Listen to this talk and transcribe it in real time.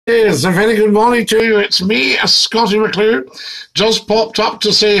It's a very good morning to you. It's me, Scottie McClue, just popped up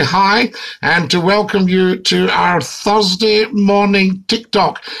to say hi and to welcome you to our Thursday morning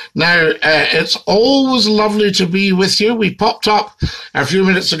TikTok. Now, it's always lovely to be with you. We popped up a few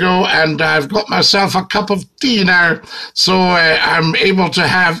minutes ago and I've got myself a cup of tea now, so I'm able to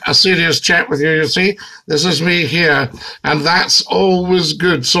have a serious chat with you, you see. This is me here, and that's always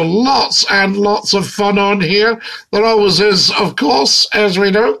good. So lots and lots of fun on here. There always is, of course, as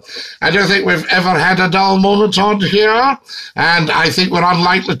we know. I don't think we've ever had a dull moment on here, and I think we're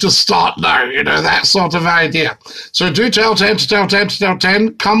unlikely to start now, you know, that sort of idea. So do tell 10 to tell 10 to tell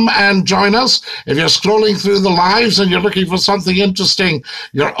 10. Come and join us. If you're scrolling through the lives and you're looking for something interesting,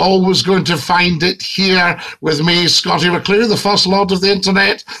 you're always going to find it here with me, Scottie McClue, the First Lord of the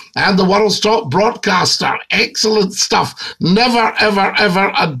Internet and the world's top broadcaster. Excellent stuff. Never, ever,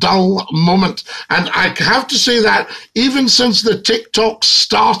 ever a dull moment. And I have to say that even since the TikTok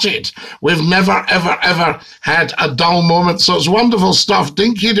started, we've never, ever, ever had a dull moment. So it's wonderful stuff.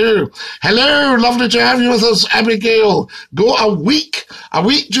 Dinky-Doo. Hello, lovely to have you with us, Abigail. Go a week. A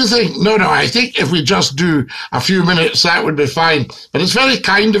week, do you think? No, I think if we just do a few minutes, that would be fine. But it's very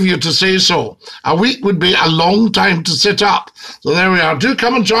kind of you to say so. A week would be a long time to sit up. So there we are. Do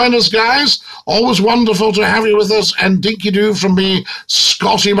come and join us, guys. Always wonderful to have you with us. And Dinky-Doo from me,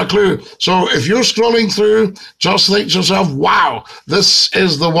 Scottie McClue. So if you're scrolling through, just think to yourself, wow, this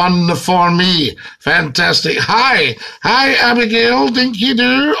is the one for me. Fantastic. Hi, Abigail,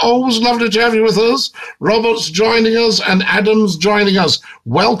 Dinky-Doo. Always lovely to have you with us. Robert's joining us and Adam's joining us.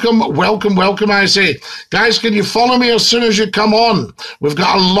 Welcome, welcome, welcome, I say. Guys, can you follow me as soon as you come on? We've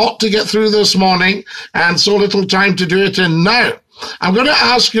got a lot to get through this morning and so little time to do it in now. I'm going to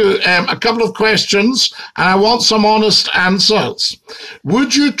ask you a couple of questions, and I want some honest answers.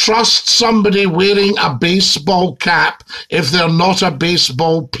 Would you trust somebody wearing a baseball cap if they're not a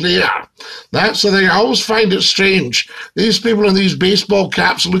baseball player? That's the thing. I always find it strange. These people in these baseball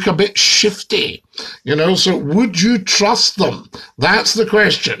caps look a bit shifty, you know, so would you trust them? That's the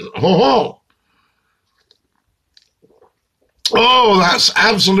question. Ho-ho. Oh, that's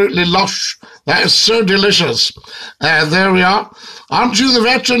absolutely lush. That is so delicious. There we are. Aren't you the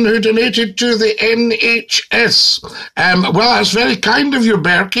veteran who donated to the NHS? Well, that's very kind of you,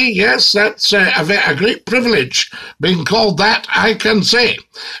 Berkey. Yes, that's a great privilege being called that, I can say.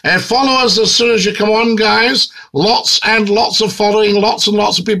 Follow us as soon as you come on, guys. Lots and lots of following, lots and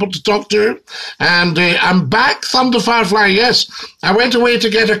lots of people to talk to. And I'm back, Thunder Firefly. Yes, I went away to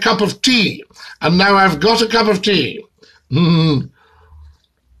get a cup of tea, and now I've got a cup of tea.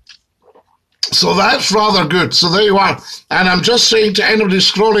 So that's rather good. So there you are. And I'm just saying to anybody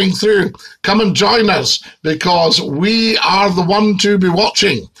scrolling through, come and join us, because we are the one to be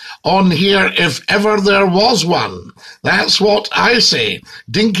watching on here if ever there was one. That's what I say.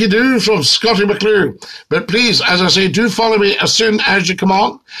 Dinky-Doo from Scottie McClue. But please, as I say, do follow me as soon as you come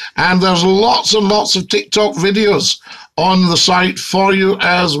on. And there's lots and lots of TikTok videos on the site for you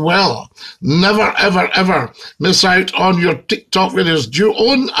as well. Never, ever, ever miss out on your TikTok videos. Do you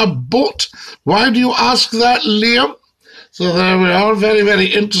own a boat? Why do you ask that, Liam? So there we are. Very, very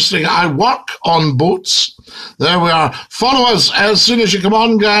interesting. I work on boats. There we are. Follow us as soon as you come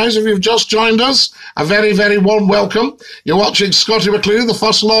on, guys. If you've just joined us, a very, very warm welcome. You're watching Scottie McClue, the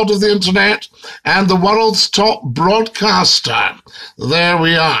First Lord of the Internet and the world's top broadcaster. There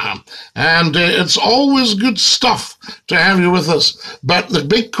we are. And it's always good stuff to have you with us. But the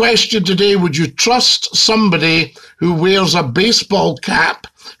big question today, would you trust somebody who wears a baseball cap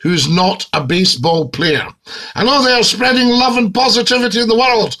who's not a baseball player? I know they are spreading love and positivity in the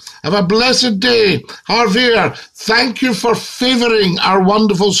world. Have a blessed day. Harvier, thank you for favouring our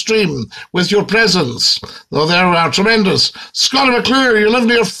wonderful stream with your presence. Oh, there we are. Tremendous. Scottie McClue, you live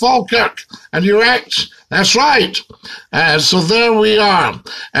near Falkirk and you act. That's right. So there we are.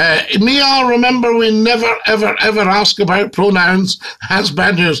 Mia, remember, we never, ever, ever ask about pronouns. That's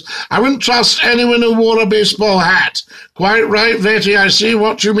bad news. I wouldn't trust anyone who wore a baseball hat. Quite right, Vetty, I see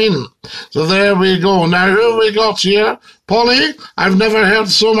what you mean. So there we go. Now, who have we got here? Polly, I've never heard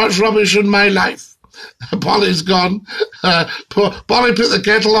so much rubbish in my life. Polly's gone. Polly put the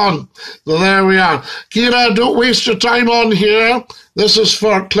kettle on. So there we are. Kira, don't waste your time on here. This is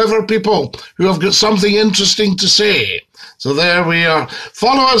for clever people who have got something interesting to say. So there we are.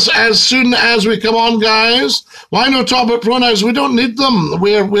 Follow us as soon as we come on, guys. Why not talk about pronouns? We don't need them.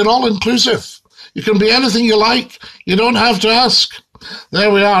 We're all inclusive. You can be anything you like. You don't have to ask.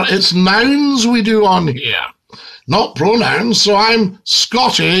 There we are. It's nouns we do on here, not pronouns. So I'm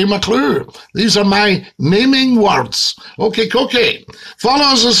Scottie McClue. These are my naming words. Okay, cookie. Follow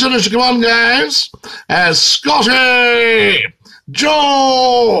us as soon as you come on, guys. Scottie.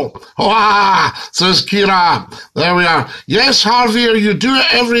 Joe! Ah, says Kira. There we are. Yes, Harvey, you do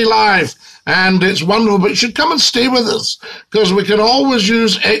it every live, and it's wonderful, but you should come and stay with us, because we can always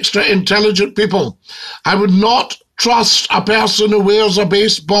use extra intelligent people. I would not trust a person who wears a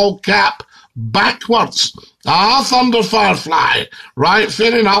baseball cap backwards. Ah, Thunder Firefly. Right,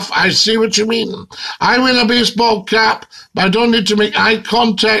 fair enough. I see what you mean. I wear a baseball cap, but I don't need to make eye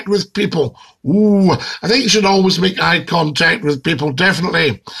contact with people. Ooh, I think you should always make eye contact with people,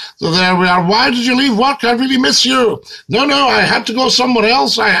 definitely. So there we are. Why did you leave work? I really miss you. No, I had to go somewhere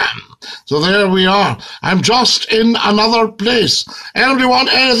else, I am. So there we are. I'm just in another place. Anybody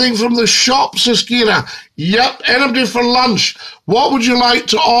want anything from the shop, says Kira? Yep, anybody for lunch? What would you like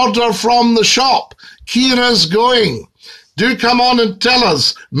to order from the shop? Kira's going. Do come on and tell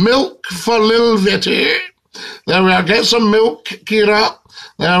us. Milk for Lil Vitty. There we are. Get some milk, Kira.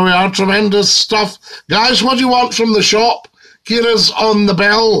 There we are. Tremendous stuff. Guys, what do you want from the shop? Kira's on the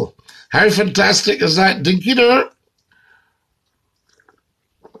bell. How fantastic is that? Dinky-Doo.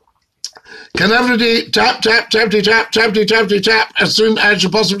 Can everybody tap, tap, tappity, tap, tappity, tappity, tap as soon as you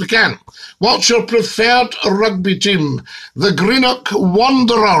possibly can? What's your preferred rugby team? The Greenock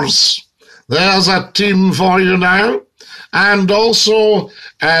Wanderers. There's a team for you now. And also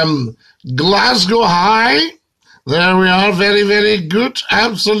Glasgow High. There we are. Very, very good.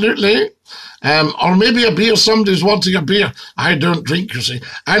 Absolutely. Or maybe a beer. Somebody's wanting a beer. I don't drink, you see.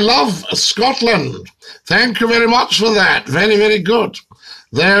 I love Scotland. Thank you very much for that. Very, very good.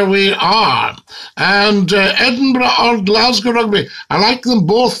 There we are. And Edinburgh or Glasgow Rugby. I like them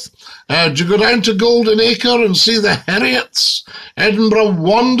both. Do you go down to Golden Acre and see the Heriots? Edinburgh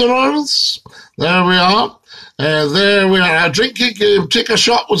Wanderers. There we are. There we are. A drinking game. Take a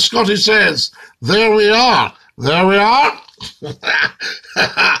shot, what Scottie says. There we are. There we are.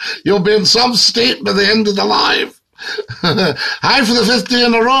 You'll be in some state by the end of the live. Hi for the 5th day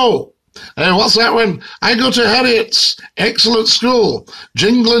in a row. What's that one? I go to Heriots. Excellent school.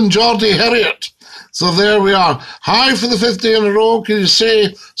 Jingling Geordie Heriot. So there we are. Hi for the 5th day in a row. Can you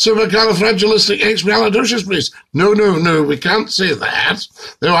say supercalifragilisticexpialidocious, please? No, we can't say that.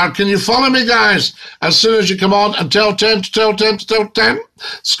 There we are. Can you follow me, guys, as soon as you come on and tell 10 to tell 10 to tell 10?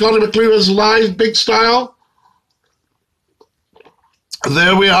 Scottie McClue is live, big style.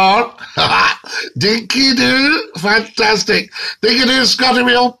 There we are. Dinky-Doo. Fantastic. Dinky-Doo, Scottie,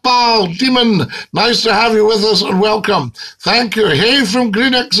 my old pal. Demon, nice to have you with us and welcome. Thank you. Hey from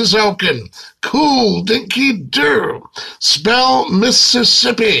Greenock, says Elkin. Cool. Dinky-Doo. Spell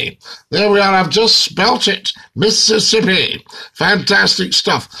Mississippi. There we are. I've just spelt it. Mississippi. Fantastic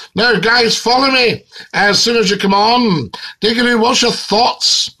stuff. Now, guys, follow me as soon as you come on. Dinky-Doo, what's your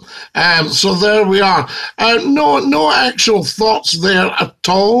thoughts? So there we are. No actual thoughts there at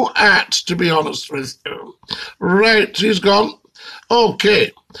all, to be honest with you. Right, he's gone.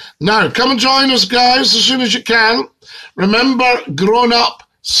 Okay. Now, come and join us, guys, as soon as you can. Remember, grown-up,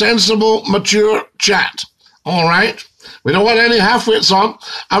 sensible, mature chat. All right? We don't want any half-wits on.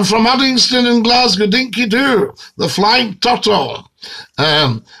 I'm from Uddingston in Glasgow. Dinky-Doo, the flying turtle.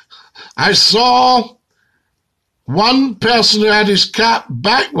 I saw one person who had his cap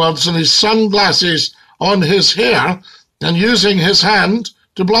backwards and his sunglasses on his hair and using his hand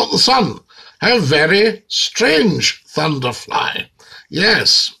to block the sun. How very strange, Thunderfly.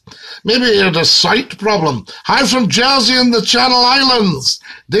 Yes. Maybe he had a sight problem. Hi from Jersey in the Channel Islands.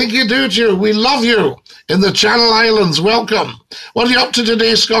 Dinky-Doo to you. We love you in the Channel Islands. Welcome. What are you up to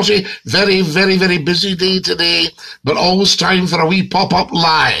today, Scottie? Very, very, very busy day today, but always time for a wee pop-up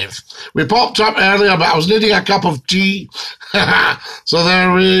live. We popped up earlier, but I was needing a cup of tea. So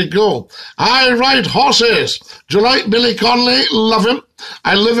there we go. I ride horses. Do you like Billy Connolly? Love him.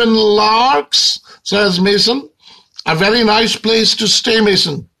 I live in Largs, says Mason. A very nice place to stay,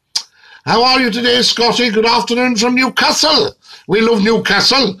 Mason. How are you today, Scottie? Good afternoon from Newcastle. We love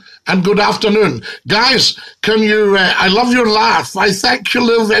Newcastle. And good afternoon. Guys, can you, I love your laugh. I thank you,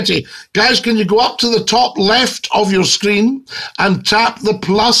 Lil Vetty. Guys, can you go up to the top left of your screen and tap the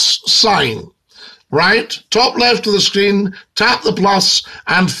plus sign? Right? Top left of the screen, tap the plus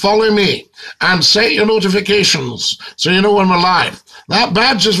and follow me. And set your notifications so you know when we're live. That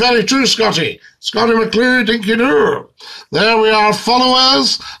badge is very true, Scottie. ScottieMcClue, Dinky-Doo. There we are,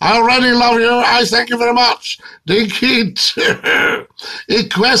 followers. I already love you. I thank you very much. Dinky-Doo.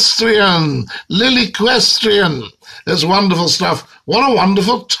 Equestrian. Lily-Equestrian. It's wonderful stuff. What a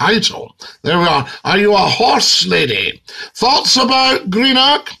wonderful title. There we are. Are you a horse lady? Thoughts about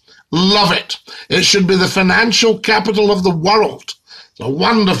Greenock? Love it. It should be the financial capital of the world. It's a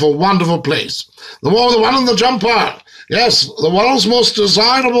wonderful, wonderful place. The one in the jumper. Yes, the world's most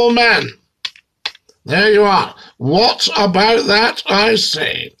desirable man. There you are. What about that, I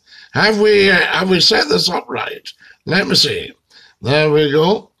say? Have we set this up right? Let me see. There we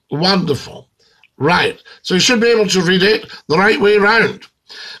go. Wonderful. Right. So you should be able to read it the right way round.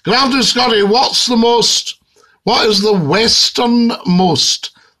 Good afternoon, Scottie. What is the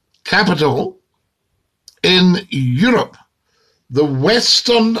westernmost capital in Europe? The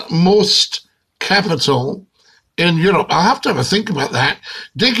westernmost capital in Europe. I'll have to have a think about that.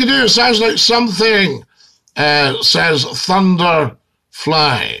 Dinky-Doo sounds like something, says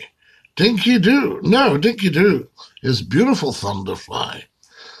Thunderfly. Dinky-Doo. No, Dinky-Doo is beautiful, Thunderfly.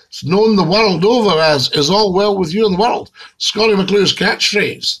 It's known the world over as "is all well with you in the world." Scottie McClue's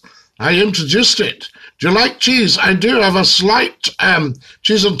catchphrase. I introduced it. Do you like cheese? I do have a slight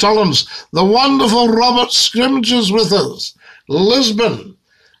cheese intolerance. The wonderful Robert Scrimge is with us. Lisbon.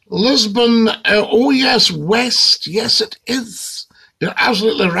 Oh yes, west. Yes, it is. You're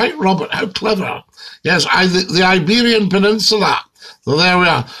absolutely right, Robert. How clever. Yes, the Iberian Peninsula. So there we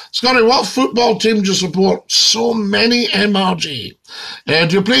are. Scottie, what football team do you support? So many, MRG. Do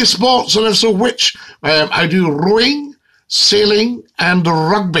you play sports? And if so, which? I do rowing, sailing, and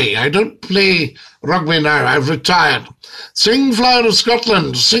rugby. I don't play rugby now. I've retired. Sing Flower of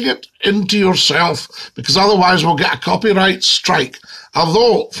Scotland. Sing it into yourself, because otherwise we'll get a copyright strike.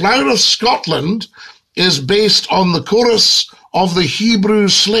 Although Flower of Scotland is based on the chorus of the Hebrew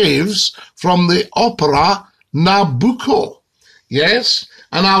slaves from the opera Nabucco. Yes,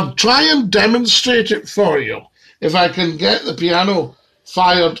 and I'll try and demonstrate it for you if I can get the piano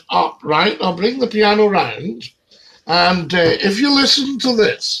fired up, right? I'll bring the piano round, and if you listen to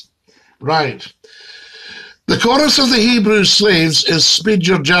this, right, the chorus of the Hebrew slaves is "Speed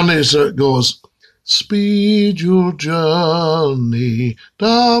Your Journey," so it goes, "Speed your journey,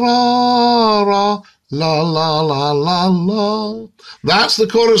 da-ra-ra, la, la, la, la, la." That's the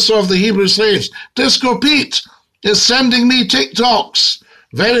chorus of the Hebrew slaves. Disco Pete is sending me TikToks.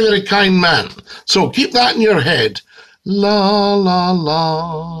 Very, very kind man. So keep that in your head. La, la,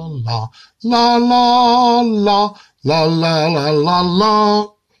 la, la, la, la, la, la, la, la, la,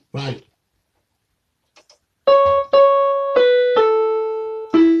 la. Right.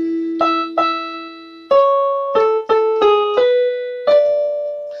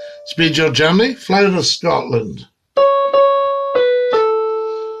 Speed Your Journey, Flower of Scotland.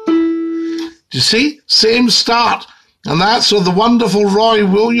 Do you see? Same start. And that's with the wonderful Roy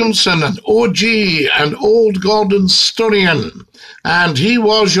Williamson and OG and Old Gordon Sturrian. And he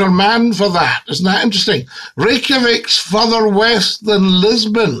was your man for that. Isn't that interesting? Reykjavik's further west than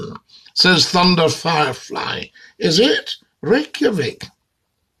Lisbon, says Thunder Firefly. Is it? Reykjavik.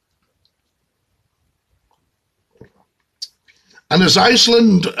 And is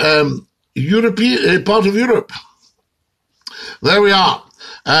Iceland European, part of Europe? There we are.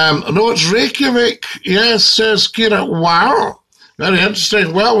 No, it's Reykjavik. Yes, says Kira. Wow, very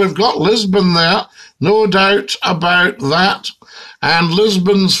interesting. Well, we've got Lisbon there, no doubt about that. And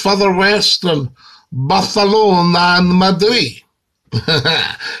Lisbon's further west than Barcelona and Madrid.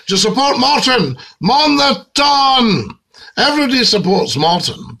 To support Martin, Mon the Ton. Everybody supports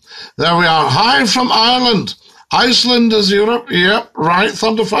Martin. There we are. Hi from Ireland. Iceland is Europe. Yep, right,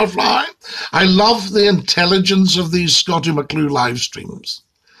 Thunder Firefly. I love the intelligence of these Scottie McClue live streams.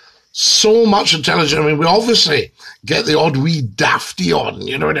 So much intelligence. I mean, we obviously get the odd wee dafty on,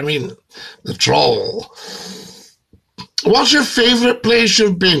 you know what I mean? The troll. What's your favourite place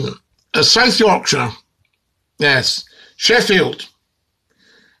you've been? South Yorkshire. Yes. Sheffield.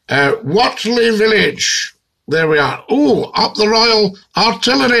 Watley Village. There we are. Oh, up the Royal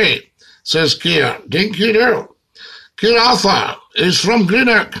Artillery, says Keir. Dinky-Doo. Keir Arthur is from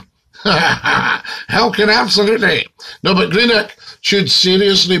Greenock. Helkin, absolutely. No, but Greenock should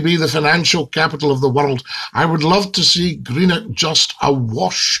seriously be the financial capital of the world. I would love to see Greenock just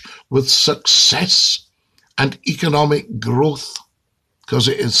awash with success and economic growth, because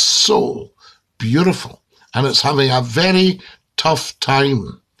it is so beautiful and it's having a very tough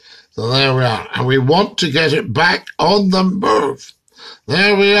time. So there we are, and we want to get it back on the move.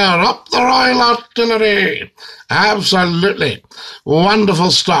 There we are, up the Royal Artillery. Absolutely.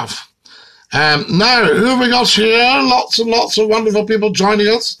 Wonderful stuff. Now, who have we got here? Lots and lots of wonderful people joining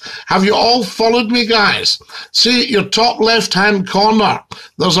us. Have you all followed me, guys? See, your top left-hand corner,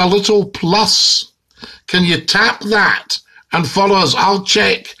 there's a little plus. Can you tap that and follow us? I'll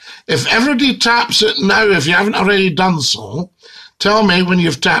check. If everybody taps it now, if you haven't already done so, tell me when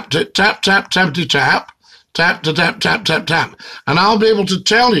you've tapped it. Tap, tap, tappity tap. Tap, to tap, tap, tap, tap. And I'll be able to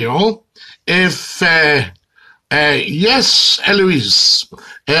tell you if... yes, Eloise.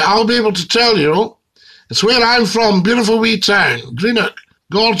 I'll be able to tell you. It's where I'm from, beautiful wee town, Greenock,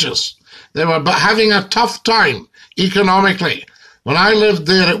 gorgeous. They were but having a tough time economically. When I lived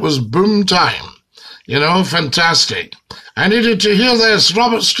there, it was boom time. You know, fantastic. I needed to hear this.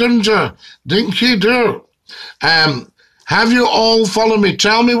 Robert Stringer, Dinky-Doo. Have you all followed me?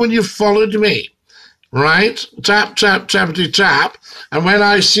 Tell me when you followed me. Right? Tap, tap, tappity, tap. And when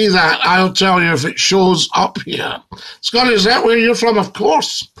I see that, I'll tell you if it shows up here. Scottie, is that where you're from? Of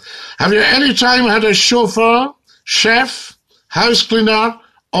course. Have you any time had a chauffeur, chef, house cleaner,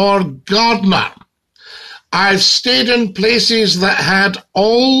 or gardener? I've stayed in places that had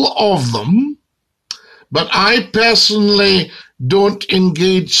all of them, but I personally don't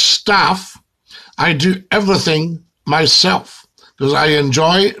engage staff. I do everything myself because I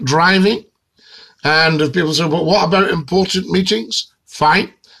enjoy driving. And if people say, well, what about important meetings?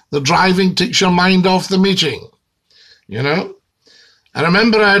 Fine. The driving takes your mind off the meeting, you know. I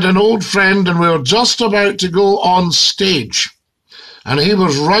remember I had an old friend and we were just about to go on stage and he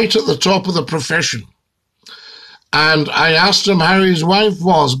was right at the top of the profession. And I asked him how his wife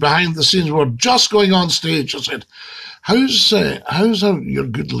was behind the scenes. We were just going on stage. I said, how's your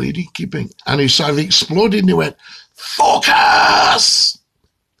good lady keeping? And he sort of exploded and he went, focus!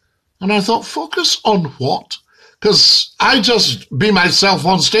 And I thought, focus on what? Because I just be myself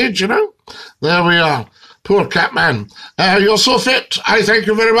on stage, you know? There we are. Poor Catman. You're so fit. I thank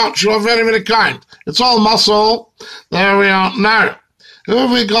you very much. You're very, very kind. It's all muscle. There we are. Now, who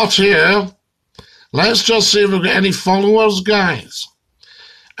have we got here? Let's just see if we've got any followers, guys.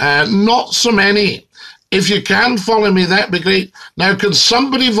 Not so many. If you can follow me, that'd be great. Now, can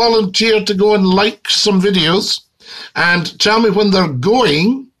somebody volunteer to go and like some videos and tell me when they're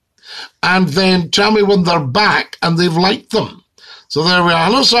going and then tell me when they're back and they've liked them? So there we are.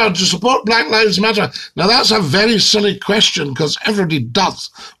 Hello, sir. Do you support Black Lives Matter? Now, that's a very silly question because everybody does.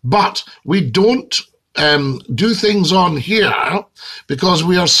 But we don't do things on here because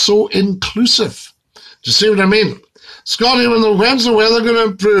we are so inclusive. Do you see what I mean? Scottie, when's the weather going to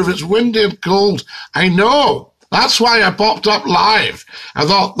improve? It's windy and cold. I know. That's why I popped up live. I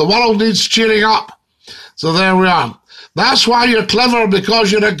thought the world needs cheering up. So there we are. That's why you're clever,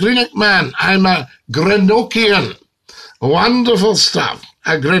 because you're a Greenock man. I'm a Greenockian. Wonderful stuff.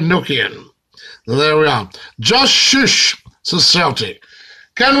 A Greenockian. So there we are. Just shush, says Celtic.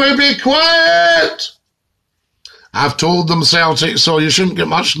 Can we be quiet? I've told them, Celtic, so you shouldn't get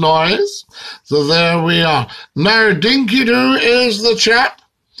much noise. So there we are. Now, Dinky-Doo is the chap.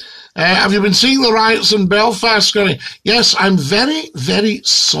 Have you been seeing the riots in Belfast, Scottie? Yes, I'm very, very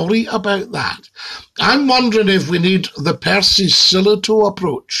sorry about that. I'm wondering if we need the Percy Sillitoe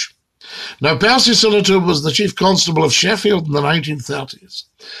approach. Now, Percy Sillitoe was the chief constable of Sheffield in the 1930s.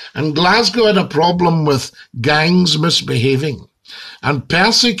 And Glasgow had a problem with gangs misbehaving. And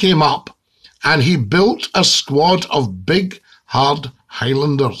Percy came up and he built a squad of big, hard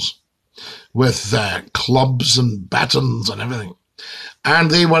Highlanders with clubs and batons and everything.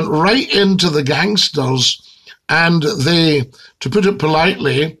 And they went right into the gangsters and they, to put it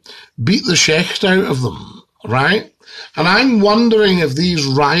politely, beat the shecht out of them, right? And I'm wondering if these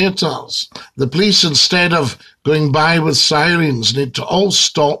rioters, the police, instead of going by with sirens, need to all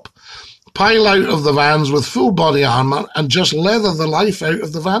stop, pile out of the vans with full body armour and just leather the life out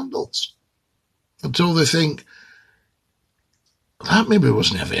of the vandals until they think, that maybe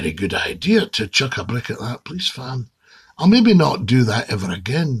wasn't a very good idea to chuck a brick at that police van. I'll maybe not do that ever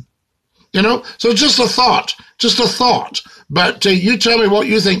again. You know, so just a thought. But you tell me what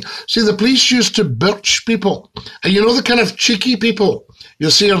you think. See, the police used to birch people. And you know the kind of cheeky people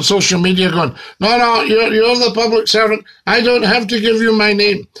you see on social media going, no, you're the public servant. I don't have to give you my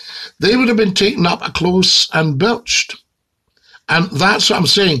name. They would have been taken up close and birched. And that's what I'm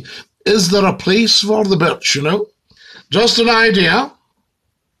saying. Is there a place for the birch, you know? Just an idea.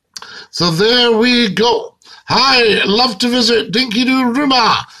 So there we go. Hi, love to visit Dinky-Doo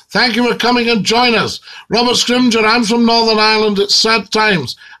Ruma. Thank you for coming and join us. Robert Scrimger, I'm from Northern Ireland. It's sad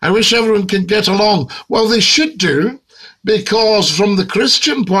times. I wish everyone can get along. Well, they should do, because from the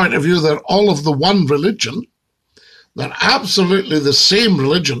Christian point of view, they're all of the one religion. They're absolutely the same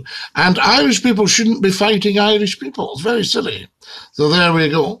religion. And Irish people shouldn't be fighting Irish people. It's very silly. So there we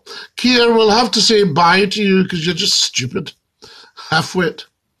go. Keir, we'll have to say bye to you because you're just stupid. Half-wit.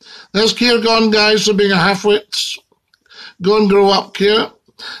 There's Keir gone, guys, for being a half-wit. Go and grow up, Keir.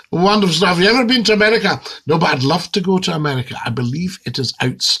 Wonderful stuff. Have you ever been to America? No, but I'd love to go to America. I believe it is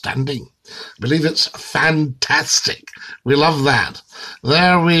outstanding. I believe it's fantastic. We love that.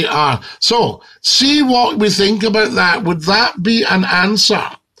 There we are. So, see what we think about that. Would that be an answer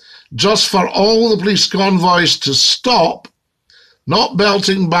just for all the police convoys to stop, not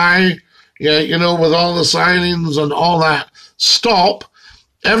belting by, you know, with all the sirens and all that, stop,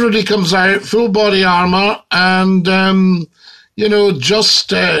 everybody comes out, full body armour, and, you know, just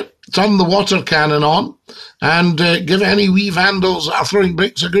turn the water cannon on and give any wee vandals that are throwing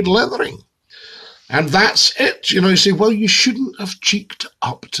bricks a good leathering. And that's it. You know, you say, well, you shouldn't have cheeked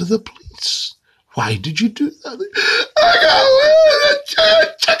up to the police. Why did you do that?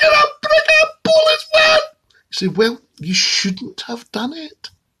 Check it up, break up, policeman. You say, well, you shouldn't have done it.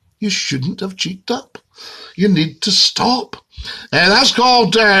 You shouldn't have cheeked up. You need to stop. That's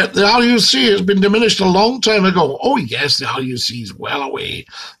called, the RUC has been diminished a long time ago. Oh, yes, the RUC is well away.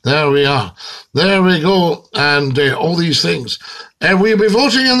 There we are. There we go. And all these things. We'll be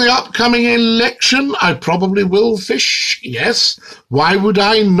voting in the upcoming election. I probably will fish. Yes. Why would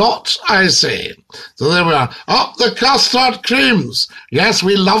I not, I say. So there we are. Up the custard creams. Yes,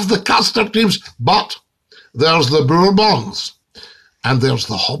 we love the custard creams. But there's the bourbons. And there's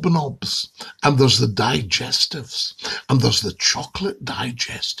the hobnobs, and there's the digestives, and there's the chocolate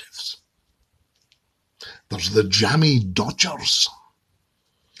digestives. There's the jammy dodgers.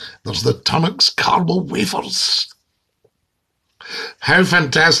 There's the Tunnocks caramel wafers. How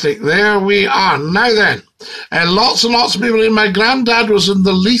fantastic. There we are. Now then, lots and lots of people. My granddad was in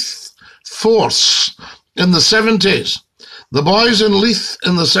the Leith Force in the 70s. The boys in Leith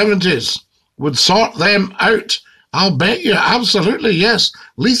in the 70s would sort them out. I'll bet you, absolutely, yes.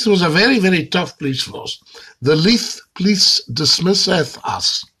 Leith was a very, very tough police force. The Leith police dismisseth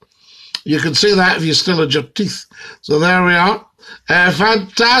us. You can say that if you still had your teeth. So there we are.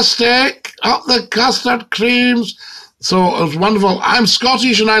 Fantastic. Up the custard creams. So it was wonderful. I'm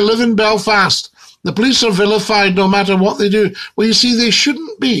Scottish and I live in Belfast. The police are vilified no matter what they do. Well, you see, they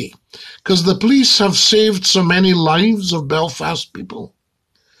shouldn't be, because the police have saved so many lives of Belfast people.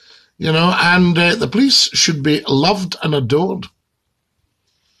 You know, and the police should be loved and adored.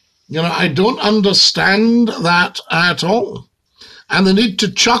 You know, I don't understand that at all. And they need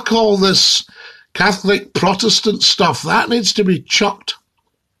to chuck all this Catholic Protestant stuff. That needs to be chucked.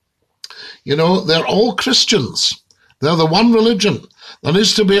 You know, they're all Christians. They're the one religion. There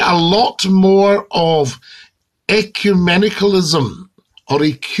needs to be a lot more of ecumenicalism or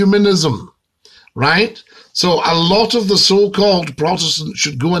ecumenism, right? So a lot of the so-called Protestants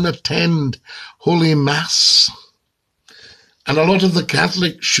should go and attend Holy Mass. And a lot of the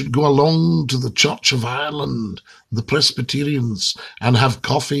Catholics should go along to the Church of Ireland, the Presbyterians, and have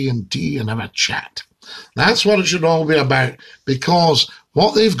coffee and tea and have a chat. That's what it should all be about, because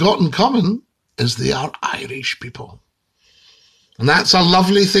what they've got in common is they are Irish people. And that's a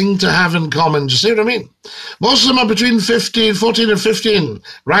lovely thing to have in common. Do you see what I mean? Most of them are between 14 and 15,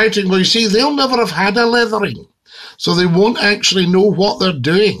 writing. Well, you see, they'll never have had a leathering, so they won't actually know what they're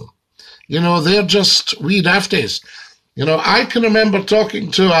doing. You know, they're just wee dafties. You know, I can remember talking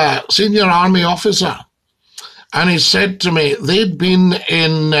to a senior army officer, and he said to me they'd been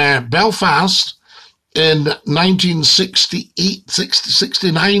in Belfast in 1968,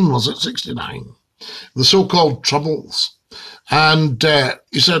 69, was it? 69. The so-called Troubles. And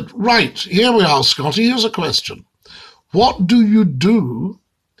he said, right, here we are, Scottie, here's a question. What do you do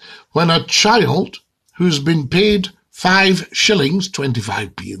when a child who's been paid 5 shillings,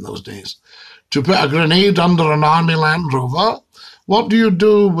 25p in those days, to put a grenade under an army Land Rover, what do you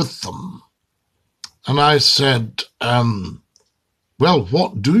do with them? And I said, well,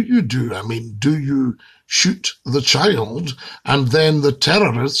 what do you do? I mean, do you shoot the child and then the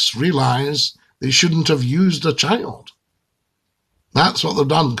terrorists realize they shouldn't have used a child? That's what they've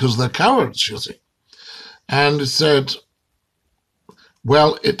done, because they're cowards, you see. And he said,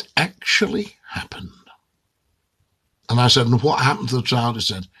 well, it actually happened. And I said, and what happened to the child? He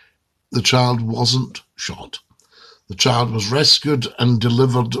said, the child wasn't shot. The child was rescued and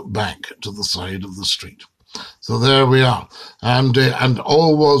delivered back to the side of the street. So there we are. And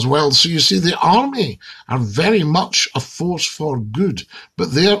all was well. So you see, the army are very much a force for good,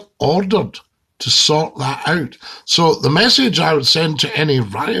 but they're ordered to sort that out. So the message I would send to any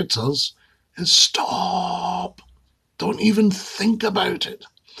rioters is stop. Don't even think about it.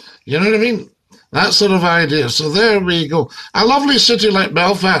 You know what I mean? That sort of idea. So there we go. A lovely city like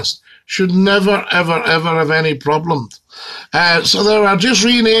Belfast should never, ever, ever have any problems. So there are just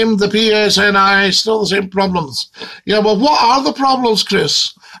renamed the PSNI, still the same problems. Yeah, well, what are the problems,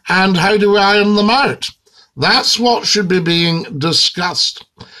 Chris? And how do we iron them out? That's what should be being discussed.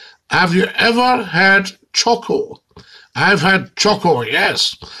 Have you ever had Choco? I've had Choco,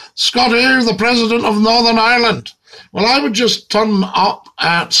 yes. Scottie, the president of Northern Ireland. Well, I would just turn up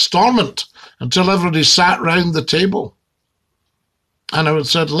at Stormont until everybody sat round the table. And I would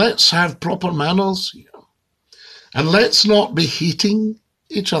say, let's have proper manners here. And let's not be hating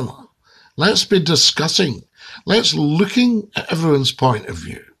each other. Let's be discussing. let's looking at everyone's point of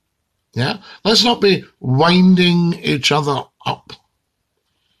view. Yeah, let's not be winding each other up.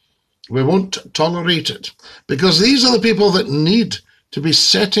 We won't tolerate it, because these are the people that need to be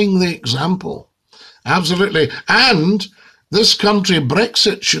setting the example. Absolutely. And this country,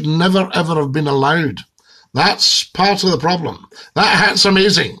 Brexit, should never, ever have been allowed. That's part of the problem. That's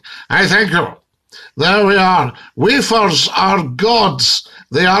amazing. I thank you. There we are. Wafers are gods.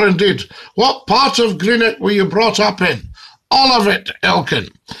 They are indeed. What part of Greenock were you brought up in? All of it, Elkin.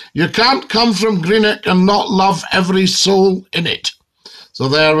 You can't come from Greenock and not love every soul in it. So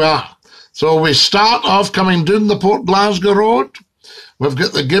there we are. So we start off coming down the Port Glasgow Road. We've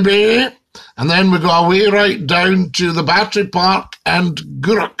got the Gibby, and then we go away right down to the Battery Park and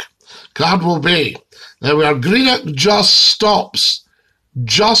Gourock, Cardwell Bay. There we are. Greenock just stops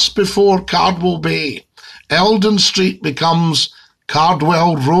just before Cardwell Bay. Eldon Street becomes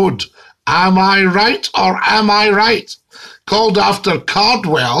Cardwell Road. Am I right or am I right? Called after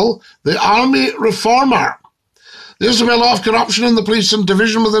Cardwell, the army reformer. There used to be a lot of corruption in the police and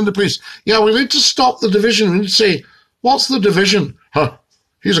division within the police. Yeah, we need to stop the division. We need to say, what's the division?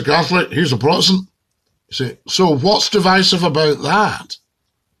 He's a Catholic, he's a Protestant. You say, so what's divisive about that?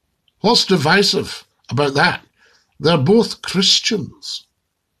 What's divisive about that? They're both Christians.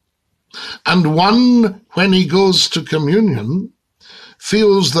 And one, when he goes to communion,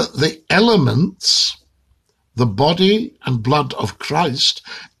 feels that the elements, the body and blood of Christ,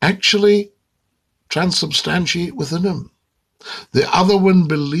 actually transubstantiate within him. The other one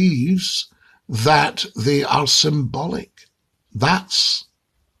believes that they are symbolic. That's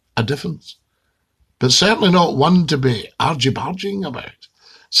a difference. But certainly not one to be argy-bargying about.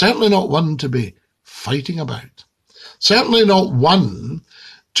 Certainly not one to be fighting about. Certainly not one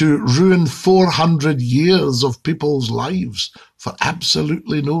to ruin 400 years of people's lives for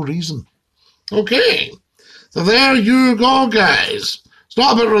absolutely no reason. Okay, so there you go, guys. It's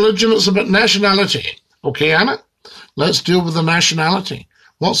not about religion, it's about nationality. Okay, Anna, let's deal with the nationality.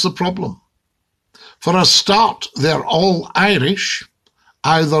 What's the problem? For a start, they're all Irish,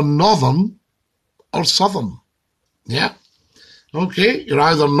 either Northern or Southern. Yeah? Okay, you're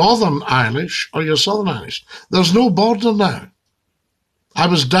either Northern Irish or you're Southern Irish. There's no border now. I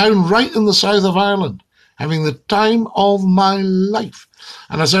was down right in the south of Ireland, having the time of my life.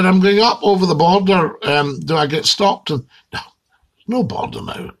 And I said, I'm going up over the border. Do I get stopped? And no border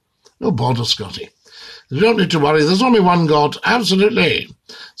now. No border, Scottie. You don't need to worry. There's only one God. Absolutely.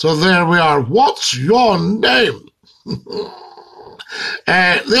 So there we are. What's your name?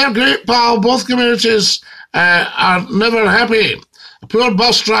 They're great, pal. Both communities are never happy. A poor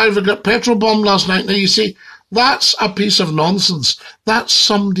bus driver got petrol bombed last night. Now, you see, that's a piece of nonsense. That's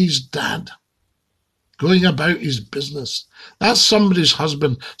somebody's dad going about his business. That's somebody's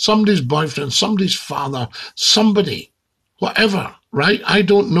husband, somebody's boyfriend, somebody's father, somebody, whatever, right? I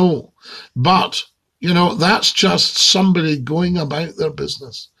don't know. But, you know, that's just somebody going about their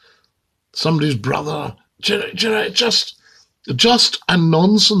business. Somebody's brother. Just a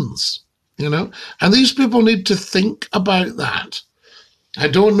nonsense, you know? And these people need to think about that. I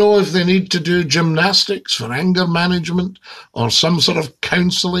don't know if they need to do gymnastics for anger management or some sort of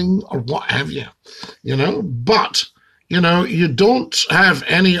counselling or what have you, you know? But, you know, you don't have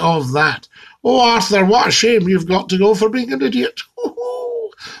any of that. Oh, Arthur, what a shame you've got to go for being an idiot.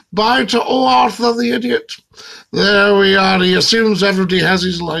 Bye to oh, Arthur the idiot. There we are. He assumes everybody has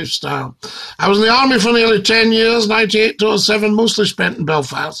his lifestyle. I was in the army for nearly 10 years, 98 to 07, mostly spent in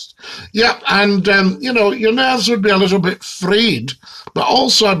Belfast. Yep, and, you know, your nerves would be a little bit frayed, but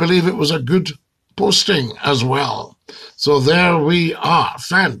also I believe it was a good posting as well. So there we are.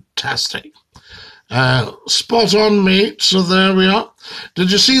 Fantastic. Spot on, mate. So there we are.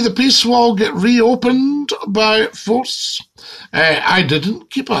 Did you see the peace wall get reopened by force? I didn't.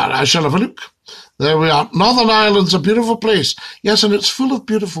 Keep on. I shall have a look. There we are. Northern Ireland's a beautiful place. Yes, and it's full of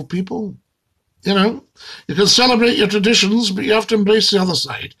beautiful people. You know, you can celebrate your traditions, but you have to embrace the other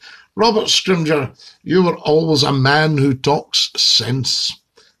side. Robert Scrimger, you were always a man who talks sense.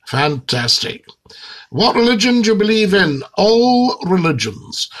 Fantastic. What religion do you believe in? All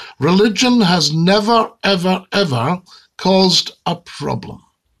religions. Religion has never, ever, ever caused a problem.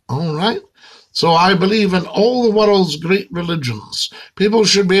 All right? So I believe in all the world's great religions. People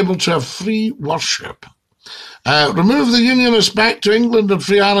should be able to have free worship. Remove the Unionists back to England and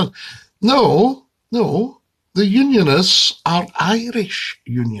free Ireland. No. The Unionists are Irish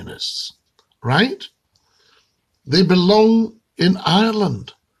Unionists, right? They belong in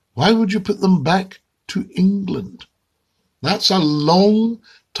Ireland. Why would you put them back to England? That's a long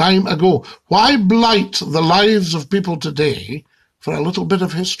time ago. Why blight the lives of people today for a little bit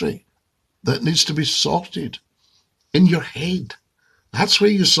of history? that needs to be sorted. In your head. That's where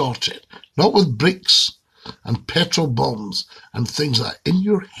you sort it. Not with bricks and petrol bombs and things like that. In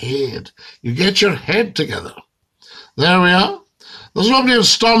your head. You get your head together. There we are. There's nobody in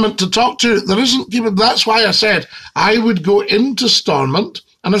Stormont to talk to. There isn't even. That's why I said I would go into Stormont,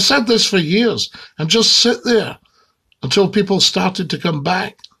 and I've said this for years, and just sit there until people started to come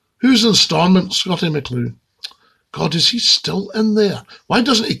back. Who's in Stormont? ScottieMcClue. God, is he still in there? Why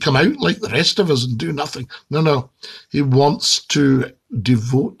doesn't he come out like the rest of us and do nothing? No. He wants to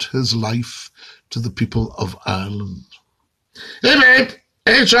devote his life to the people of Ireland. Hey, babe.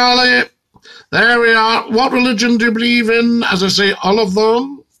 Hey, Charlie. There we are. What religion do you believe in? As I say, all of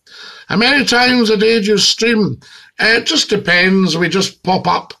them. How many times a day do you stream? It just depends. We just pop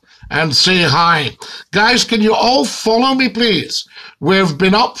up and say hi. Guys, can you all follow me, please? We've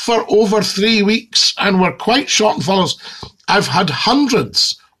been up for over 3 weeks, and we're quite short on followers. I've had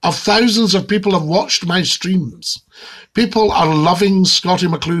hundreds of thousands of people have watched my streams. People are loving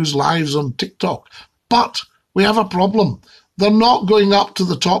ScottieMcClue's lives on TikTok. But we have a problem. They're not going up to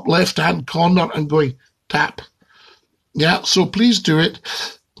the top left-hand corner and going tap. Yeah, so please do it.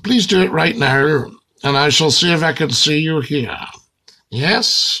 Please do it right now, and I shall see if I can see you here.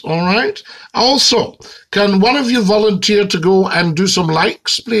 Yes, all right. Also, can one of you volunteer to go and do some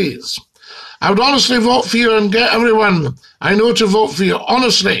likes, please? I would honestly vote for you and get everyone I know to vote for you,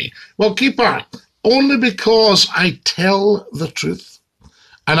 honestly. Well, Keeper, only because I tell the truth,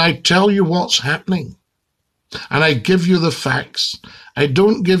 and I tell you what's happening, and I give you the facts. I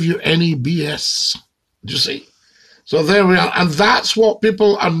don't give you any BS, do you see? So there we are, and that's what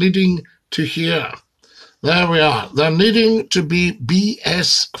people are needing to hear. There we are. They're needing to be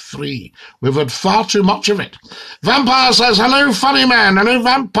BS-free. We've had far too much of it. Vampire says, hello, funny man. Hello,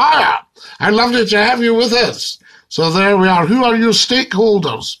 Vampire. I'd lovely to have you with us. So there we are. Who are your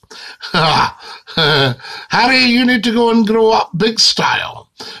stakeholders? Harry, you need to go and grow up big style.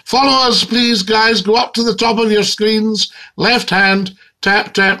 Follow us, please, guys. Go up to the top of your screens. Left hand.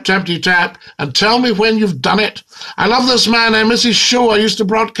 Tap, tap, tappity tap, and tell me when you've done it. I love this man. I miss his show. I used to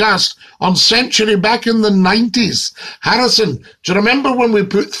broadcast on Century back in the 90s. Harrison, do you remember when we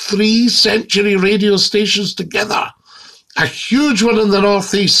put 3 Century radio stations together? A huge one in the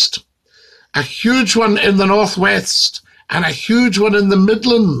northeast, a huge one in the northwest, and a huge one in the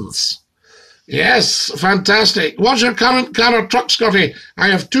Midlands. Yes, fantastic. What's your current car or truck, Scottie? I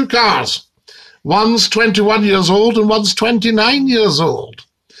have 2 cars. One's 21 years old and one's 29 years old.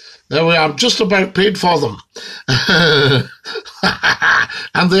 There we are, just about paid for them.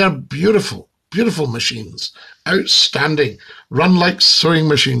 And they are beautiful, beautiful machines. Outstanding. Run like sewing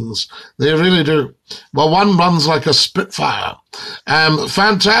machines. They really do. Well, one runs like a Spitfire.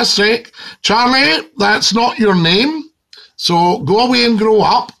 Fantastic. Charlie, that's not your name. So go away and grow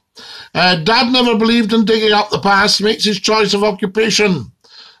up. Dad never believed in digging up the past, makes his choice of occupation.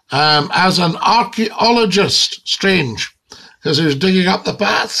 As an archaeologist, strange, because he was digging up the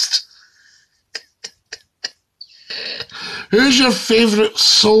past. Who's your favourite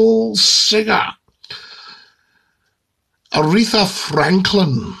soul singer? Aretha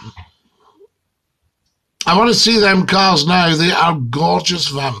Franklin. I want to see them cars now. They are gorgeous,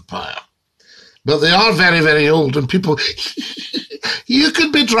 Vampire. But they are very, very old, and people, you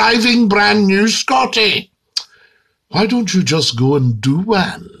could be driving brand new, Scottie. Why don't you just go and do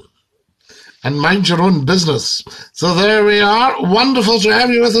one? And mind your own business. So there we are. Wonderful to have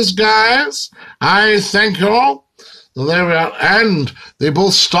you with us, guys. I thank you all. So there we are. And they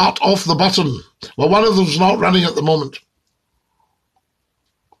both start off the button. Well, one of them's not running at the moment.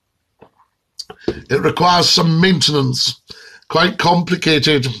 It requires some maintenance. Quite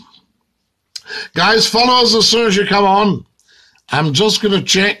complicated. Guys, follow us as soon as you come on. I'm just going to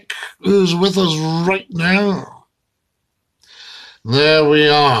check who's with us right now. There we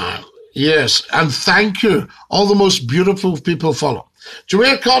are. Yes, and thank you. All the most beautiful people follow. Do you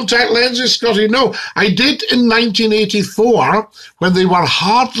wear contact lenses, Scottie? No, I did in 1984 when they were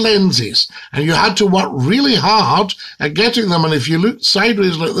hard lenses, and you had to work really hard at getting them, and if you looked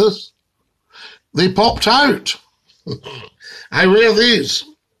sideways like this, they popped out. I wear these,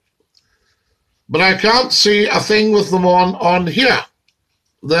 but I can't see a thing with them on here.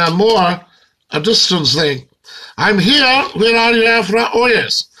 They're more a distance thing. I'm here. Where are you, Afra? Oh,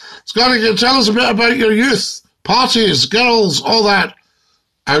 yes. Scottie, can you tell us a bit about your youth? Parties, girls, all that.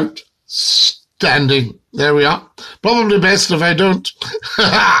 Outstanding. There we are. Probably best if I don't.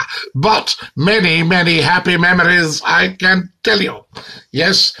 But many, many happy memories, I can tell you.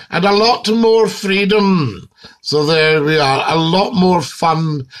 Yes, and a lot more freedom. So there we are. A lot more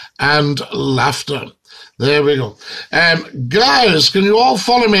fun and laughter. There we go. Guys, can you all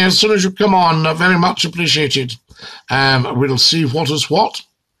follow me as soon as you come on? Very much appreciated. We'll see what is what.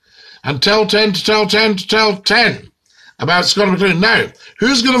 And tell 10 to tell 10 to tell 10 about Scottie McClue. Now,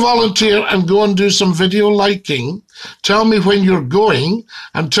 who's going to volunteer and go and do some video liking? Tell me when you're going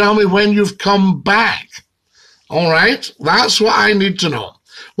and tell me when you've come back. All right? That's what I need to know.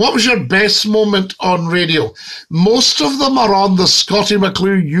 What was your best moment on radio? Most of them are on the Scottie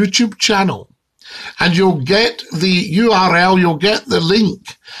McClue YouTube channel. And you'll get the URL, you'll get the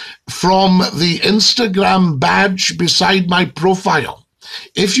link from the Instagram badge beside my profile.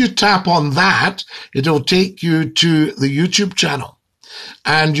 If you tap on that, it'll take you to the YouTube channel.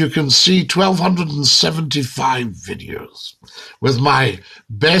 And you can see 1,275 videos with my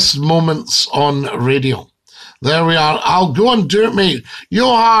best moments on radio. There we are. I'll go and do it, mate. You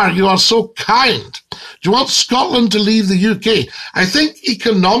are so kind. Do you want Scotland to leave the UK? I think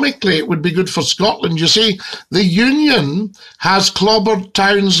economically it would be good for Scotland. You see, the Union has clobbered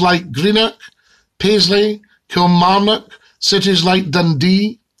towns like Greenock, Paisley, Kilmarnock, cities like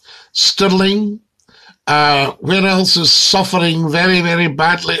Dundee, Stirling. Where else is suffering very, very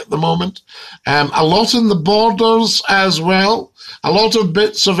badly at the moment? A lot in the borders as well. A lot of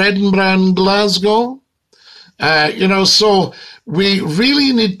bits of Edinburgh and Glasgow. So we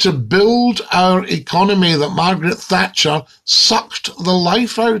really need to build our economy that Margaret Thatcher sucked the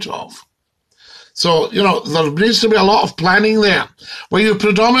life out of. So, there needs to be a lot of planning there. Were you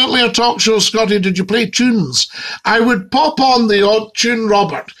predominantly a talk show, Scottie? Did you play tunes? I would pop on the odd tune,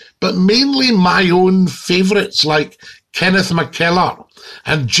 Robert, but mainly my own favourites like Kenneth McKellar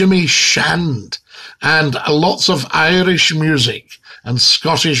and Jimmy Shand and lots of Irish music and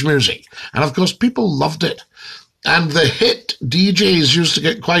Scottish music. And, of course, people loved it. And the hit DJs used to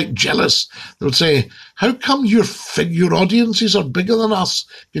get quite jealous. They would say, how come your audiences are bigger than us?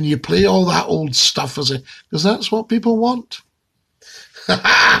 Can you play all that old stuff? Because that's what people want.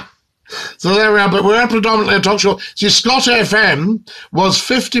 So there we are. But we're predominantly a talk show. See, Scott FM was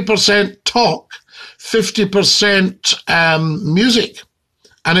 50% talk, 50% music.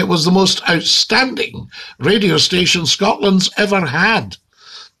 And it was the most outstanding radio station Scotland's ever had.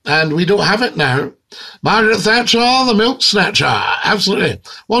 And we don't have it now. Margaret Thatcher, the milk snatcher. Absolutely.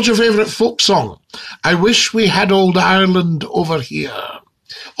 What's your favourite folk song? I wish we had old Ireland over here.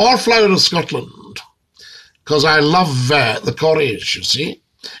 Or Flower of Scotland. Because I love the Corries, you see.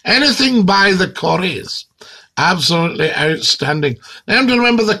 Anything by the Corries. Absolutely outstanding. I'm to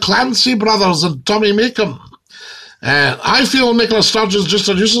remember the Clancy brothers and Tommy Makem. I feel Nicola Sturgeon's just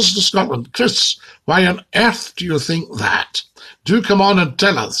a nuisance to Scotland. Chris, why on earth do you think that? Do come on and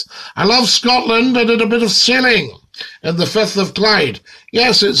tell us. I love Scotland. I did a bit of sailing in the Firth of Clyde.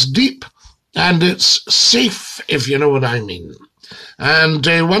 Yes, it's deep and it's safe, if you know what I mean. And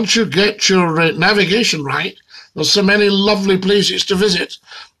once you get your navigation right, there's so many lovely places to visit.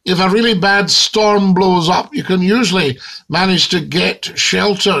 If a really bad storm blows up, you can usually manage to get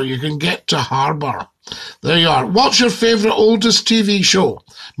shelter. You can get to harbour. There you are. What's your favourite oldest TV show?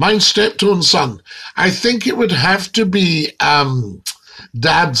 Mine's Steptoe Son. I think it would have to be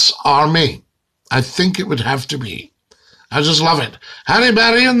Dad's Army. I think it would have to be. I just love it. Harry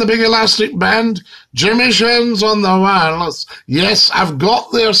Barry and the Big Elastic Band. Jimmy Shen's on the wireless. Yes, I've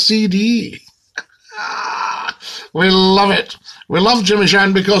got their CD. We love it. We love Jimmy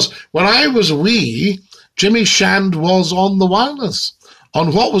Shand because when I was wee, Jimmy Shand was on the wireless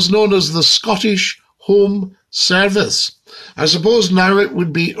on what was known as the Scottish Home Service. I suppose now it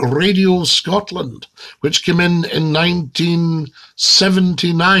would be Radio Scotland, which came in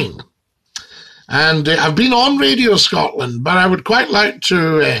 1979. And I've been on Radio Scotland, but I would quite like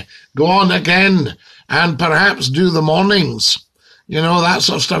to go on again and perhaps do the mornings, that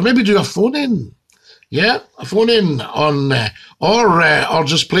sort of stuff. Maybe do a phone-in. Yeah, a phone-in on, or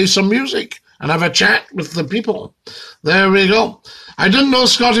just play some music and have a chat with the people. There we go. I didn't know,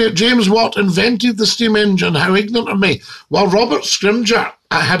 Scottie, James Watt invented the steam engine. How ignorant of me. Well, Robert Scrimger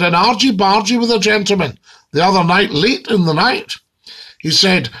had an argy-bargy with a gentleman the other night, late in the night. He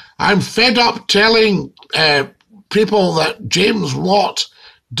said, I'm fed up telling people that James Watt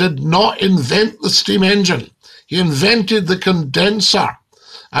did not invent the steam engine. He invented the condenser.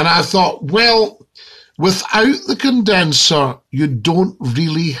 And I thought, well, without the condenser, you don't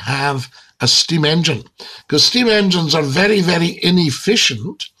really have a steam engine, because steam engines are very, very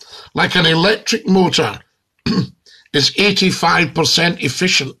inefficient. Like an electric motor is 85%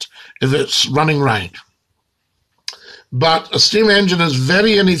 efficient if it's running right. But a steam engine is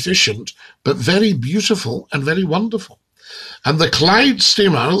very inefficient, but very beautiful and very wonderful. And the Clyde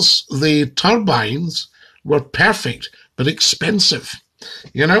steamers, the turbines, were perfect, but expensive.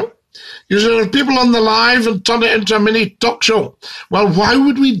 You should have people on the live and turn it into a mini talk show. Well, why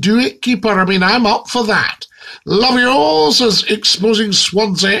would we do it, Keeper? I mean, I'm up for that. Love you all, says Exposing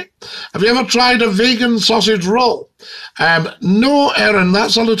Swansea. Have you ever tried a vegan sausage roll? No, Erin,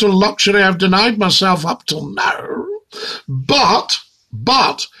 that's a little luxury I've denied myself up till now. But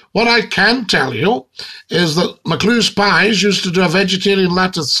what I can tell you is that McClue's Pies used to do a vegetarian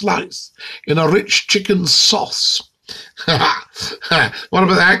lettuce slice in a rich chicken sauce. What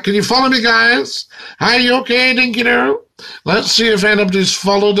about that? Can you follow me, guys? Hi, you okay, Dinky-Doo? Let's see if anybody's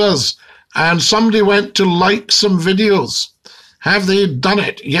followed us. And somebody went to like some videos. Have they done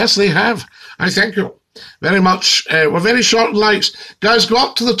it? Yes, they have. I thank you very much. We're very short on likes. Guys, go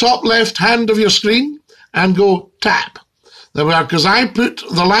up to the top left hand of your screen and go tap. There we are, because I put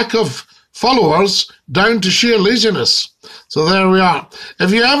the lack of followers down to sheer laziness. So there we are.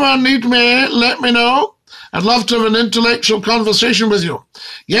 If you ever need me, let me know. I'd love to have an intellectual conversation with you.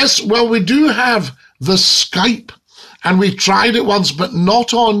 Yes, well, we do have the Skype, and we tried it once, but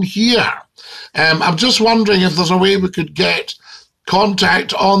not on here. I'm just wondering if there's a way we could get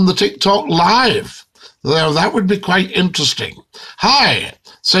contact on the TikTok live. There, that would be quite interesting. Hi,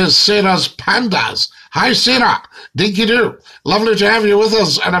 says Sarah's Pandas. Hi, Sarah. Dinky-Doo. Lovely to have you with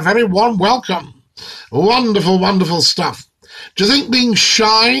us, and a very warm welcome. Wonderful, wonderful stuff. Do you think being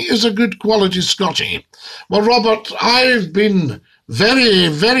shy is a good quality, Scottie? Well, Robert, I've been very,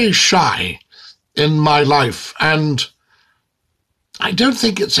 very shy in my life, and I don't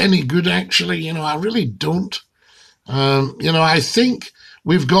think it's any good, actually. You know, I really don't. You know, I think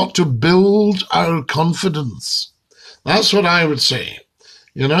we've got to build our confidence. That's what I would say.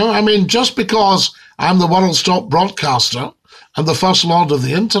 You know, I mean, just because I'm the world's top broadcaster and the first lord of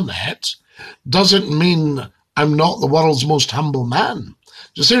the internet doesn't mean I'm not the world's most humble man. Do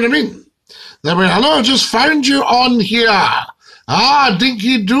you see what I mean? There we are. Hello, I just found you on here. Ah,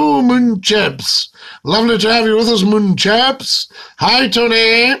 Dinky-Doo, Moonchips. Lovely to have you with us, Moonchips. Hi,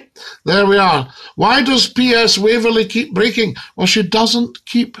 Tony. There we are. Why does P.S. Waverley keep breaking? Well, she doesn't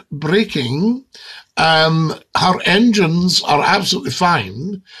keep breaking. Her engines are absolutely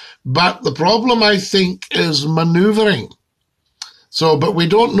fine, but the problem, I think, is manoeuvring. So, but we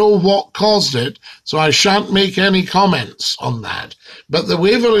don't know what caused it, so I shan't make any comments on that. But the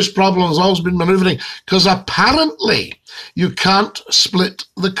Waverley's problem has always been manoeuvring, because apparently you can't split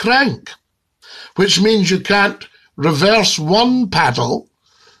the crank, which means you can't reverse one paddle,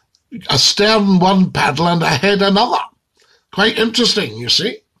 a stern one paddle, and a head another. Quite interesting, you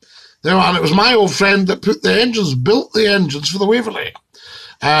see. There, and it was my old friend that put the engines, built the engines for the Waverley.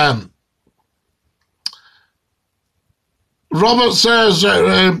 Robert says,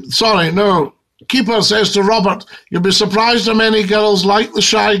 Keeper says to Robert, you'll be surprised how many girls like the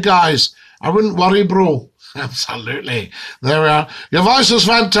shy guys. I wouldn't worry, bro. Absolutely. There we are. Your voice is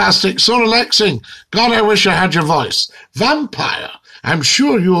fantastic, so relaxing. God, I wish I had your voice. Vampire, I'm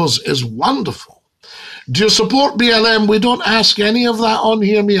sure yours is wonderful. Do you support BLM? We don't ask any of that on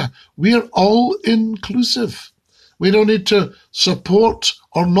here, Mia. We're all inclusive. We don't need to support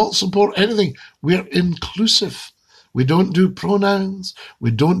or not support anything. We're inclusive. We don't do pronouns. We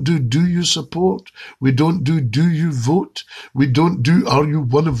don't do you support? We don't do you vote? We don't do are you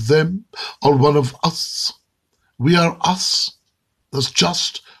one of them or one of us? We are us. There's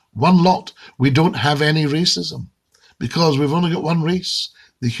just one lot. We don't have any racism because we've only got one race,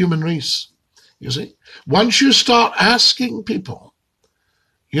 the human race. You see? Once you start asking people,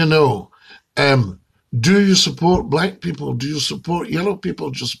 you know, do you support black people? Do you support yellow people?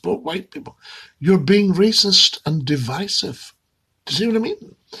 Do you support white people? You're being racist and divisive. Do you see what I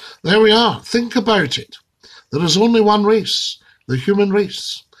mean? There we are. Think about it. There is only one race, the human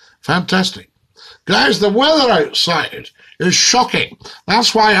race. Fantastic. Guys, the weather outside is shocking.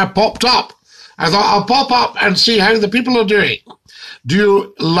 That's why I popped up. I thought I'll pop up and see how the people are doing. Do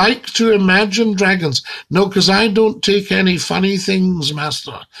you like to imagine dragons? No, because I don't take any funny things,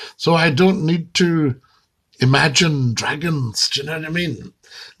 Master. So I don't need to imagine dragons. Do you know what I mean?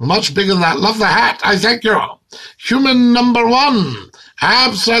 Much bigger than that. Love the hat. I thank you. Human number one.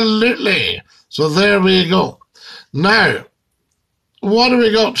 Absolutely. So there we go. Now, what do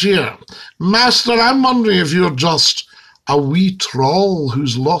we got here? Master, I'm wondering if you're just a wee troll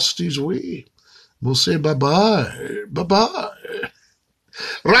who's lost his way. We'll say bye-bye. Bye-bye.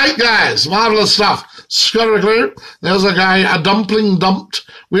 Right, guys, marvellous stuff. ScottieMcClue, there's a guy, a dumpling dumped.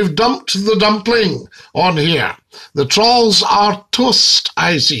 We've dumped the dumpling on here. The trolls are toast,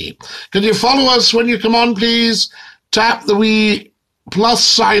 I see. Can you follow us when you come on, please? Tap the wee plus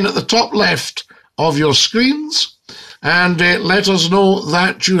sign at the top left of your screens and let us know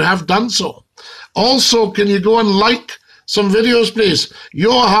that you have done so. Also, can you go and like some videos, please.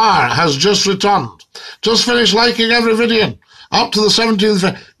 Johar has just returned. Just finished liking every video up to the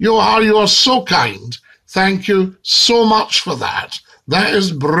 17th. Johar, you are so kind. Thank you so much for that. That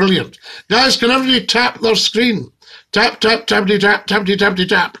is brilliant. Guys, can everybody tap their screen? Tap, tap, tappity, tap, tappity, tappity,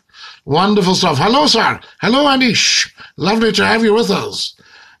 tap. Wonderful stuff. Hello, sir. Hello, Anish. Lovely to have you with us.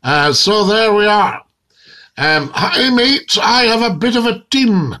 So there we are. Hi, mate. I have a bit of a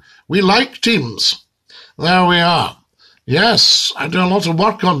team. We like teams. There we are. Yes, I do a lot of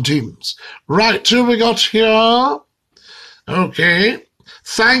work on teams. Right, who we got here? Okay.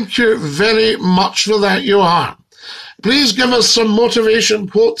 Thank you very much for that, Johan. Please give us some motivation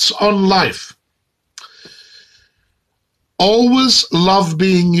quotes on life. Always love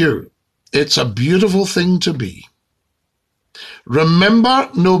being you. It's a beautiful thing to be. Remember,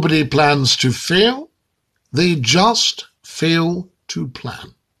 nobody plans to fail. They just fail to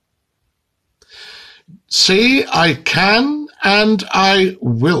plan. Say, I can and I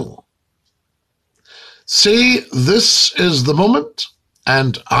will. Say, this is the moment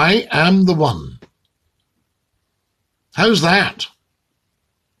and I am the one. How's that?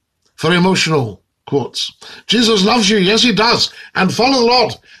 For emotional quotes. Jesus loves you. Yes, he does. And follow the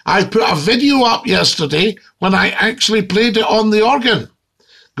Lord. I put a video up yesterday when I actually played it on the organ.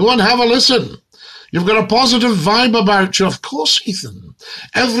 Go and have a listen. You've got a positive vibe about you. Of course, Ethan.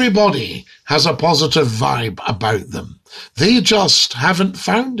 Everybody has a positive vibe about them. They just haven't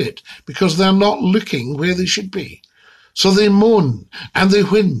found it because they're not looking where they should be. So they moan and they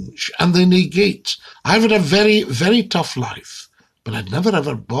whinge and they negate. I've had a very, very tough life, but I'd never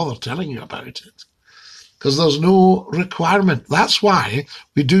ever bother telling you about it because there's no requirement. That's why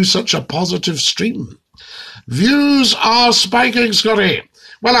we do such a positive stream. Views are spiking, Scottie.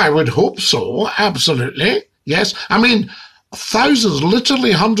 Well, I would hope so, absolutely. Yes, I mean, thousands,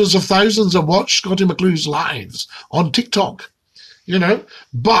 literally hundreds of thousands have watched ScottieMcClue's lives on TikTok, you know,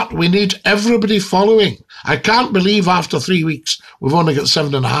 but we need everybody following. I can't believe after 3 weeks we've only got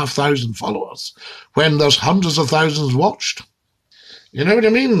 7,500 followers when there's hundreds of thousands watched. You know what I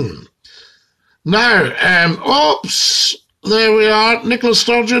mean? Now, oops. There we are. Nicola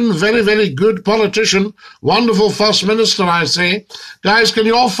Sturgeon, very, very good politician. Wonderful First Minister, I say. Guys, can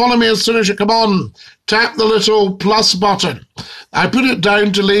you all follow me as soon as you come on? Tap the little plus button. I put it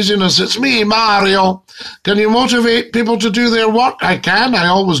down to laziness. It's me, Mario. Can you motivate people to do their work? I can. I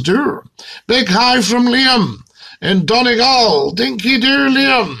always do. Big hi from Liam in Donegal. Dinky-Doo,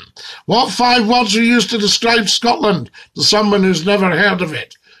 Liam. What 5 words are used to describe Scotland to someone who's never heard of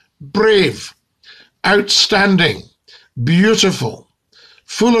it? Brave. Outstanding. Beautiful,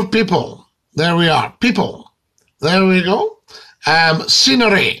 full of people. There we are. People. There we go.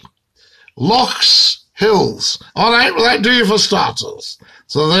 Scenery. Lochs, hills. All right, well, that do you for starters.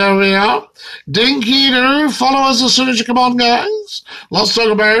 So there we are. Dinky-Doo, follow us as soon as you come on, guys. Let's talk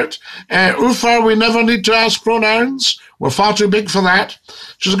about Ufa. We never need to ask pronouns. We're far too big for that.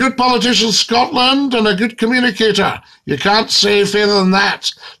 She's a good politician, Scotland, and a good communicator. You can't say further than that.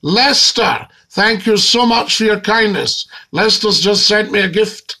 Lester. Thank you so much for your kindness. Lester's just sent me a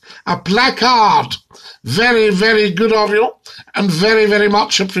gift, a placard. Very, very good of you and very, very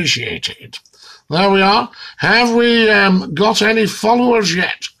much appreciated. There we are. Have we got any followers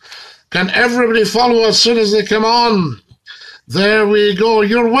yet? Can everybody follow as soon as they come on? There we go.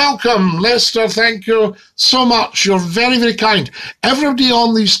 You're welcome, Lester. Thank you so much. You're very, very kind. Everybody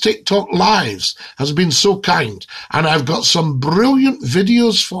on these TikTok lives has been so kind. And I've got some brilliant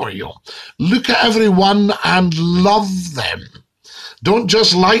videos for you. Look at every one and love them. Don't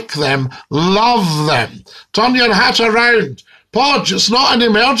just like them, love them. Turn your hat around. Podge, it's not an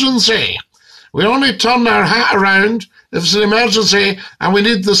emergency. We only turn our hat around if it's an emergency and we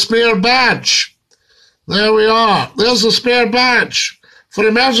need the spare badge. There we are. There's the spare badge for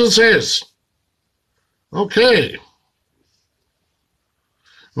emergencies. Okay.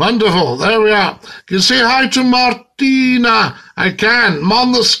 Wonderful. There we are. Can you say hi to Martina? I can.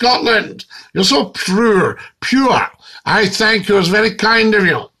 Monmouth, Scotland. You're so pure. I thank you. It's very kind of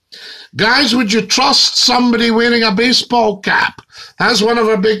you. Guys, would you trust somebody wearing a baseball cap? That's one of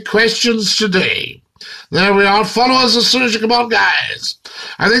our big questions today. There we are. Follow us as soon as you come on, guys.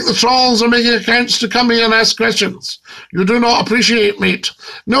 I think the trolls are making accounts to come here and ask questions. You do not appreciate, mate.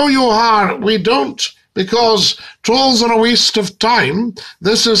 No, you are. We don't, because trolls are a waste of time.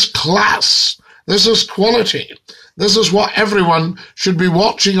 This is class. This is quality. This is what everyone should be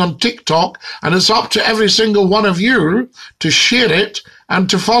watching on TikTok, and it's up to every single one of you to share it and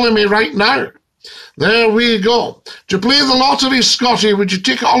to follow me right now. There we go. To play the lottery, Scottie, would you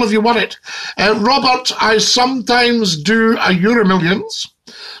take it all if you want it? Robert, I sometimes do a Euro Millions.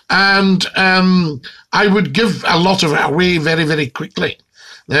 and I would give a lot of it away very, very quickly.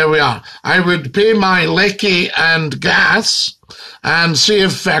 There we are. I would pay my lecky and gas and see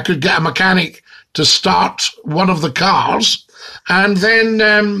if I could get a mechanic to start one of the cars. And then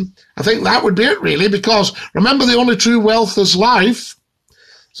I think that would be it, really, because remember, the only true wealth is life.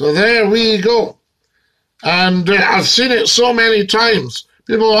 So there we go. And I've seen it so many times.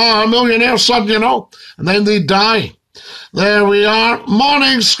 People, oh, a millionaire son, you know, and then they die. There we are.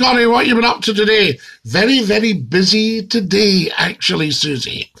 Morning, Scottie. What you been up to today? Very, very busy today, actually,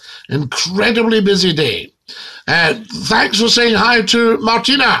 Susie. Incredibly busy day. Thanks for saying hi to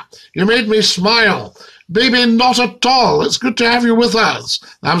Martina. You made me smile. Baby, not at all. It's good to have you with us.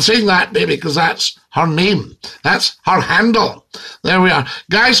 I'm saying that, baby, because that's her name. That's her handle. There we are.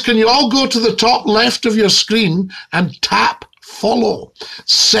 Guys, can you all go to the top left of your screen and tap follow?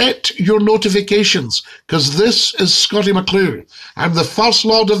 Set your notifications, because this is ScottieMcClue. I'm the first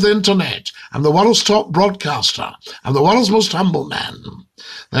lord of the internet. I'm the world's top broadcaster. I'm the world's most humble man.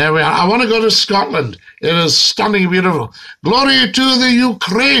 There we are. I want to go to Scotland. It is stunning, beautiful. Glory to the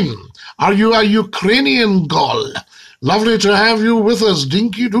Ukraine. Are you a Ukrainian girl? Lovely to have you with us,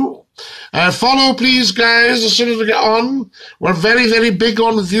 Dinky-Doo. Follow, please, guys, as soon as we get on. We're very, very big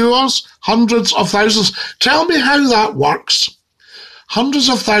on viewers, hundreds of thousands. Tell me how that works. Hundreds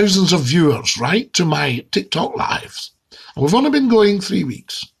of thousands of viewers, right, to my TikTok lives. And we've only been going 3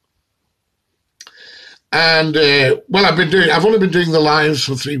 weeks. And, well, I've only been doing the lives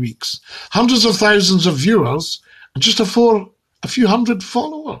for 3 weeks. Hundreds of thousands of viewers and just a few hundred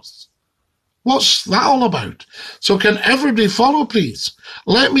followers. What's that all about? So can everybody follow, please?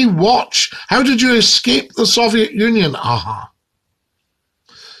 Let me watch. How did you escape the Soviet Union? Aha.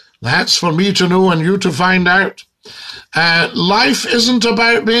 That's for me to know and you to find out. Life isn't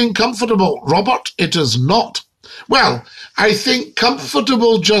about being comfortable. Robert, it is not. Well, I think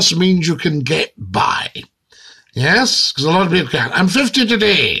comfortable just means you can get by. Yes, because a lot of people can't. I'm 50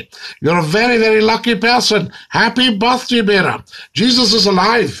 today. You're a very, very lucky person. Happy birthday, bearer. Jesus is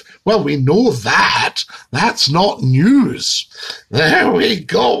alive. Well, we know that. That's not news. There we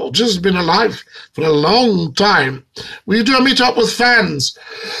go. Jesus has been alive for a long time. Will you do a meet-up with fans?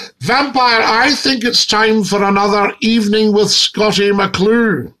 Vampire, I think it's time for another evening with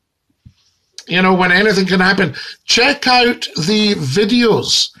ScottieMcClue. You know, when anything can happen. Check out the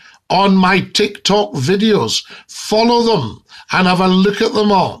videos on my TikTok videos. Follow them and have a look at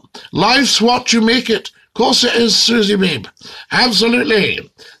them all. Life's what you make it. Of course it is, Susie babe. Absolutely.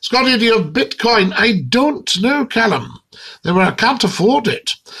 Scottie, do you have Bitcoin? I don't know, Callum. I can't afford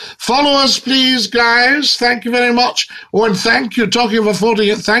it. Follow us, please, guys. Thank you very much. Oh, and thank you, talking of affording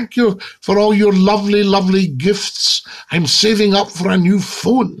it, thank you for all your lovely, lovely gifts. I'm saving up for a new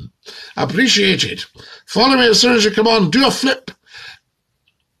phone. Appreciate it. Follow me as soon as you come on. Do a flip.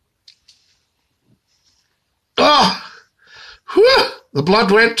 Oh, whew, the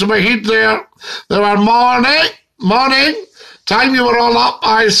blood went to my head there. There were morning. Time you were all up,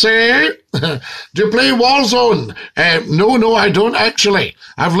 I say. Do you play Warzone? No, I don't actually.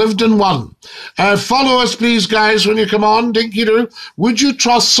 I've lived in one. Follow us, please, guys, when you come on. Dinky-Doo. Would you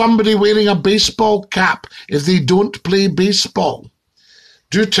trust somebody wearing a baseball cap if they don't play baseball?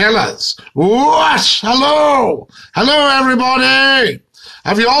 Do tell us. What? Hello, everybody.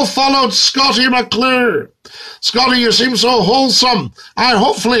 Have you all followed ScottieMcClue? Scottie, you seem so wholesome. I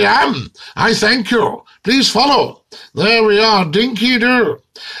hopefully am. I thank you. Please follow. There we are, Dinky-Doo.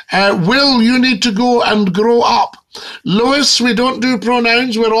 Will, you need to go and grow up. Lewis, we don't do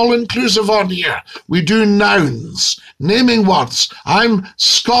pronouns. We're all inclusive on here. We do nouns, naming words. I'm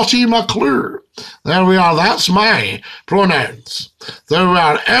ScottieMcClue. There we are. That's my pronouns. There we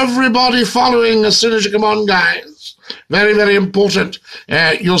are. Everybody following as soon as you come on, guys. Very, very important.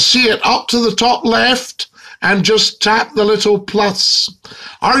 You'll see it up to the top left and just tap the little plus.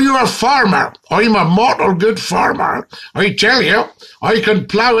 Are you a farmer? I'm a mortal good farmer. I tell you, I can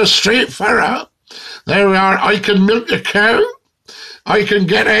plough a straight furrow. There we are. I can milk a cow. I can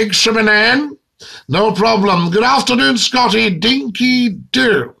get eggs from an hen. No problem. Good afternoon, Scottie.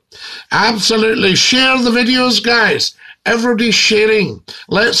 Dinky-Doo. Absolutely. Share the videos, guys. Everybody sharing.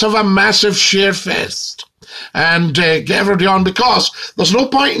 Let's have a massive share fest. And get everybody on, because there's no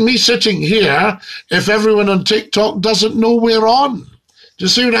point in me sitting here if everyone on TikTok doesn't know we're on. Do you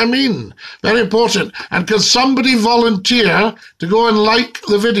see what I mean? Very important. And can somebody volunteer to go and like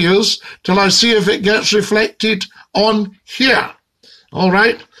the videos till I see if it gets reflected on here? All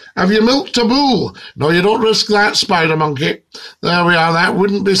right? Have you milked a bull? No, you don't risk that, Spider Monkey. There we are. That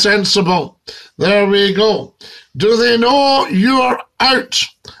wouldn't be sensible. There we go. Do they know you're out?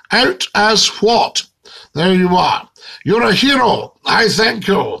 Out as what? There you are. You're a hero. I thank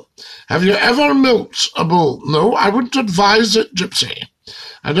you. Have you ever milked a bull? No, I wouldn't advise it, Gypsy.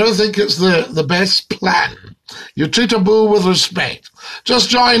 I don't think it's the best plan. You treat a bull with respect. Just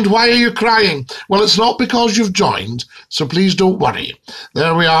joined. Why are you crying? Well, it's not because you've joined, so please don't worry.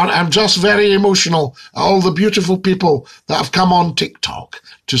 There we are. I'm just very emotional at all the beautiful people that have come on TikTok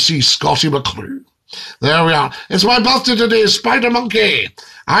to see ScottieMcClue. There we are. It's my birthday today, Spider Monkey.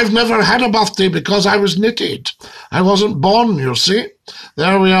 I've never had a birthday because I was knitted. I wasn't born, you see.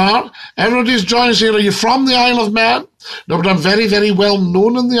 There we are. Everybody's joining us here. Are you from the Isle of Man? No, but I'm very, very well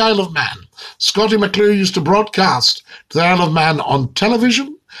known in the Isle of Man. ScottieMcClue used to broadcast to the Isle of Man on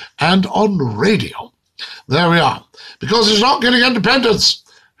television and on radio. There we are. Because he's not getting independence.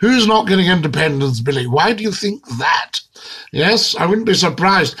 Who's not getting independence, Billy? Why do you think that? Yes, I wouldn't be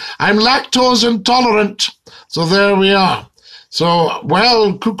surprised. I'm lactose intolerant. So there we are. So,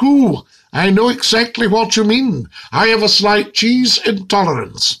 well, cuckoo, I know exactly what you mean. I have a slight cheese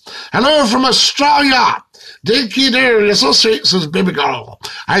intolerance. Hello from Australia. Dinky-Doo, associate, says baby girl.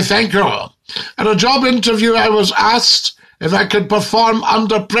 I thank you. At a job interview, I was asked if I could perform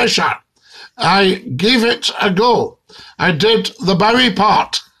under pressure. I gave it a go. I did the Bowie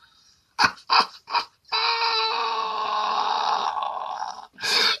part.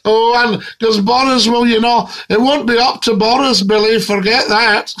 Oh, and because Boris, well, you know, it won't be up to Boris, Billy. Forget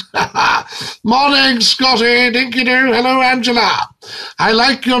that. Morning, Scottie. Dinky-Doo. Hello, Angela. I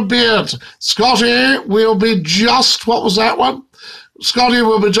like your beard. Scottie will be just, what was that one? Scottie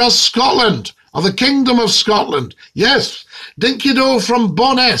will be just Scotland, or the Kingdom of Scotland. Yes, Dinky-Doo from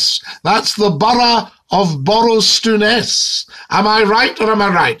Bo'ness. That's the borough of Borrow-Stouness. Am I right or am I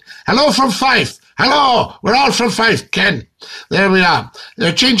right? Hello from Fife. Hello, we're all from Fife, Ken. There we are.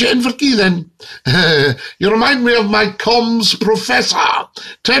 Change it in for key then. You remind me of my comms professor.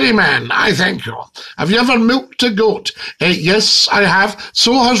 Terryman, I thank you. Have you ever milked a goat? Yes, I have.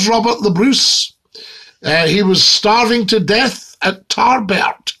 So has Robert the Bruce. He was starving to death at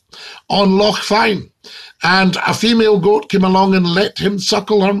Tarbert on Loch Fyne. And a female goat came along and let him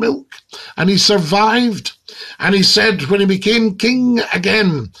suckle her milk. And he survived. And he said when he became king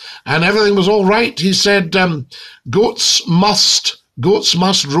again and everything was all right, he said, goats must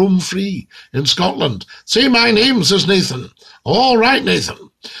roam free in Scotland. Say my name, says Nathan. All right, Nathan.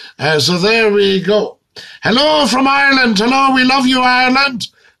 So there we go. Hello from Ireland. Hello, we love you, Ireland.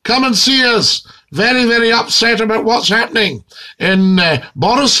 Come and see us. Very, very upset about what's happening in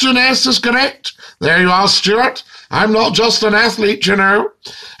Borrow-Stouness, is correct. There you are, Stuart. I'm not just an athlete, you know.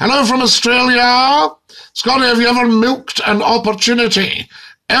 Hello from Australia. Scottie, have you ever milked an opportunity?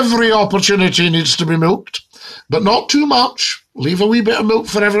 Every opportunity needs to be milked, but not too much. Leave a wee bit of milk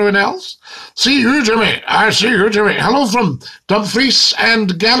for everyone else. See you, Jimmy. I see you, Jimmy. Hello from Dumfries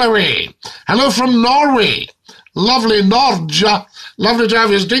and Galloway. Hello from Norway. Lovely Norja. Lovely to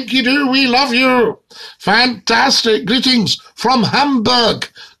have you. Dinky-Doo, we love you. Fantastic. Greetings from Hamburg.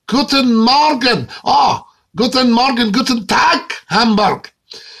 Guten Morgen. Oh, guten Morgen, guten Tag, Hamburg.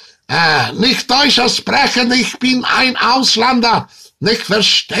 Nicht Deutsch sprechen, ich bin ein Ausländer. Nicht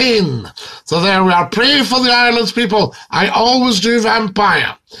verstehen. So there we are. Pray for the islands, people. I always do,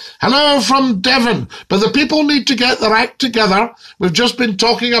 Vampire. Hello from Devon. But the people need to get their act together. We've just been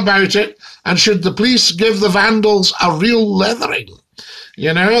talking about it. And should the police give the vandals a real leathering?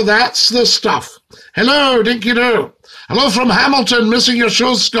 You know, that's the stuff. Hello, Dinky-Doo. Hello from Hamilton, missing your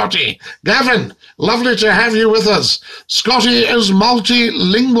show, Scottie. Gavin, lovely to have you with us. Scottie is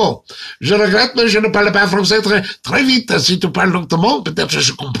multilingual. Je regrette, mais je ne parle pas français très vite. Si tu parles lentement, peut-être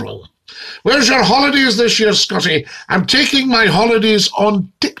je comprends. Where's your holidays this year, Scottie? I'm taking my holidays on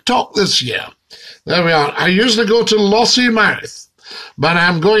TikTok this year. There we are. I usually go to Lossiemouth, but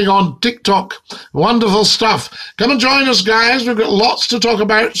I'm going on TikTok. Wonderful stuff. Come and join us, guys. We've got lots to talk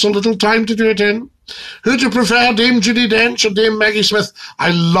about, so little time to do it in. Who do you prefer, Dame Judi Dench or Dame Maggie Smith?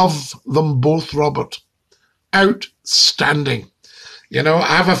 I love them both, Robert. Outstanding. You know,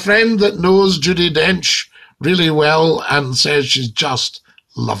 I have a friend that knows Judi Dench really well and says she's just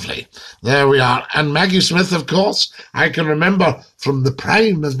lovely. There we are. And Maggie Smith, of course, I can remember from the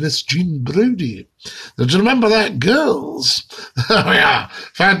prime of Miss Jean Brodie. Did you remember that, girls? There we are.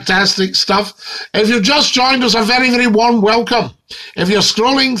 Fantastic stuff. If you've just joined us, a very, very warm welcome. If you're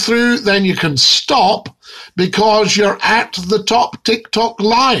scrolling through, then you can stop because you're at the top TikTok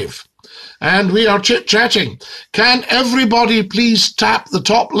live. And we are chit-chatting. Can everybody please tap the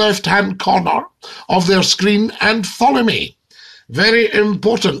top left-hand corner of their screen and follow me? Very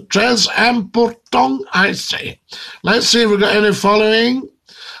important. Très important, I say. Let's see if we've got any following.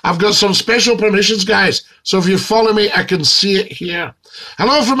 I've got some special permissions, guys. So if you follow me, I can see it here.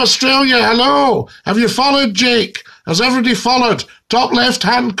 Hello from Australia. Hello. Have you followed, Jake? Has everybody followed? Top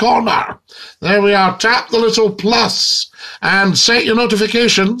left-hand corner. There we are. Tap the little plus and set your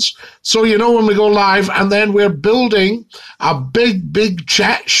notifications so you know when we go live. And then we're building a big, big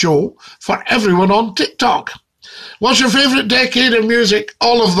chat show for everyone on TikTok. What's your favorite decade of music?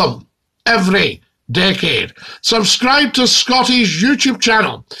 All of them. Every decade. Subscribe to Scottie's YouTube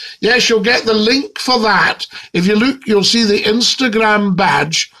channel. Yes, you'll get the link for that. If you look, you'll see the Instagram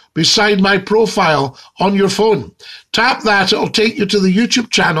badge beside my profile on your phone. Tap that, it'll take you to the YouTube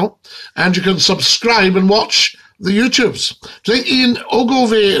channel, and you can subscribe and watch the YouTubes. I think Ian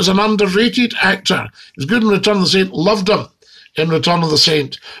Ogilvy is an underrated actor. He's good in Return of the Saint. Loved him in Return of the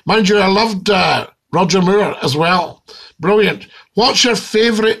Saint. Mind you, I loved Roger Moore as well. Brilliant. What's your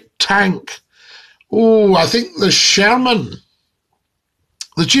favourite tank? Oh, I think the Sherman.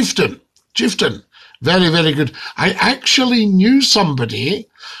 The Chieftain. Very, very good. I actually knew somebody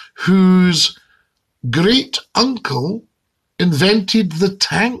whose great uncle invented the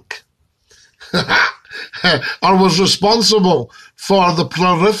tank or was responsible for the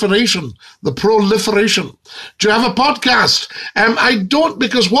proliferation. Do you have a podcast? I don't,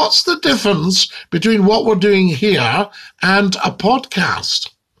 because what's the difference between what we're doing here and a podcast?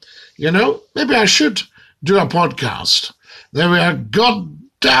 You know, maybe I should do a podcast. There we are. God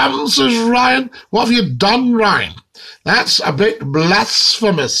damn, says Ryan. What have you done, Ryan? That's a bit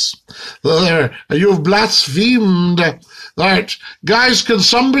blasphemous. There, you've blasphemed. Right. Guys, can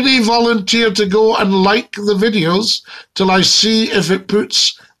somebody volunteer to go and like the videos till I see if it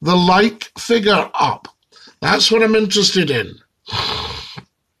puts the like figure up? That's what I'm interested in.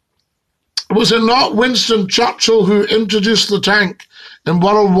 Was it not Winston Churchill who introduced the tank in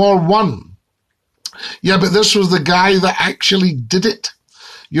World War I? Yeah, but this was the guy that actually did it.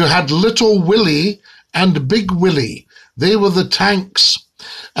 You had Little Willie and Big Willie. They were the tanks.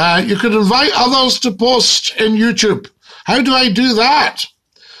 You could invite others to post in YouTube. How do I do that?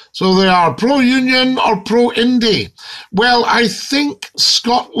 So they are pro-union or pro-indie. Well, I think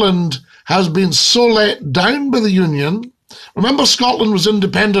Scotland has been so let down by the union. Remember, Scotland was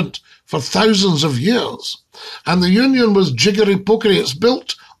independent for thousands of years, and the union was jiggery-pokery. It's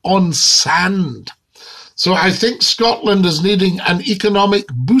built on sand. So I think Scotland is needing an economic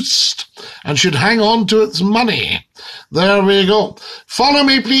boost and should hang on to its money. There we go. Follow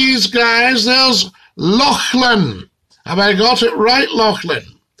me, please, guys. There's Lachlan. Have I got it right, Lachlan?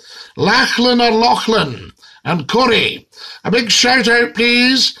 Lachlan or Lachlan? And Corey. A big shout-out,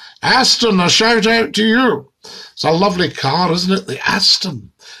 please. Aston, a shout-out to you. It's a lovely car, isn't it? The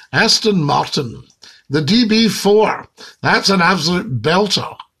Aston. Aston Martin. The DB4. That's an absolute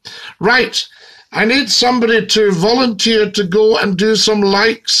belter. Right. I need somebody to volunteer to go and do some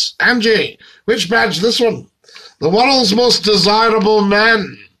likes. Angie, which badge? This one. The world's most desirable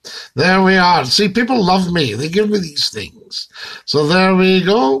man. There we are. See, people love me. They give me these things. So there we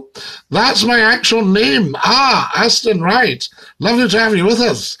go. That's my actual name. Ah, Aston, right. Lovely to have you with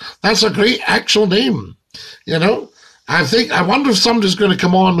us. That's a great actual name. You know, I wonder if somebody's going to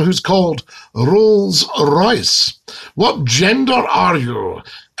come on who's called Rolls Royce. What gender are you?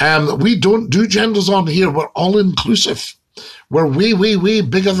 We don't do genders on here. We're all inclusive. We're way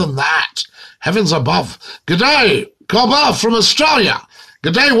bigger than that. Heavens above. Good day, Cobber from Australia.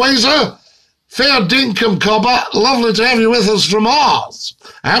 Good day, Wazer. Fair dinkum, Cobber. Lovely to have you with us from Oz.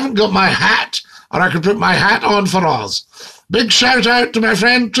 I haven't got my hat, or I could put my hat on for Oz. Big shout out to my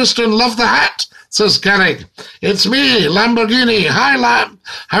friend Tristan. Love the hat, says Carrick. It's me, Lamborghini. Hi, Lam.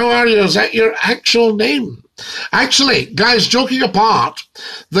 How are you? Is that your actual name? Actually, guys, joking apart,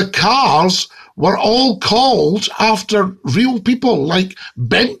 the cars were all called after real people. Like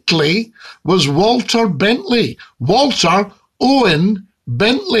Bentley was Walter Bentley. Walter Owen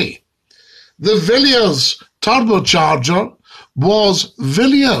Bentley. The Villiers turbocharger was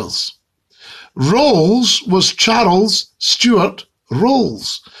Villiers. Rolls was Charles Stuart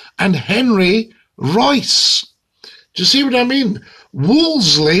Rolls and Henry Royce. Do you see what I mean?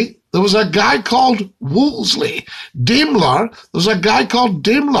 Wolseley, there was a guy called Wolseley. Daimler, there was a guy called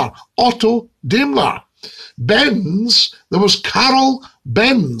Daimler. Otto Daimler. Benz, there was Carroll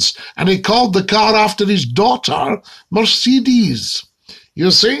Benz, and he called the car after his daughter, Mercedes.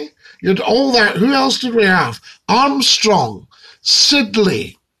 You see? You had all that. Who else did we have? Armstrong,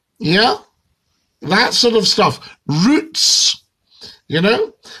 Sidley, yeah? That sort of stuff. Roots, you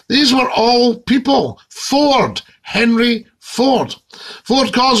know? These were all people. Ford, Henry Ford. Ford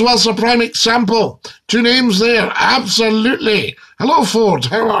Cosworth's a prime example. Two names there. Absolutely. Hello, Ford.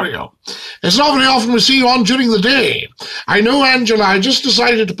 How are you? It's not very often we see you on during the day. I know, Angela. I just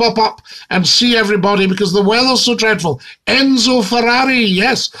decided to pop up and see everybody because the weather's so dreadful. Enzo Ferrari,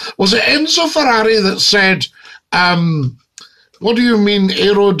 yes. Was it Enzo Ferrari that said, what do you mean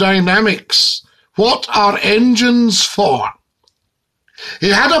aerodynamics? What are engines for? He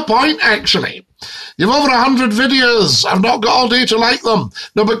had a point, actually. You've over 100 videos. I've not got all day to like them.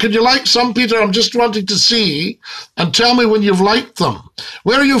 No, but could you like some, Peter? I'm just wanting to see and tell me when you've liked them.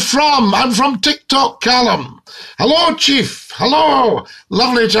 Where are you from? I'm from TikTok, Callum. Hello, Chief. Hello.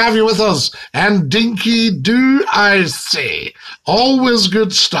 Lovely to have you with us. And Dinky-Doo, I say. Always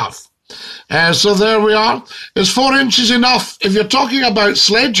good stuff. So there we are. Is 4 inches enough? If you're talking about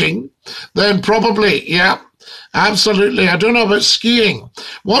sledging, then probably, yeah. Absolutely. I don't know about skiing.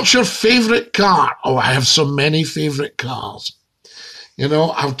 What's your favourite car? Oh, I have so many favourite cars. You know,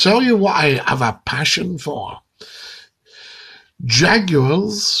 I'll tell you what I have a passion for.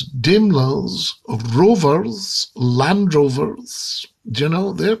 Jaguars, Daimlers, Rovers, Land Rovers. Do you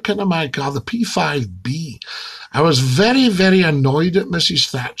know, they're kind of my car. The P5B. I was very, very annoyed at Mrs.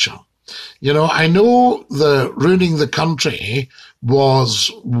 Thatcher. You know, I know the ruining the country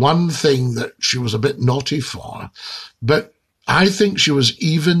was one thing that she was a bit naughty for, but I think she was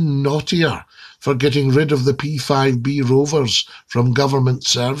even naughtier for getting rid of the P5B Rovers from government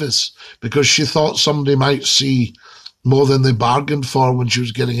service because she thought somebody might see more than they bargained for when she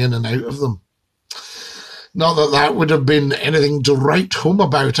was getting in and out of them. Not that that would have been anything to write home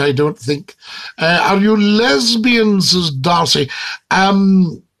about, I don't think. Are you lesbians, says Darcy?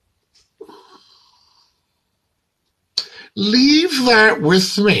 Leave that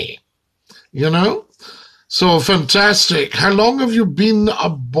with me, you know? So fantastic. How long have you been a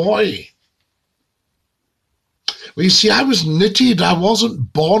boy? Well, you see, I was knitted. I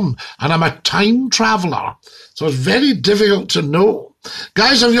wasn't born, and I'm a time traveller. So it's very difficult to know.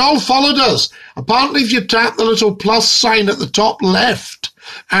 Guys, have you all followed us? Apparently, if you tap the little plus sign at the top left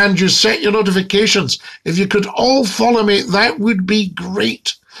and you set your notifications, if you could all follow me, that would be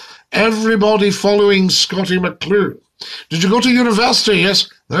great. Everybody following Scottie McClue. Did you go to university? Yes,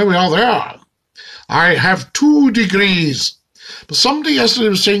 there we are there. I have 2 degrees. But somebody yesterday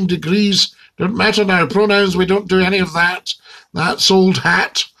was saying degrees don't matter now. Pronouns, we don't do any of that. That's old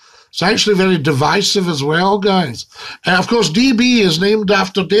hat. It's actually very divisive as well, guys. Of course, DB is named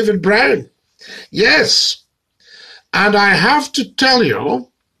after David Brown. Yes. And I have to tell you,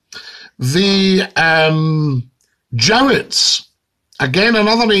 the Jowetts, again,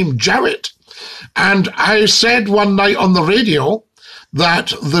 another name, Jowett. And I said one night on the radio that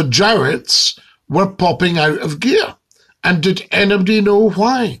the Jowetts were popping out of gear. And did anybody know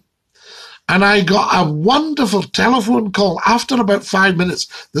why? And I got a wonderful telephone call after about 5 minutes.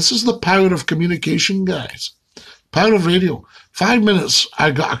 This is the power of communication, guys. Power of radio. 5 minutes,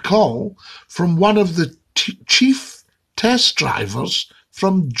 I got a call from one of the chief test drivers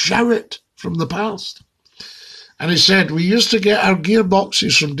from Jowett from the past. And he said, we used to get our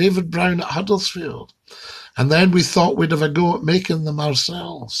gearboxes from David Brown at Huddersfield. And then we thought we'd have a go at making them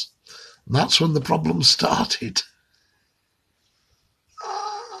ourselves. And that's when the problem started.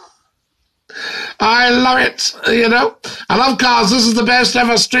 I love it, you know. I love cars. This is the best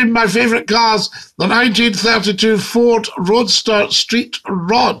ever stream. My favourite cars, the 1932 Ford Roadster Street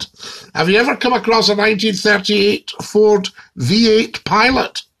Rod. Have you ever come across a 1938 Ford V8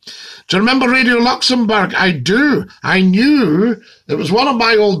 Pilot? Do you remember Radio Luxembourg? I do. I knew it was one of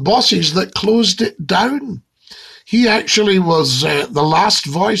my old bosses that closed it down. He actually was the last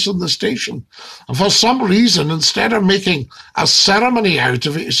voice on the station. And for some reason, instead of making a ceremony out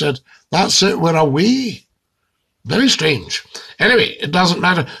of it, he said, that's it, we're away. Very strange. Anyway, it doesn't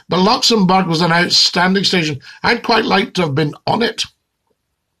matter. But Luxembourg was an outstanding station. I'd quite like to have been on it.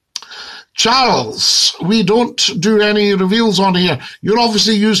 Charles, we don't do any reveals on here. You're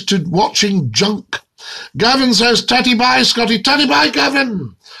obviously used to watching junk. Gavin says, tatty bye, Scottie. Tatty bye,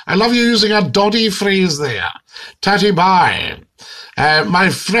 Gavin. I love you using a doddy phrase there. Tatty bye. My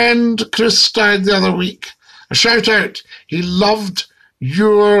friend Chris died the other week. A shout out. He loved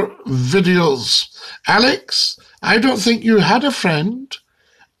your videos. Alex, I don't think you had a friend,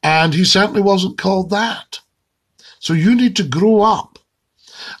 and he certainly wasn't called that. So you need to grow up.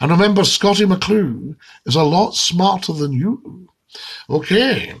 And remember, ScottieMcClue is a lot smarter than you.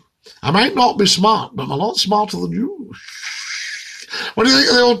 Okay. I might not be smart, but I'm a lot smarter than you. What do you think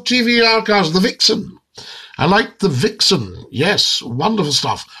of the old TVR cars, the Vixen? I like the Vixen. Yes, wonderful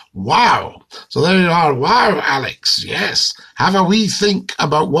stuff. Wow. So there you are. Wow, Alex. Yes. Have a wee think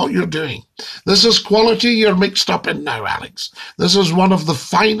about what you're doing. This is quality you're mixed up in now, Alex. This is one of the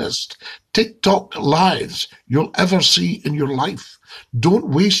finest TikTok lives you'll ever see in your life. Don't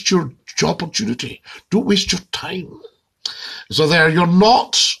waste your opportunity. Don't waste your time. So there,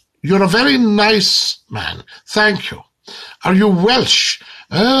 you're a very nice man. Thank you. Are you Welsh?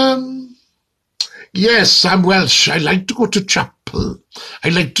 Yes, I'm Welsh. I like to go to chapel. I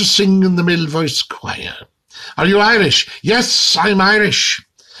like to sing in the middle voice choir. Are you Irish? Yes, I'm Irish.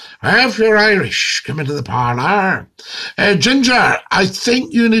 If you're Irish, come into the parlour. Ginger, I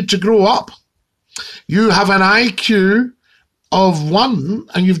think you need to grow up. You have an IQ of 1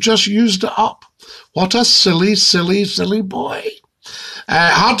 and you've just used it up. What a silly, silly, silly boy.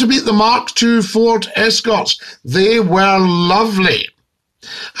 Hard to beat the Mark II Ford Escorts. They were lovely.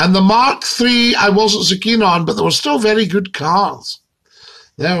 And the Mark III I wasn't so keen on, but they were still very good cars.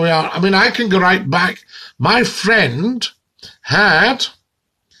 There we are. I mean, I can go right back. My friend had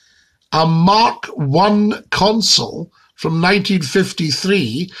a Mark I console from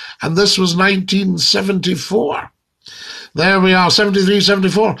 1953, and this was 1974. There we are, 73,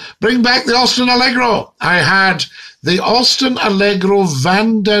 74. Bring back the Austin Allegro. I had the Austin Allegro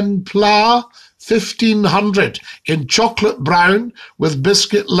Van den Pla 1500 in chocolate brown with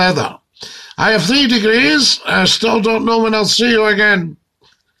biscuit leather. I have 3 degrees. I still don't know when I'll see you again.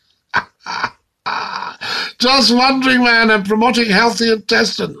 Just wondering, man, I'm promoting healthy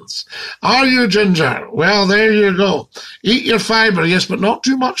intestines. Are you, Ginger? Well, there you go. Eat your fibre, yes, but not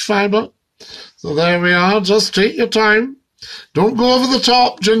too much fibre. So there we are. Just take your time. Don't go over the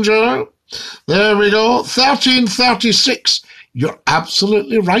top, Ginger. There we go. 1336. You're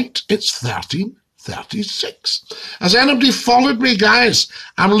absolutely right. It's 1336. Has anybody followed me, guys?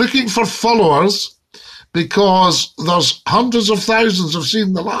 I'm looking for followers because there's hundreds of thousands have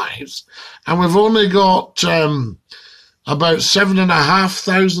seen the lives, and we've only got about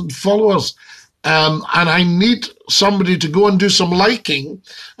 7,500 followers. And I need somebody to go and do some liking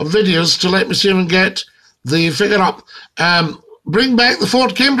of videos to let me see if I can get the figure up. Bring back the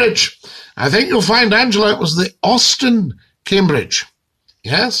Ford Cambridge. I think you'll find, Angela, it was the Austin Cambridge.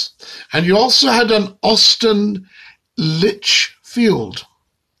 Yes. And you also had an Austin Litchfield.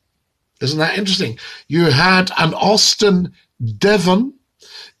 Isn't that interesting? You had an Austin Devon.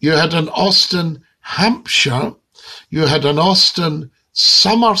 You had an Austin Hampshire. You had an Austin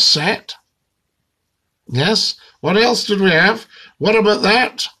Somerset. Yes. What else did we have? What about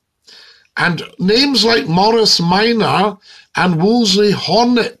that? And names like Morris Minor and Wolseley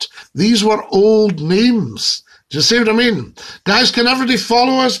Hornet. These were old names. Do you see what I mean? Guys, can everybody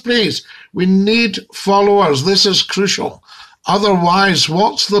follow us, please? We need followers. This is crucial. Otherwise,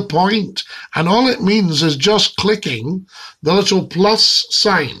 what's the point? And all it means is just clicking the little plus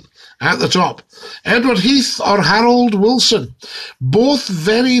sign at the top. Edward Heath or Harold Wilson. Both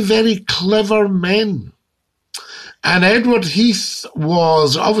very, very clever men. And Edward Heath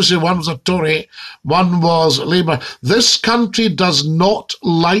was, obviously one was a Tory, one was Labour. This country does not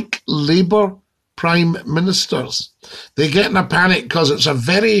like Labour prime ministers. They get in a panic because it's a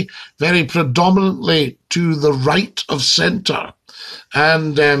very, very predominantly to the right of centre.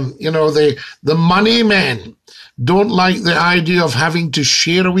 And, you know, the money men don't like the idea of having to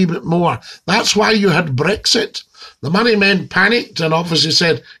share a wee bit more. That's why you had Brexit. The money men panicked and obviously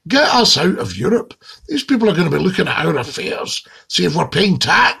said, get us out of Europe. These people are going to be looking at our affairs, see if we're paying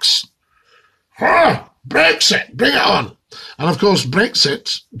tax. Brexit, bring it on. And of course,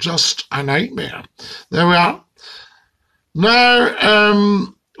 Brexit's just a nightmare. There we are.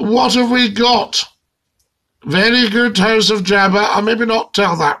 Now, what have we got? Very good, House of Jabba. I'll maybe not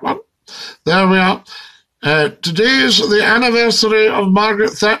tell that one. There we are. Today is the anniversary of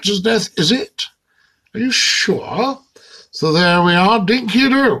Margaret Thatcher's death. Is it? Are you sure? So there we are,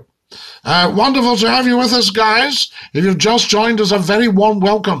 Dinky-Doo. Wonderful to have you with us, guys. If you've just joined us, a very warm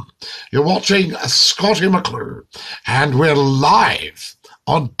welcome. You're watching ScottieMcClue, and we're live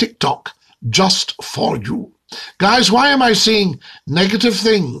on TikTok just for you. Guys, why am I seeing negative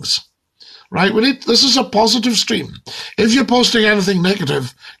things? Right, this is a positive stream. If you're posting anything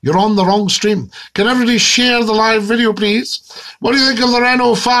negative, you're on the wrong stream. Can everybody share the live video, please? What do you think of the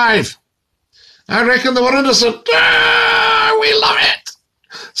Renault 5? I reckon they were innocent. We love it.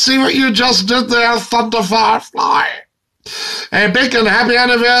 See what you just did there, Thunder Firefly. Bacon, happy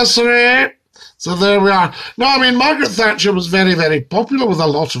anniversary. So there we are. No, I mean, Margaret Thatcher was very, very popular with a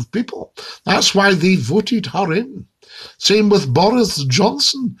lot of people. That's why they voted her in. Same with Boris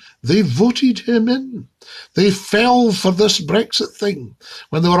Johnson. They voted him in. They fell for this Brexit thing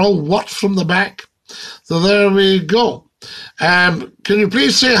when they were all what from the back. So there we go. Can you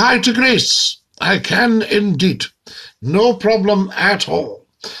please say hi to Grace? I can indeed. No problem at all.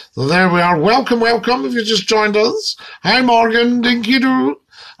 So there we are. Welcome, welcome if you just joined us. Hi, Morgan, Dinky-Doo.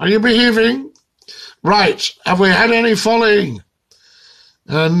 Are you behaving? Right. Have we had any following?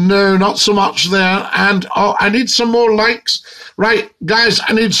 No, not so much there. And oh, I need some more likes. Right, guys,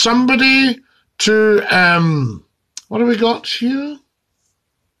 I need somebody to, what have we got here?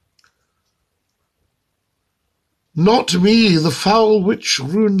 Not me, the foul witch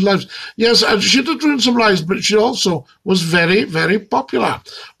ruined lives. Yes, she did ruin some lives, but she also was very, very popular.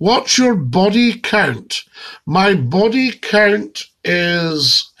 What's your body count? My body count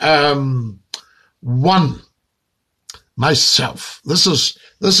is 1. Myself. This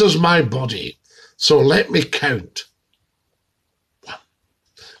is my body. So let me count. 1.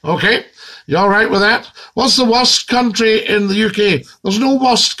 Okay, you all right with that? What's the worst country in the UK? There's no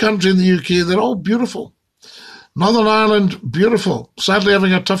worst country in the UK. They're all beautiful. Northern Ireland, beautiful. Sadly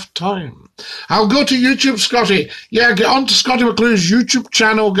having a tough time. I'll go to YouTube, Scottie. Yeah, get on to Scottie McClue's YouTube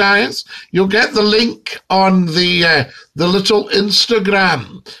channel, guys. You'll get the link on the little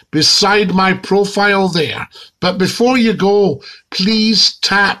Instagram beside my profile there. But before you go, please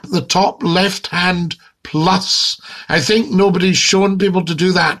tap the top left-hand plus. I think nobody's shown people to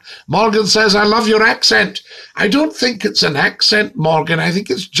do that. Morgan says, I love your accent. I don't think it's an accent, Morgan. I think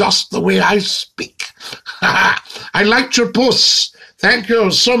it's just the way I speak. I liked your posts. Thank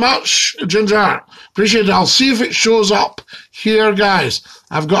you so much, Ginger. Appreciate it. I'll see if it shows up here, guys.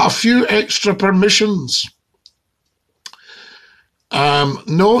 I've got a few extra permissions.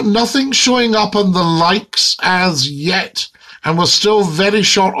 No, nothing showing up on the likes as yet. And we're still very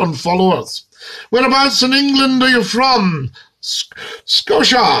short on followers. Whereabouts in England are you from?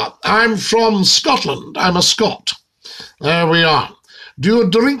 Scotia. I'm from Scotland. I'm a Scot. There we are. Do you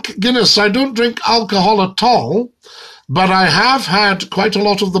drink Guinness? I don't drink alcohol at all, but I have had quite a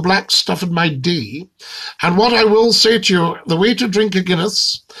lot of the black stuff in my day. And what I will say to you, the way to drink a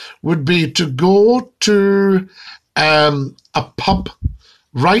Guinness would be to go to a pub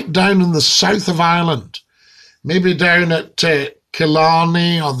right down in the south of Ireland, maybe down at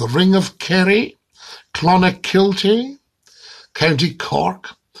Killarney or the Ring of Kerry, Clonakilty, County Cork.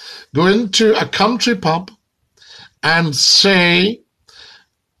 Go into a country pub and say,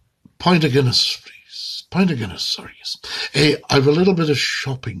 pint of Guinness, please. Pint of Guinness, sorry. Hey, I've a little bit of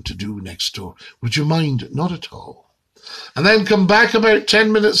shopping to do next door. Would you mind? Not at all. And then come back about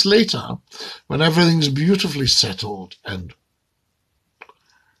 10 minutes later when everything's beautifully settled and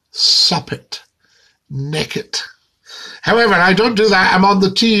sup it, neck it. However, I don't do that. I'm on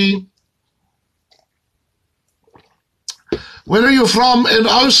the tea. Where are you from in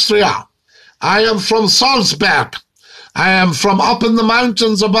Austria? I am from Salzburg. I am from up in the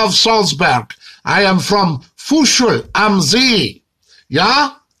mountains above Salzburg. I am from Fuschel am See.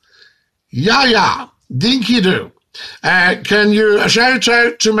 Yeah? Yeah. Dinky-Doo. Can you shout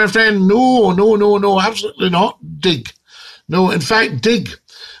out to my friend? No, absolutely not. Dig. No, in fact, Dig.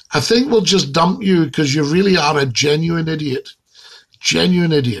 I think we'll just dump you because you really are a genuine idiot.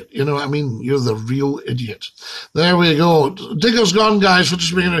 Genuine idiot. You know what I mean? You're the real idiot. There we go. Digger's gone, guys. For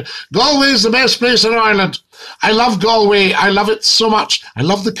just being... Galway's the best place in Ireland. I love Galway. I love it so much. I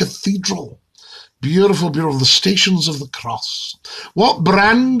love the cathedral. Beautiful, beautiful. The Stations of the Cross. What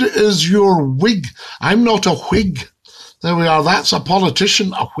brand is your wig? I'm not a Whig. There we are. That's a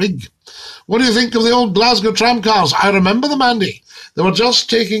politician, a Whig. What do you think of the old Glasgow tram cars? I remember them, Andy. They were just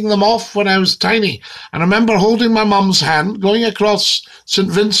taking them off when I was tiny. And I remember holding my mum's hand, going across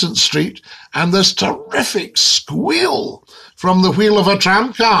St. Vincent Street, and this terrific squeal from the wheel of a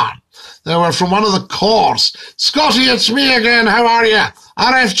tram car. They were from one of the cores. Scottie, it's me again. How are you?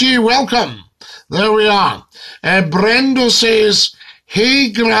 RFG, welcome. There we are. Brendo says,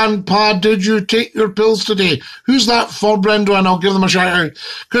 hey, Grandpa, did you take your pills today? Who's that for, Brendo? And I'll give them a shout out.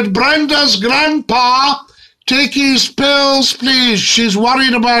 Could Brenda's grandpa take his pills, please? She's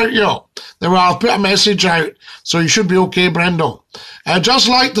worried about you. There we are. I'll put a message out, so you should be okay, Brendo. Just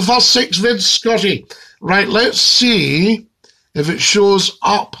like the first 6 vids, Scottie. Right, let's see if it shows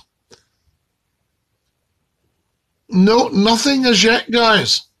up. No, nothing as yet,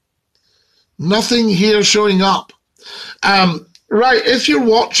 guys. Nothing here showing up. Right, if you're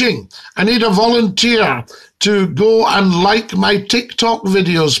watching, I need a volunteer to go and like my TikTok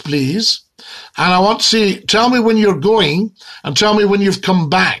videos, please. And I want to see, tell me when you're going and tell me when you've come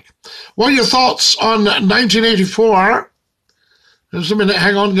back. What are your thoughts on 1984? Just a minute,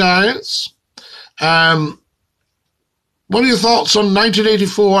 hang on, guys. What are your thoughts on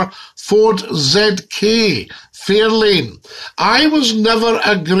 1984 Ford ZK Fairlane? I was never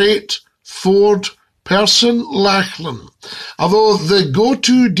a great Ford Person Lachlan. Although the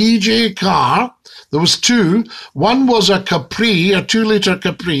go-to DJ car, there was two. One was a Capri, a 2-litre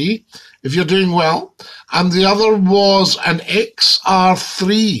Capri, if you're doing well, and the other was an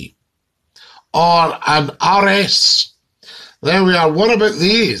XR3 or an RS. There we are. What about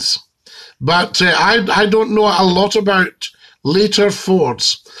these? But I don't know a lot about later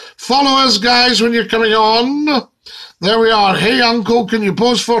Fords. Follow us, guys, when you're coming on. There we are. Hey, Uncle, can you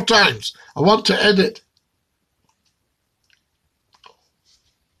pause 4 times? I want to edit.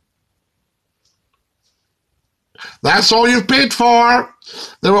 That's all you've paid for.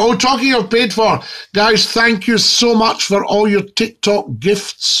 They were all talking of paid for. Guys, thank you so much for all your TikTok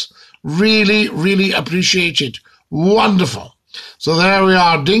gifts. Really, really appreciated. Wonderful. So there we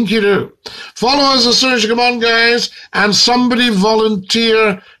are, Dinky-Doo. Follow us as soon as you come on, guys, and somebody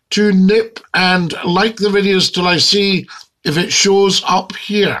volunteer to nip and like the videos till I see if it shows up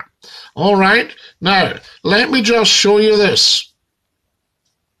here. All right, now, let me just show you this.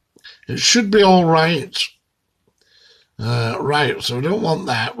 It should be all right. Right, so we don't want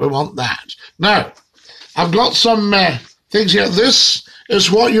that, we want that. Now, I've got some things here. This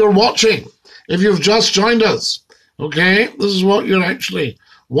is what you're watching if you've just joined us. Okay, this is what you're actually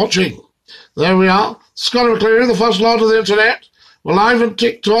watching. There we are. Scottie McClue, the first lord of the internet. We're live on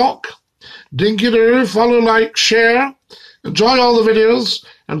TikTok. Dinky-Doo, follow, like, share. Enjoy all the videos.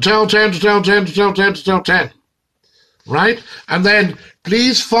 And tell 10 to tell 10 to tell 10 to tell 10. Right? And then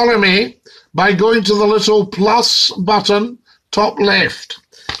please follow me by going to the little plus button, top left.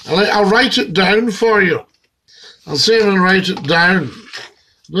 I'll write it down for you. I'll save and write it down.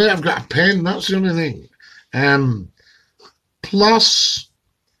 I've got a pen, that's the only thing. Plus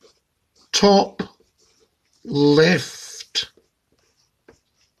top left.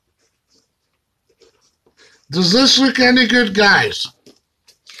 Does this look any good, guys?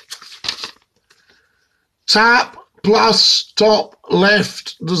 Tap plus top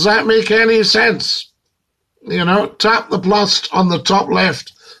left. Does that make any sense? You know, tap the plus on the top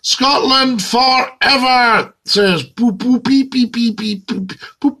left. Scotland forever, says poo poo pee pee pee pee poo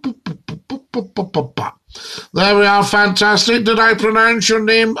poo poo poo poo poo poo. There we are, fantastic. Did I pronounce your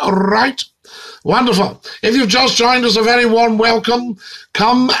name right? Wonderful. If you've just joined us, a very warm welcome.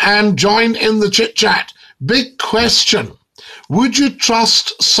 Come and join in the chit-chat. Big question. Would you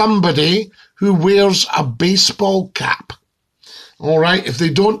trust somebody who wears a baseball cap? All right, if they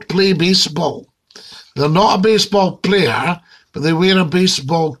don't play baseball. They're not a baseball player, but they wear a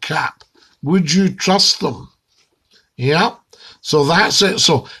baseball cap. Would you trust them? Yeah, so that's it.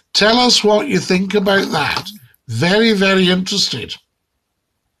 So tell us what you think about that. Very, very interested.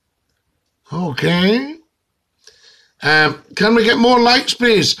 Okay. Can we get more likes,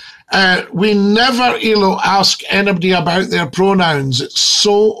 please? We never, Elo, ask anybody about their pronouns. It's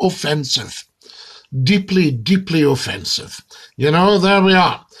so offensive. Deeply, deeply offensive. You know, there we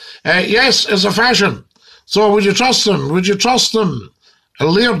are. Yes, it's a fashion. So would you trust them? Would you trust them?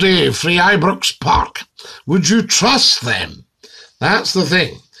 Learday, Free Ibrox Park. Would you trust them? That's the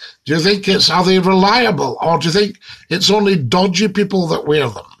thing. Do you think are they reliable? Or do you think it's only dodgy people that wear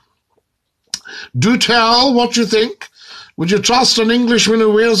them? Do tell what you think. Would you trust an Englishman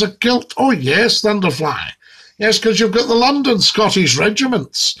who wears a kilt? Oh, yes, Thunderfly. Yes, because you've got the London Scottish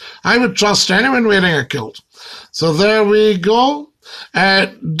regiments. I would trust anyone wearing a kilt. So there we go.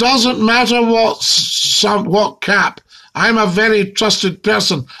 Doesn't matter what cap. I'm a very trusted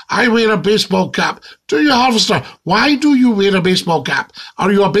person. I wear a baseball cap. Do you, Harvester? Why do you wear a baseball cap?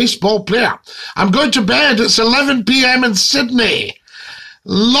 Are you a baseball player? I'm going to bed. It's 11 p.m. in Sydney.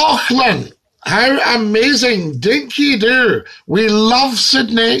 Lachlan. How amazing. Dinky-Doo. We love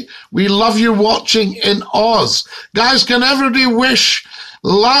Sydney. We love you watching in Oz. Guys, can everybody wish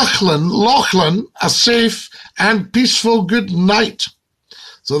Lachlan a safe and peaceful good night?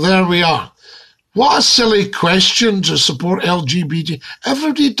 So there we are. What a silly question to support LGBT.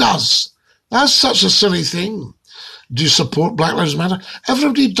 Everybody does. That's such a silly thing. Do you support Black Lives Matter?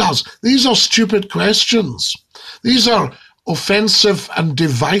 Everybody does. These are stupid questions. These are offensive and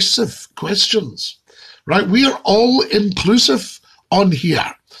divisive questions, right? We are all inclusive on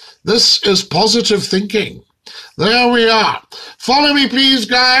here. This is positive thinking. There we are. Follow me, please,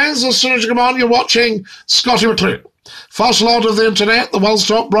 guys. As soon as you come on, you're watching Scottie McClue, first lord of the internet, the world's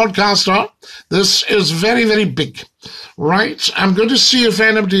top broadcaster. This is very, very big, right? I'm going to see if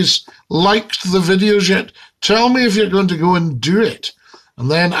anybody's liked the videos yet. Tell me if you're going to go and do it, and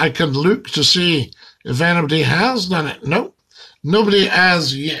then I can look to see if anybody has done it. No, nobody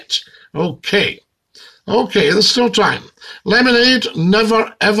has yet. Okay, there's still time. Lemonade,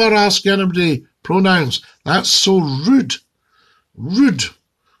 never ever ask anybody pronouns. That's so rude. Rude.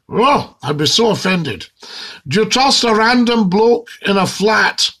 Oh, I'd be so offended. Do you trust a random bloke in a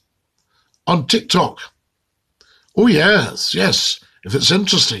flat on TikTok? Oh, yes, yes. If it's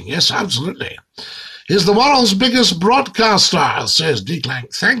interesting, yes, absolutely. He's the world's biggest broadcaster, says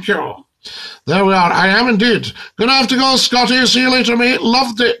Declank. Thank you. There we are. I am indeed. Gonna have to go, Scottie. See you later, mate.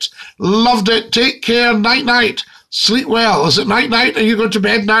 Loved it. Loved it. Take care. Night-night. Sleep well. Is it night-night? Are you going to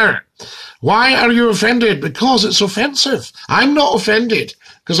bed now? Why are you offended? Because it's offensive. I'm not offended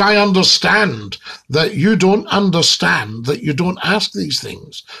because I understand that you don't understand that you don't ask these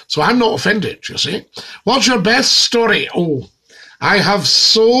things. So I'm not offended, you see. What's your best story? Oh, I have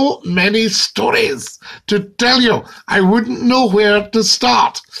so many stories to tell you. I wouldn't know where to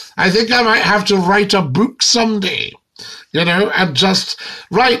start. I think I might have to write a book someday, you know, and just,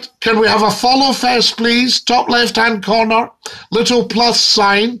 right, can we have a follow fest, please? Top left-hand corner, little plus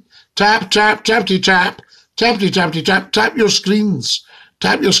sign, tap, tap, tappity tap, tappity tappity tap, tap your screens.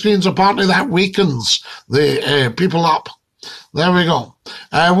 Tap your screens, apparently that wakens the people up. There we go.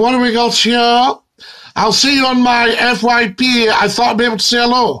 What do we got here? I'll see you on my FYP. I thought I'd be able to say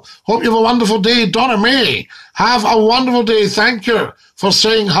hello. Hope you have a wonderful day. Donna May, have a wonderful day. Thank you for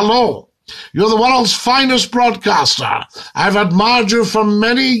saying hello. You're the world's finest broadcaster. I've admired you for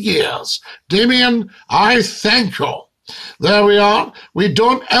many years. Damien, I thank you. There we are. We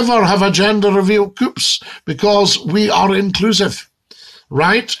don't ever have a gender reveal coops because we are inclusive.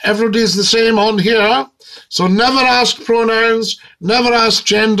 Right? Everybody's the same on here. So never ask pronouns, never ask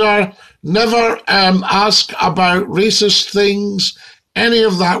gender, never ask about racist things, any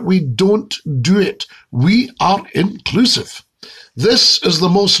of that. We don't do it. We are inclusive. This is the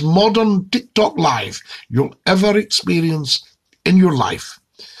most modern TikTok live you'll ever experience in your life.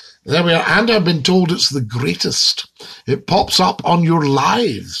 There we are. And I've been told it's the greatest. It pops up on your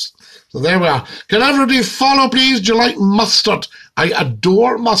lives. So there we are. Can everybody follow, please? Do you like mustard? I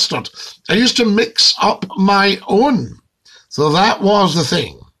adore mustard. I used to mix up my own. So that was the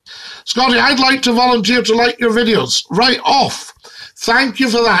thing. Scottie, I'd like to volunteer to like your videos. Right off. Thank you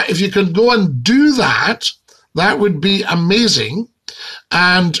for that. If you can go and do that, that would be amazing.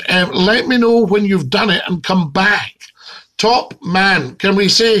 And let me know when you've done it and come back. Top man, can we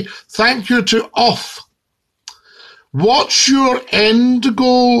say thank you to Off? What's your end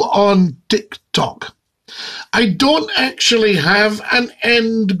goal on TikTok? I don't actually have an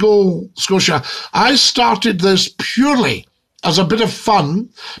end goal, Scotia. I started this purely as a bit of fun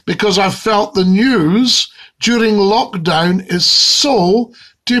because I felt the news during lockdown is so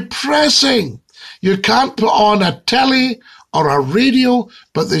depressing. You can't put on a telly or a radio,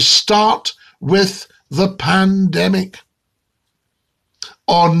 but they start with the pandemic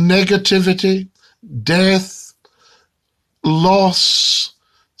or negativity, death, loss,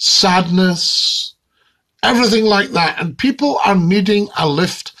 sadness, everything like that. And people are needing a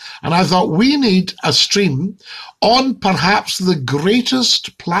lift. And I thought we need a stream on perhaps the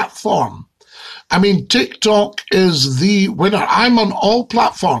greatest platform. I mean, TikTok is the winner. I'm on all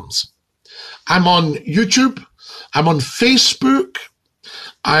platforms. I'm on YouTube. I'm on Facebook.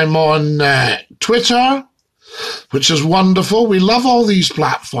 I'm on Twitter, which is wonderful. We love all these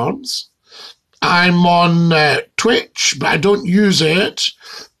platforms. I'm on Twitch, but I don't use it.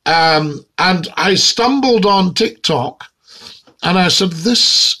 And I stumbled on TikTok and I said,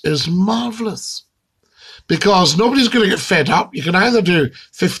 this is marvelous because nobody's going to get fed up. You can either do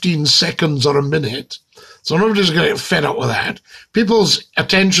 15 seconds or a minute. So nobody's going to get fed up with that. People's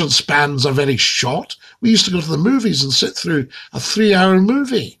attention spans are very short. We used to go to the movies and sit through a 3-hour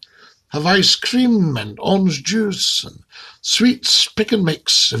movie, have ice cream and orange juice and sweets, pick and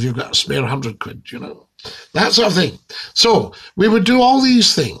mix if you've got a spare 100 quid, you know. That sort of thing. So we would do all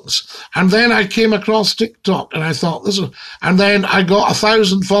these things. And then I came across TikTok and I thought, and then I got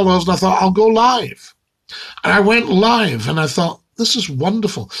 1,000 followers and I thought, I'll go live. And I went live and I thought, this is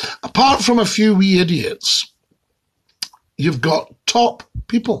wonderful. Apart from a few wee idiots, you've got top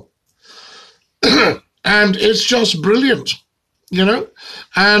people. And it's just brilliant, you know.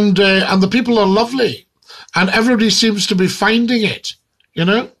 And the people are lovely. And everybody seems to be finding it, you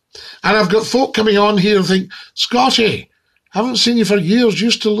know. And I've got folk coming on here and think, Scottie, haven't seen you for years,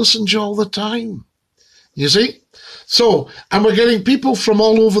 used to listen to you all the time. You see? So, and we're getting people from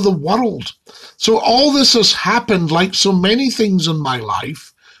all over the world. So all this has happened, like so many things in my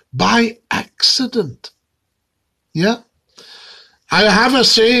life, by accident. Yeah? I have a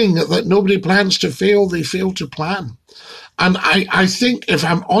saying that nobody plans to fail, they fail to plan. And I think, if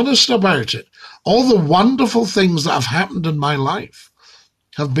I'm honest about it, all the wonderful things that have happened in my life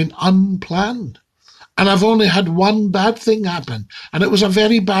have been unplanned. And I've only had one bad thing happen, and it was a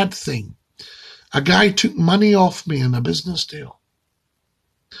very bad thing. A guy took money off me in a business deal.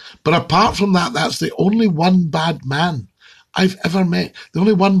 But apart from that, that's the only one bad man I've ever met. The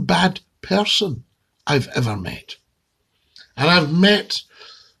only one bad person I've ever met. And I've met,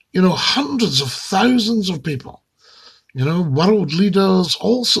 you know, hundreds of thousands of people, you know, world leaders,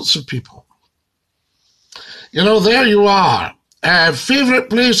 all sorts of people. You know, there you are. Favourite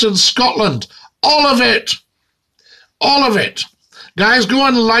place in Scotland? All of it. All of it. Guys, go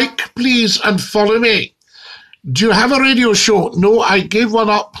and like, please, and follow me. Do you have a radio show? No, I gave one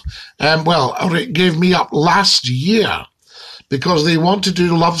up. It gave me up last year because they wanted to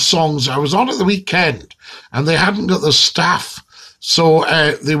do love songs. I was on at the weekend and they hadn't got the staff. So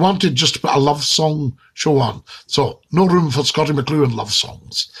they wanted just to put a love song show on. So no room for Scottie McClue and love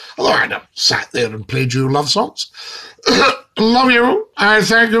songs. Although I never sat there and played you love songs. Love you. I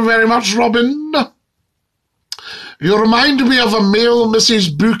thank you very much, Robin. You remind me of a male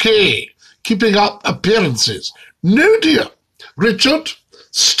Mrs. Bouquet keeping up appearances. No, dear. Richard,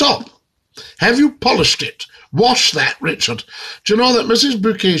 stop. Have you polished it? Wash that, Richard. Do you know that Mrs.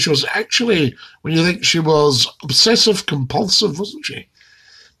 Bouquet, she was actually, when you think she was obsessive-compulsive, wasn't she?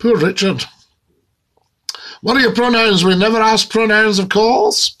 Poor Richard. What are your pronouns? We never ask pronouns, of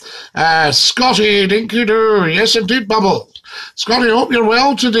course. Scottie, Dinky-Doo. Yes, indeed, Bubble. Scottie, hope you're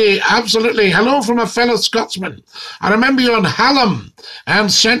well today. Absolutely. Hello from a fellow Scotsman. I remember you on Hallam and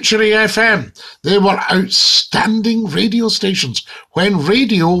Century FM. They were outstanding radio stations when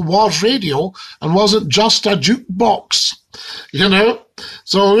radio was radio and wasn't just a jukebox. You know?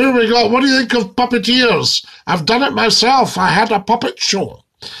 So here we go. What do you think of puppeteers? I've done it myself. I had a puppet show.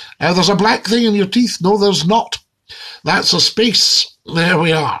 There's a black thing in your teeth. No, there's not. That's a space. There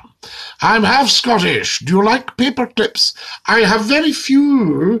we are. I'm half Scottish. Do you like paper clips? I have very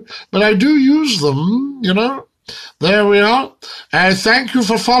few, but I do use them, you know. There we are. Thank you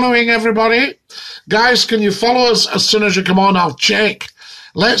for following, everybody. Guys, can you follow us as soon as you come on? I'll check.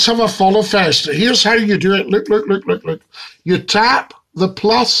 Let's have a follow fest. Here's how you do it. Look, look, look, look, look. You tap the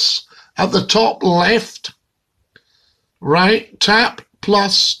plus at the top left. Right? Tap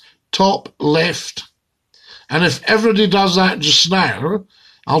plus top left. And if everybody does that just now,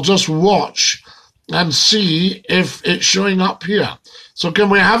 I'll just watch and see if it's showing up here. So can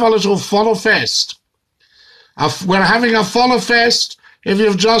we have a little follow fest? We're having a follow fest. If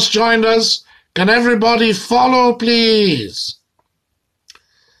you've just joined us, can everybody follow, please?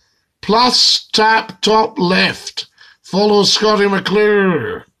 Plus tap top left. Follow Scottie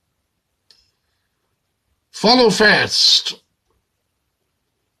McClue. Follow fest.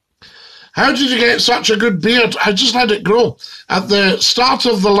 How did you get such a good beard? I just let it grow. At the start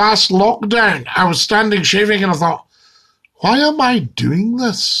of the last lockdown, I was standing shaving and I thought, why am I doing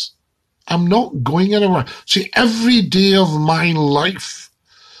this? I'm not going anywhere. See, every day of my life,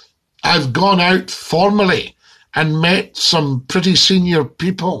 I've gone out formally and met some pretty senior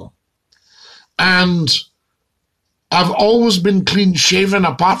people. And I've always been clean shaven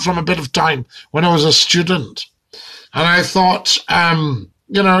apart from a bit of time when I was a student. And I thought,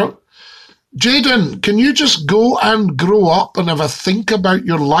 you know, Jaden, can you just go and grow up and have a think about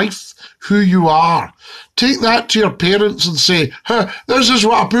your life, who you are? Take that to your parents and say, this is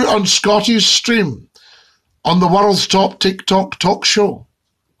what I put on Scottie's stream on the world's top TikTok talk show.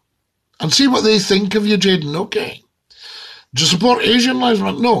 And see what they think of you, Jaden, okay? Do you support Asian Lives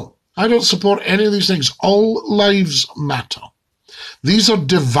Matter? No, I don't support any of these things. All lives matter. These are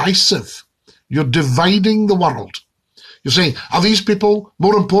divisive. You're dividing the world. You're saying, are these people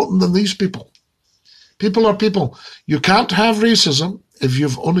more important than these people? People are people. You can't have racism if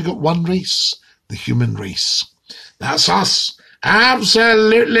you've only got one race, the human race. That's us.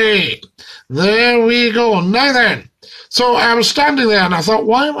 Absolutely. There we go. Now then. So I was standing there and I thought,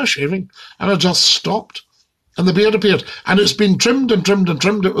 why am I shaving? And I just stopped and the beard appeared. And it's been trimmed and trimmed and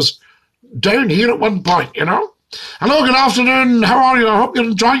trimmed. It was down here at one point, you know. Hello, good afternoon. How are you? I hope you're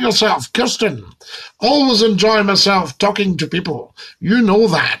enjoying yourself. Kirsten, always enjoy myself talking to people. You know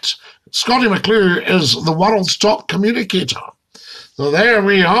that. Scottie McClue is the world's top communicator. So there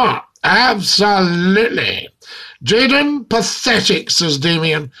we are. Absolutely. Jaden, pathetic, says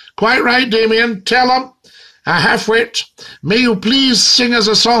Damien. Quite right, Damien. Tell him. A half-wit. May you please sing us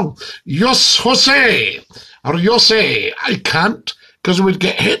a song. Yos Jose. Or Yose. I can't, because we'd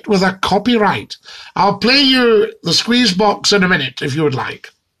get hit with a copyright. I'll play you the squeeze box in a minute, if you would like.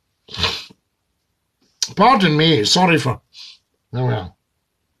 Pardon me. Sorry for... Oh, well.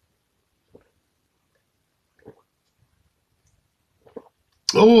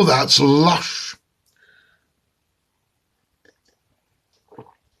 Oh, that's lush.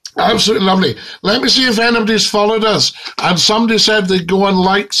 Absolutely lovely. Let me see if anybody's followed us. And somebody said they'd go and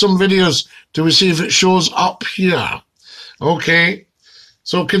like some videos. Do we see if it shows up here? Okay.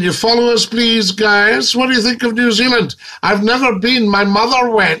 So can you follow us, please, guys? What do you think of New Zealand? I've never been. My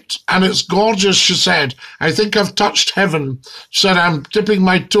mother went, and it's gorgeous, she said. I think I've touched heaven. She said, I'm dipping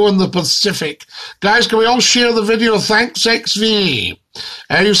my toe in the Pacific. Guys, can we all share the video? Thanks, XV.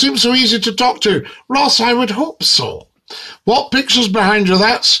 You seem so easy to talk to. Ross, I would hope so. What picture's behind you?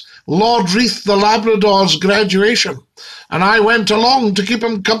 That's Lord Reith the Labrador's graduation. And I went along to keep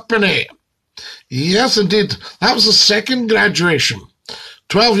him company. Yes, indeed. That was the second graduation.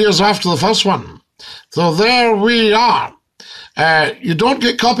 12 years after the first one. So there we are. You don't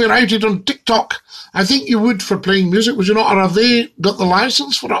get copyrighted on TikTok. I think you would for playing music, would you not? Or have they got the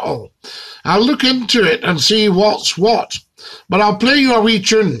license for it all? I'll look into it and see what's what. But I'll play you a wee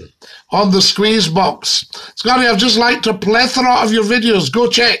tune on the squeeze box. Scottie, I've just liked a plethora of your videos. Go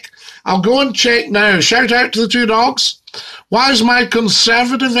check. I'll go and check now. Shout out to the two dogs. Why is my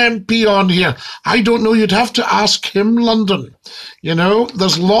Conservative MP on here? I don't know. You'd have to ask him, London. You know,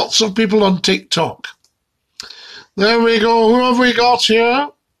 there's lots of people on TikTok. There we go. Who have we got here?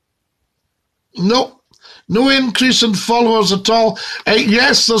 Nope. No increase in followers at all.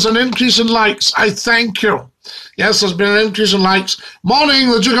 Yes, there's an increase in likes. I thank you. Yes, there's been an increase in likes. Morning,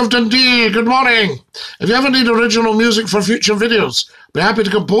 the Duke of Dundee. Good morning. If you ever need original music for future videos, be happy to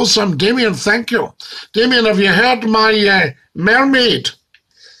compose some. Damien, thank you. Damien, have you heard my mermaid?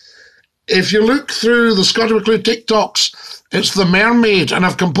 If you look through the ScottieMcClue TikToks, it's the mermaid, and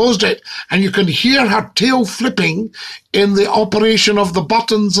I've composed it, and you can hear her tail flipping in the operation of the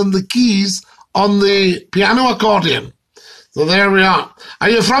buttons and the keys on the piano accordion. So there we are. Are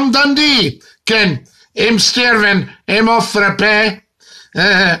you from Dundee, Ken? I'm starving. I'm off for a pay.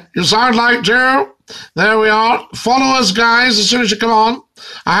 You sound like Joe. There we are. Follow us, guys, as soon as you come on.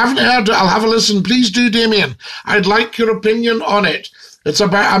 I haven't heard it. I'll have a listen. Please do, Damien. I'd like your opinion on it. It's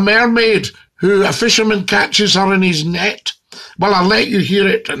about a mermaid who a fisherman catches her in his net. Well, I'll let you hear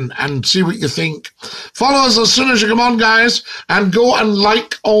it and see what you think. Follow us as soon as you come on, guys, and go and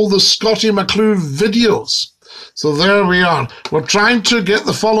like all the ScottieMcClue videos. So there we are. We're trying to get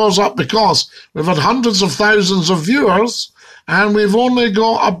the followers up because we've had hundreds of thousands of viewers and we've only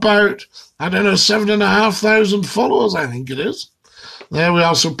got about, I don't know, 7,500 followers, I think it is. There we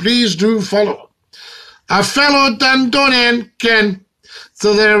are. So please do follow. A fellow Dundonian, Ken.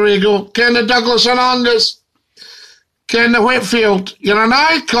 So there we go. Ken the Douglas and Angus. Ken the Whitfield. You're an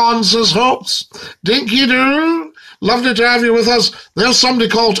icon, says Hopes. Dinky-Doo. Lovely to have you with us. There's somebody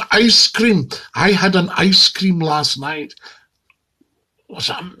called Ice Cream. I had an ice cream last night. It was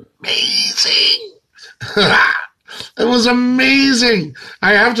amazing. It was amazing.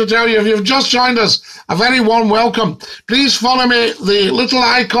 I have to tell you, if you've just joined us, a very warm welcome. Please follow me, the little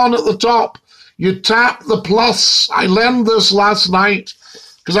icon at the top. You tap the plus. I learned this last night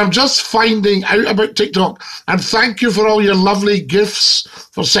because I'm just finding out about TikTok. And thank you for all your lovely gifts,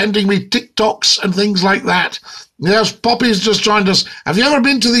 for sending me TikToks and things like that. Yes, Poppy's just joined us. Have you ever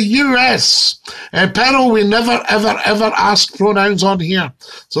been to the US? Peril, we never, ever, ever ask pronouns on here.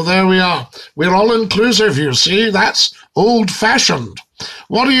 So there we are. We're all inclusive, you see. That's old-fashioned.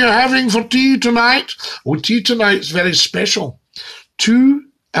 What are you having for tea tonight? Oh, tea tonight's very special. 2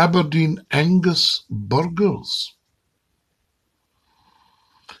 Aberdeen Angus burgers,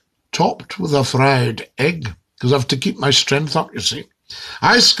 topped with a fried egg, because I have to keep my strength up, you see.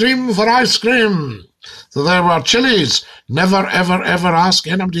 Ice cream for ice cream. So there were chilies. Never, ever, ever ask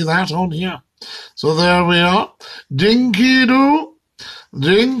anybody that on here. So there we are. Dinky-Doo.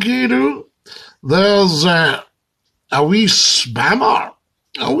 Dinky-Doo. There's a wee spammer.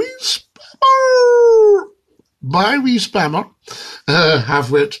 A wee spammer. By wee spammer.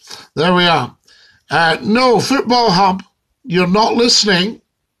 Half-wit. There we are. No, Football Hub, you're not listening.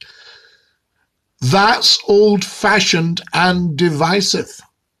 That's old-fashioned and divisive.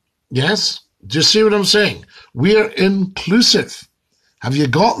 Yes? Do you see what I'm saying? We're inclusive. Have you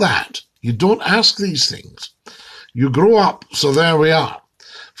got that? You don't ask these things. You grow up, so there we are.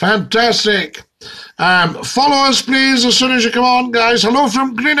 Fantastic. Follow us, please, as soon as you come on, guys. Hello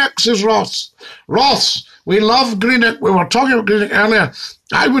from Greenock, says Ross. Ross, we love Greenock. We were talking about Greenock earlier.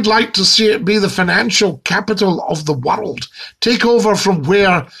 I would like to see it be the financial capital of the world. Take over from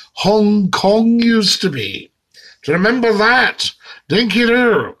where Hong Kong used to be. Do you remember that?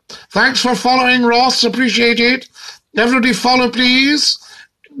 Dinky-Doo. Thanks for following, Ross. Appreciate it. Everybody follow, please.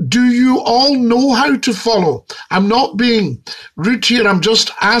 Do you all know how to follow? I'm not being rude here. I'm just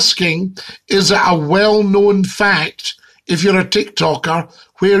asking, is it a well-known fact, if you're a TikToker,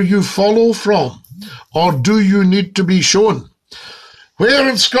 where you follow from? Or do you need to be shown? Where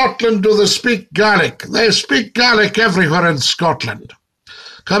in Scotland do they speak Gaelic? They speak Gaelic everywhere in Scotland.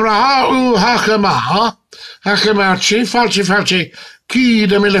 Camera Hakama, Hakamarchi, Falchi, Key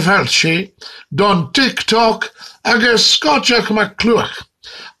de Milifelchi, Don TikTok, agus ScottieMcClue.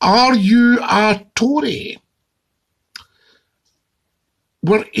 Are you a Tory?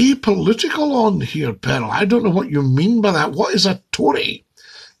 We're apolitical on here, Pearl. I don't know what you mean by that. What is a Tory?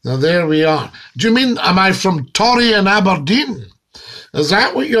 Now, there we are. Do you mean, am I from Tory in Aberdeen? Is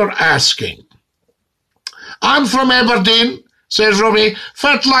that what you're asking? I'm from Aberdeen, says Robbie.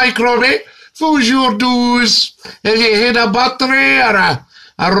 Fit like Robbie. Who's your dues? Have you had a buttery or a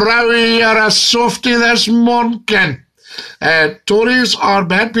rowie or a softie this morning? Tories are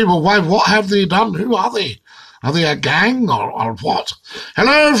bad people. Why? What have they done? Who are they? Are they a gang or what?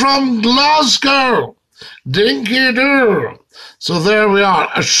 Hello from Glasgow. Dinky-Doo. So there we are.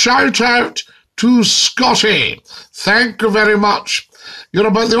 A shout out to Scottie. Thank you very much. You're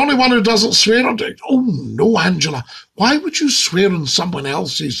about the only one who doesn't swear on it. Oh, no, Angela. Why would you swear in someone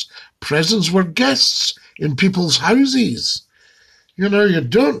else's presence? We're guests in people's houses. You know, you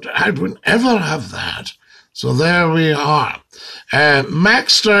don't. I wouldn't ever have that. So there we are.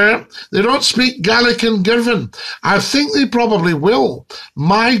 Maxter, they don't speak Gaelic in Girvan. I think they probably will.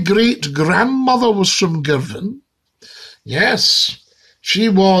 My great-grandmother was from Girvan. Yes, she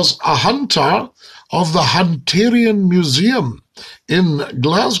was a hunter of the Hunterian Museum in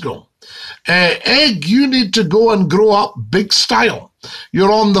Glasgow. Egg, you need to go and grow up big style.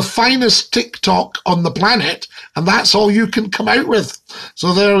 You're on the finest TikTok on the planet, and that's all you can come out with.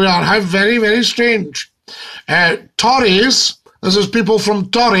 So there we are. How very, very strange. Tories, this is people from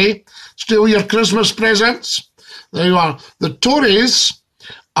Tory, steal your Christmas presents. There you are. The Tories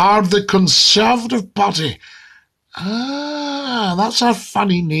are the Conservative Party. Ah, that's a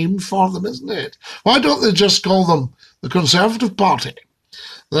funny name for them, isn't it? Why don't they just call them the Conservative Party?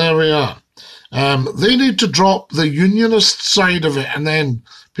 There we are. They need to drop the unionist side of it, and then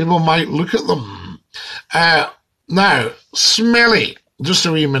people might look at them. Now, Smelly, just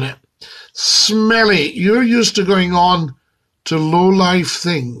a wee minute. Smelly, you're used to going on to low-life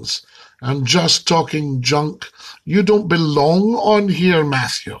things and just talking junk. You don't belong on here,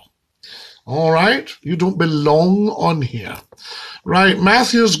 Matthew. All right? You don't belong on here. Right,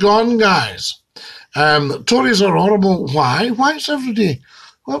 Matthew's gone, guys. Tories are horrible. Why? Why is everybody...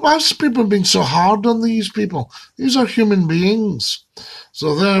 Why is people being so hard on these people? These are human beings.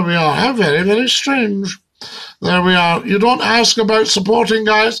 So there we are. How very, very strange. There we are. You don't ask about supporting,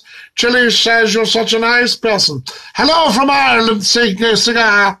 guys. Chile says you're such a nice person. Hello from Ireland,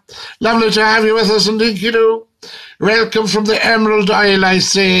 Cigar. Lovely to have you with us in Dinky-Doo. Welcome from the Emerald Isle, I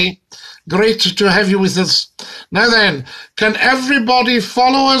say. Great to have you with us. Now then, can everybody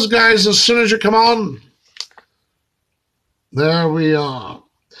follow us, guys, as soon as you come on? There we are.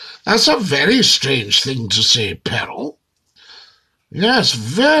 That's a very strange thing to say, Peril. Yes,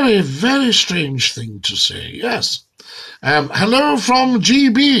 very, very strange thing to say, yes. Hello from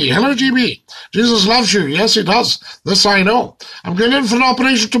GB. Hello, GB. Jesus loves you. Yes, he does. This I know. I'm going in for an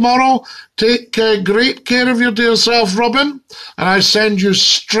operation tomorrow. Take great care of your dear self, Robin. And I send you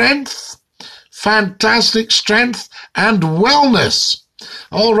strength, fantastic strength, and wellness.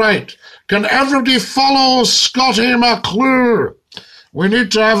 All right. Can everybody follow ScottieMcClue? We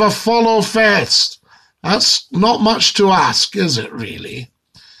need to have a follow fest. That's not much to ask, is it, really?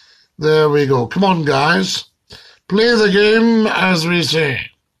 There we go. Come on, guys. Play the game, as we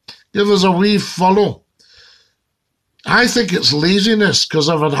say. Give us a wee follow. I think it's laziness, because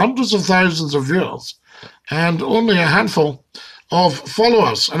I've had hundreds of thousands of viewers and only a handful of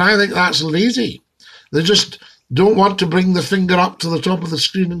followers, and I think that's lazy. They just don't want to bring the finger up to the top of the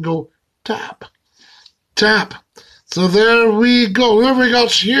screen and go, tap, tap. So there we go. Who have we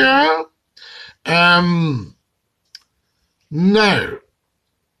got here? Now,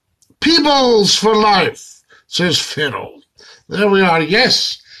 Peebles for life, says Pharaoh. There we are.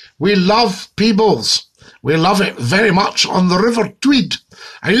 Yes, we love Peebles. We love it very much on the River Tweed.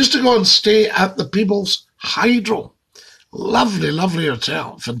 I used to go and stay at the Peebles Hydro. Lovely, lovely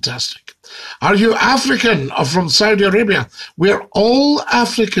hotel. Fantastic. Are you African or from Saudi Arabia? We're all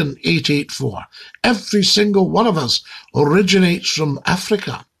African, 884. Every single one of us originates from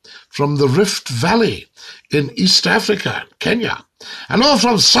Africa, from the Rift Valley in East Africa, Kenya. Hello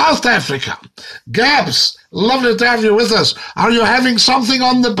from South Africa. Gabs, lovely to have you with us. Are you having something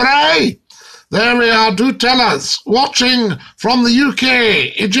on the braai? There we are. Do tell us. Watching from the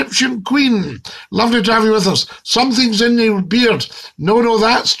UK, Egyptian Queen. Lovely to have you with us. Something's in your beard. No,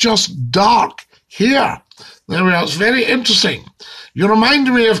 that's just dark here. There we are. It's very interesting. You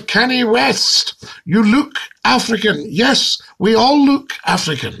remind me of Kanye West. You look African. Yes, we all look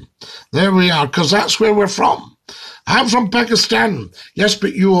African. There we are, because that's where we're from. I'm from Pakistan. Yes,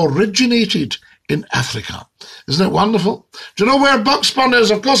 but you originated in Africa. Isn't it wonderful? Do you know where Buckspun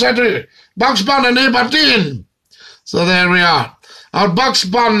is? Of course I do. Buckspun in Aberdeen. So there we are. Our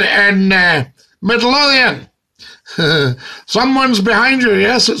Buckspun in Midlothian. Someone's behind you.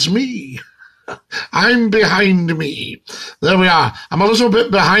 Yes, it's me. I'm behind me. There we are. I'm a little bit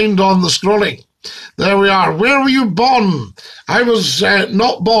behind on the scrolling. There we are. Where were you born? I was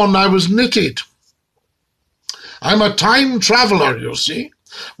not born. I was knitted. I'm a time traveller, you see.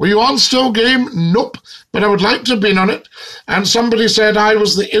 Were you on Still Game? Nope. But I would like to have been on it. And somebody said I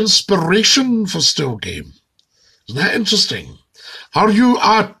was the inspiration for Still Game. Isn't that interesting? Are you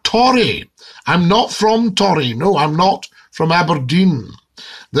a Tory? I'm not from Tory. No, I'm not from Aberdeen.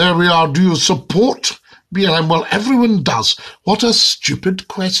 There we are. Do you support BLM? Well, everyone does. What a stupid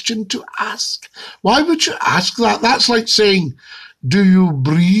question to ask. Why would you ask that? That's like saying, do you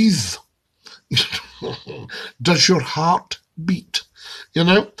breathe? Does your heart beat? You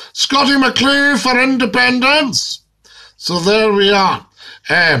know, ScottieMcClue for independence. So there we are.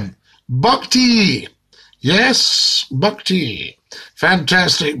 Buck tea. Yes, buck tea.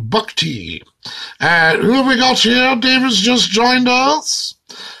 Fantastic. Buck tea. Who have we got here? David's just joined us.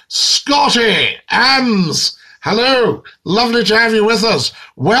 Scottie, Anns, hello. Lovely to have you with us.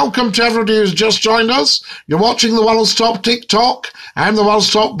 Welcome to everybody who's just joined us. You're watching the World's Top TikTok. I'm the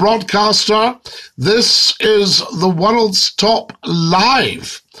World's Top broadcaster. This is the World's Top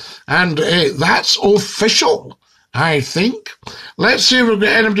Live. And that's official, I think. Let's see if we've got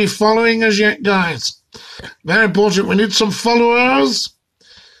anybody following us yet, guys. Very important. We need some followers.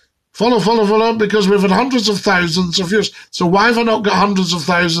 Follow, because we've had hundreds of thousands of views. So why have I not got hundreds of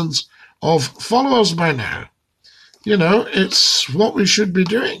thousands of followers by now? You know, it's what we should be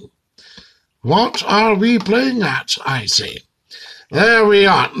doing. What are we playing at, I say? There we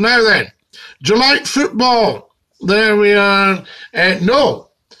are. Now then, do you like football? There we are. No,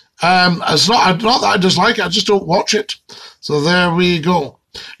 it's not that I dislike it, I just don't watch it. So there we go.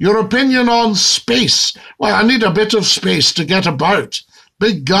 Your opinion on space. Well, I need a bit of space to get about.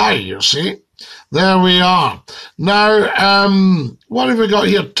 Big guy, you see. There we are. Now, what have we got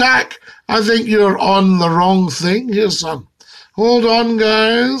here? Tack, I think you're on the wrong thing. Here's some. Hold on,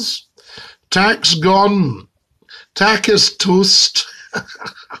 guys. Tack's gone. Tack is toast.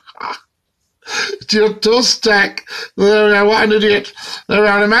 Dear toast, Tack. There we are. What an idiot. There we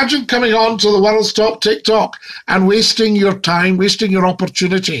are. Imagine coming on to the World's Top TikTok and wasting your time, wasting your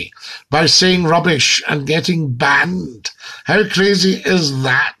opportunity by saying rubbish and getting banned. How crazy is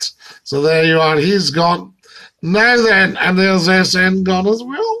that? So there you are. He's gone. Now then, and there's SN gone as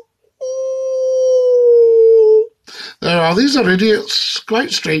well. Ooh. There are. These are idiots.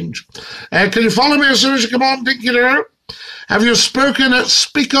 Quite strange. Can you follow me as soon as you come on, Dinky-Doo? Have you spoken at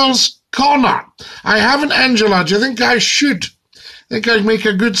Speaker's Corner? I haven't, Angela. Do you think I should? I think I'd make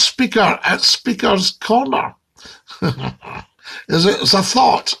a good speaker at Speaker's Corner. It's a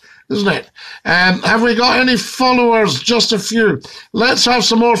thought, isn't it? Have we got any followers? Just a few. Let's have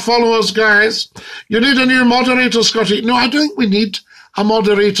some more followers, guys. You need a new moderator, Scottie. No, I don't think we need a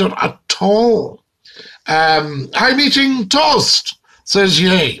moderator at all. I'm eating toast, says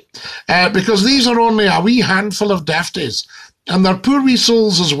Yay. Because these are only a wee handful of dafties. And they're poor wee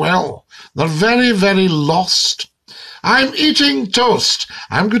souls as well. They're very, very lost. I'm eating toast.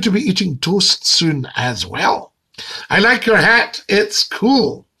 I'm going to be eating toast soon as well. I like your hat. It's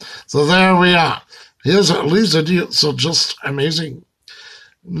cool. So there we are. Here's these idiots are just amazing.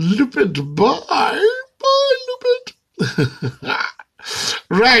 Lupid, bye. Bye, Lupid.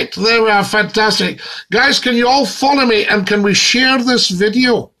 Right, there we are. Fantastic. Guys, can you all follow me and can we share this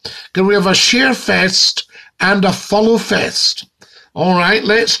video? Can we have a share fest and a follow fest? All right,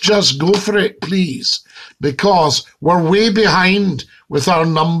 let's just go for it, please, because we're way behind with our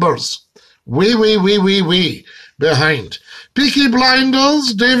numbers. Way behind. Peaky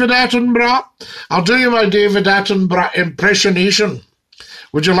Blinders, David Attenborough. I'll do you my David Attenborough impersonation.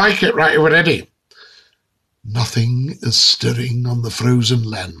 Would you like it right already? Nothing is stirring on the frozen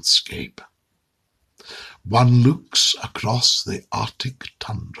landscape. One looks across the Arctic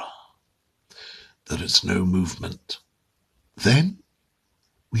tundra. There is no movement. Then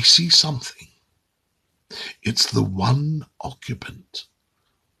we see something. It's the one occupant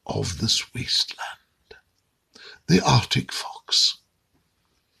of this wasteland, the Arctic fox.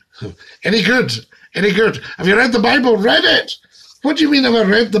 Any good? Any good? Have you read the Bible? Read it? What do you mean have I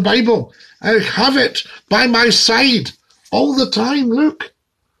read the Bible? I have it by my side all the time. Look,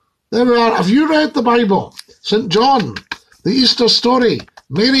 there we are. Have you read the Bible? St. John, the Easter story.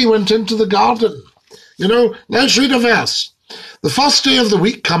 Mary went into the garden. You know, let's read a verse. The first day of the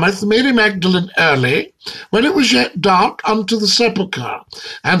week cometh Mary Magdalene early, when it was yet dark, unto the sepulchre,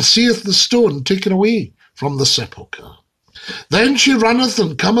 and seeth the stone taken away from the sepulchre. Then she runneth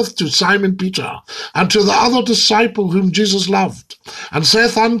and cometh to Simon Peter, and to the other disciple whom Jesus loved, and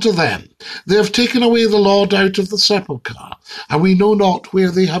saith unto them, They have taken away the Lord out of the sepulchre, and we know not where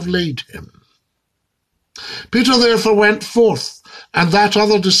they have laid him. Peter therefore went forth, and that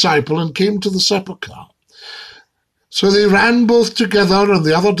other disciple, and came to the sepulchre. So they ran both together, and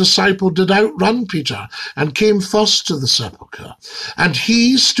the other disciple did outrun Peter, and came first to the sepulchre. And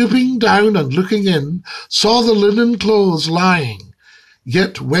he, stooping down and looking in, saw the linen clothes lying,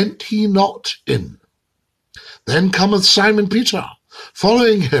 yet went he not in. Then cometh Simon Peter,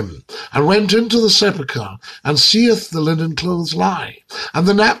 following him, and went into the sepulchre, and seeth the linen clothes lie, and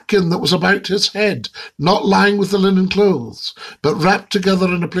the napkin that was about his head, not lying with the linen clothes, but wrapped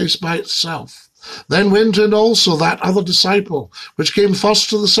together in a place by itself. Then went in also that other disciple, which came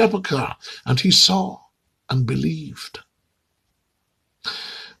first to the sepulchre, and he saw and believed.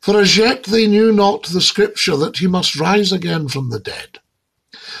 For as yet they knew not the scripture that he must rise again from the dead.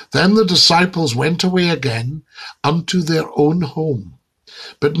 Then the disciples went away again unto their own home.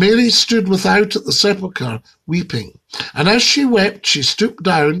 But Mary stood without at the sepulchre, weeping. And as she wept, she stooped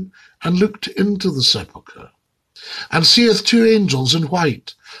down and looked into the sepulchre, and seeth two angels in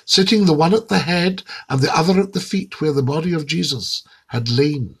white, sitting the one at the head and the other at the feet, where the body of Jesus had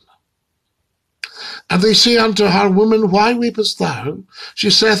lain. And they say unto her, Woman, why weepest thou? She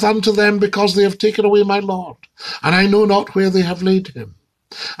saith unto them, Because they have taken away my Lord, and I know not where they have laid him.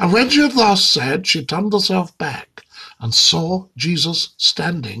 And when she had thus said, she turned herself back, and saw Jesus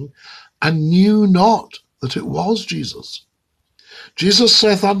standing, and knew not that it was Jesus. Jesus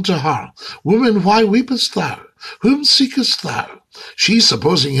saith unto her, Woman, why weepest thou? Whom seekest thou? She,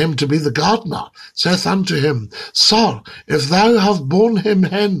 supposing him to be the gardener, saith unto him, Sir, if thou have borne him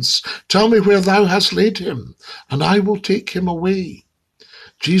hence, tell me where thou hast laid him, and I will take him away.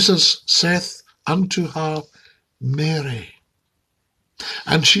 Jesus saith unto her, Mary.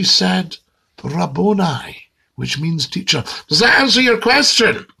 And she said, Rabboni, which means teacher. Does that answer your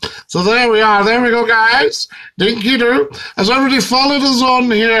question? So there we are. There we go, guys. Dinky-Doo has already followed us on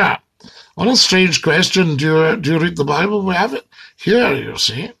here. What a strange question. Do you read the Bible? We have it here, you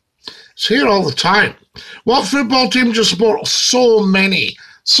see. It's here all the time. What football team do you support? So many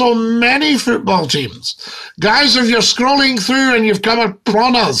football teams. Guys, if you're scrolling through and you've come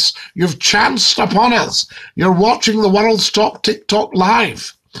upon us, you've chanced upon us, you're watching the world's top TikTok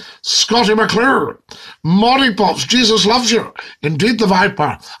live. ScottieMcClue, Molly Pops, Jesus loves you. Indeed the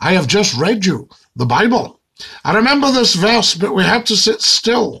Viper, I have just read you the Bible. I remember this verse, but we had to sit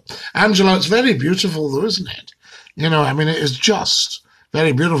still. Angela, it's very beautiful though, isn't it? You know, I mean, it is just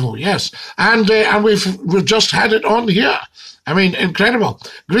very beautiful, yes. And we've just had it on here. I mean, incredible.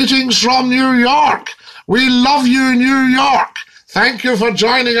 Greetings from New York. We love you, New York. Thank you for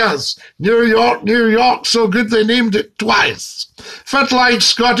joining us. New York, so good they named it twice. Fit like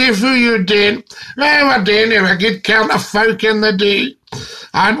Scottie, who you doing? Well, we're doing a good count of folk in the day.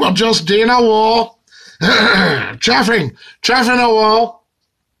 And we're just doing a war. chaffing a wall.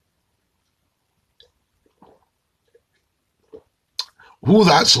 Oh,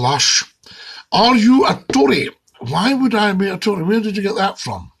 that's lush. Are you a Tory? Why would I be a Tory? Where did you get that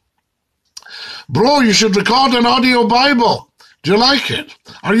from? Bro, you should record an audio Bible. Do you like it?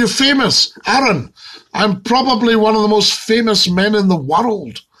 Are you famous? Aaron, I'm probably one of the most famous men in the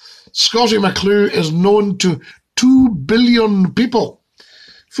world. ScottieMcClue is known to 2 billion people.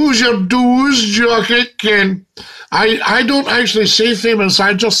 Who's your do's, jockey, Ken? I don't actually say famous,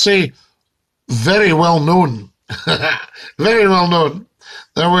 I just say very well known. Very well known.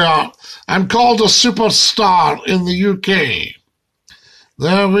 There we are. I'm called a superstar in the UK.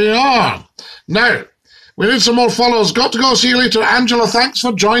 There we are. Now, we need some more follows. Got to go. See you later. Angela, thanks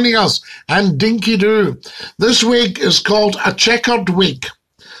for joining us. And Dinky-Doo. This week is called a checkered week.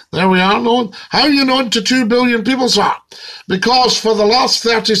 There we are. How are you known to 2 billion people, sir? Because for the last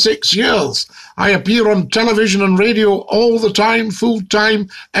 36 years, I appear on television and radio all the time, full time,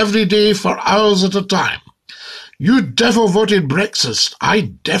 every day for hours at a time. You defo voted Brexit.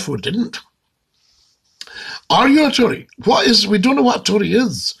 I defo didn't. Are you a Tory? We don't know what Tory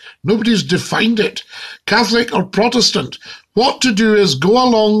is. Nobody's defined it. Catholic or Protestant. What to do is go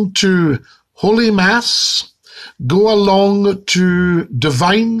along to Holy Mass, go along to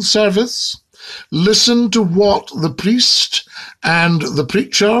divine service, listen to what the priest and the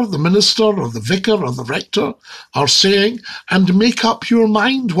preacher, the minister or the vicar or the rector are saying, and make up your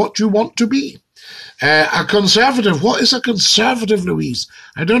mind what you want to be. A conservative. What is a conservative, Louise?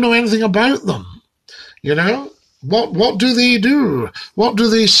 I don't know anything about them. You know? What do they do? What do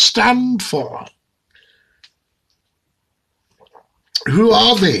they stand for? Who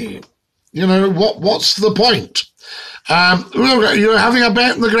are they? You know, what's the point? You're having a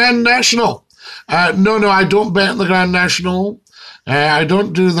bet in the Grand National. No, I don't bet in the Grand National. I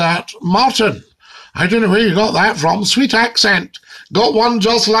don't do that. Martin, I don't know where you got that from. Sweet accent. Got one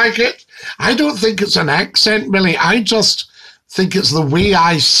just like it? I don't think it's an accent, Millie. I just think it's the way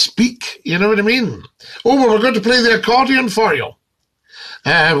I speak. You know what I mean? Oh, well, we're going to play the accordion for you.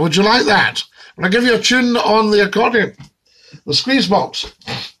 Would you like that? I'll give you a tune on the accordion. The squeeze box.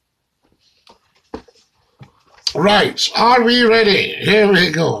 Right, are we ready? Here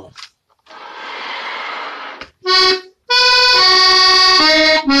we go.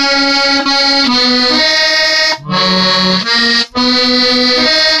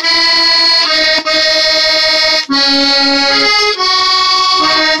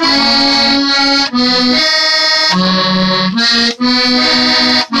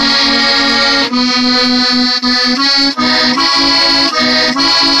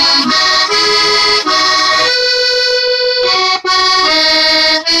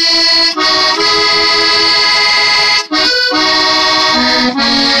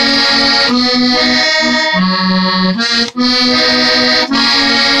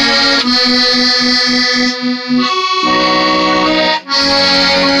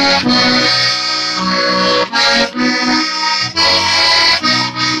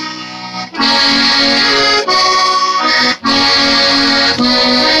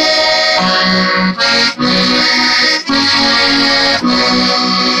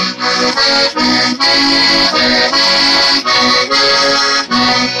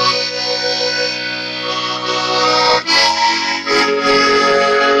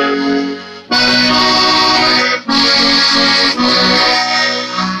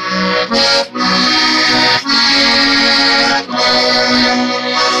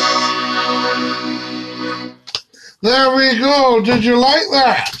 There we go. Did you like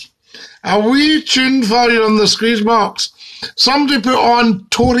that? A wee tune for you on the squeeze box. Somebody put on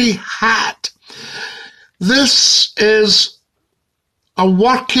Tory hat. This is a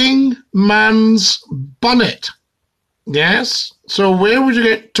working man's bonnet. Yes? So where would you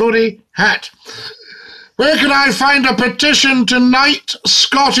get Tory hat? Where can I find a petition tonight,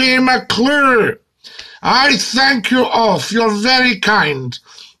 ScottieMcClue? I thank you off. You're very kind.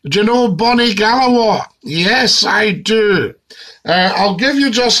 Do you know Bonnie Galloway? Yes, I do. I'll give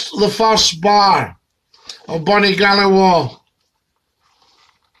you just the first bar of Bonnie Galloway.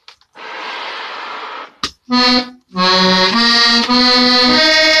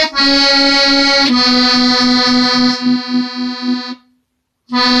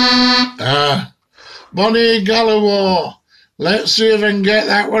 Bonnie Galloway. Let's see if I can get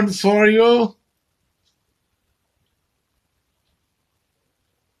that one for you.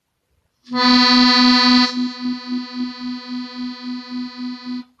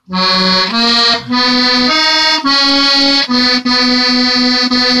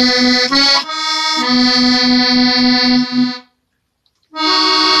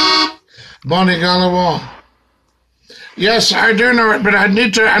 Bonnie Galloway. Yes, I do know it, but I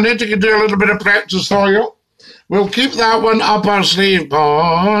need to do a little bit of practice for you. We'll keep that one up our sleeve.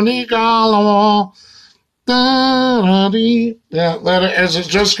 Bonnie Galloway. Da-da-dee. Yeah, there it is. It's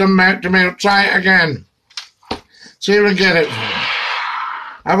just come back to me. I'll try it again. See if we get it.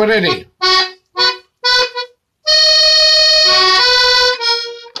 Are we ready?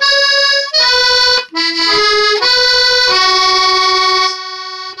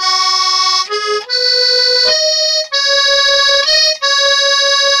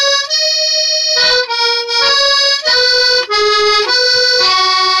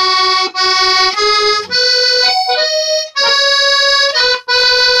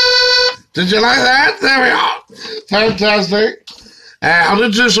 Did you like that? There we are. Fantastic. I'll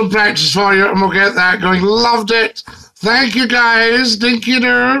just do some practice for you and we'll get that going. Loved it. Thank you guys.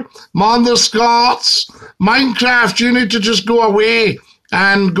 Dinky-Doo, Mon the Scots, Minecraft, you need to just go away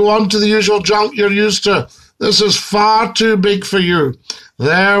and go on to the usual junk you're used to. This is far too big for you.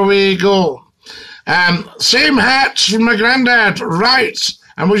 There we go. Same hats from my granddad. Right.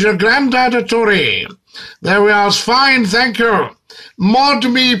 And was your granddad a Tory? There we are. It's fine. Thank you. Mod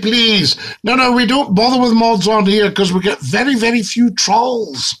me, please. No, we don't bother with mods on here because we get very, very few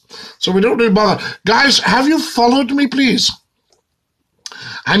trolls. So we don't really bother. Guys, have you followed me, please?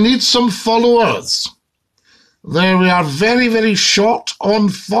 I need some followers. There we are. Very, very short on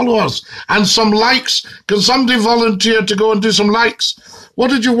followers. And some likes. Can somebody volunteer to go and do some likes? What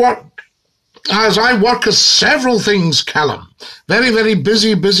did you work? As I work as several things, Callum. Very, very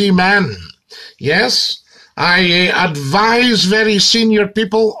busy man. Yes? I advise very senior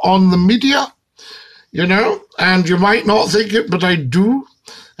people on the media, you know, and you might not think it, but I do.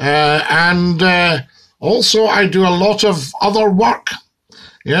 Also I do a lot of other work.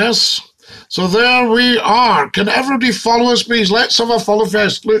 Yes. So there we are. Can everybody follow us, please? Let's have a follow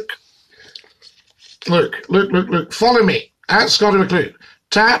fest. Look. Follow me at ScottieMcClue.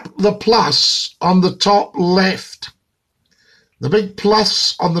 Tap the plus on the top left. The big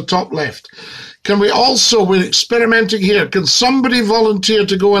plus on the top left. Can we also, we're experimenting here, can somebody volunteer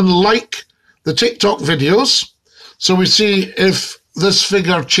to go and like the TikTok videos so we see if this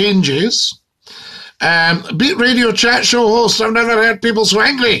figure changes? Beat radio chat show host. I've never heard people so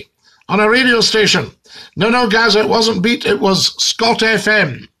angry on a radio station. No, guys, it wasn't Beat, it was Scott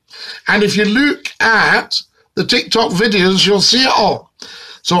FM. And if you look at the TikTok videos, you'll see it all.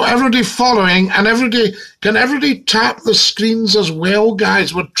 So everybody following, and can everybody tap the screens as well,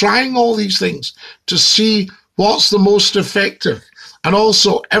 guys? We're trying all these things to see what's the most effective. And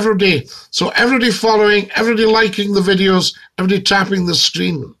also everybody following, everybody liking the videos, everybody tapping the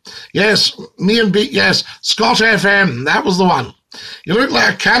screen. Yes, me and Beat, yes, Scott FM, that was the one. You look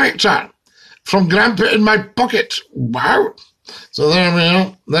like a character from Grandpa in My Pocket. Wow. So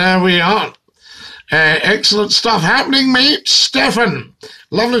there we are. Excellent stuff happening, mate. Stefan,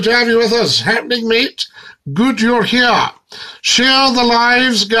 lovely to have you with us. Happening, mate. Good you're here. Share the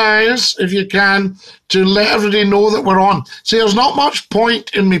lives, guys, if you can, to let everybody know that we're on. See, there's not much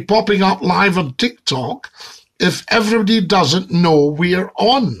point in me popping up live on TikTok if everybody doesn't know we're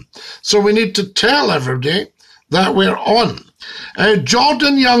on. So we need to tell everybody that we're on.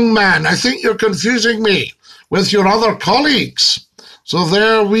 Jordan, young man, I think you're confusing me with your other colleagues. So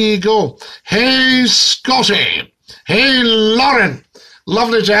there we go. Hey, Scottie. Hey, Lauren.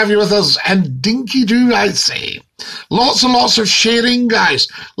 Lovely to have you with us. And Dinky-Doo, I'd say. Lots and lots of sharing, guys.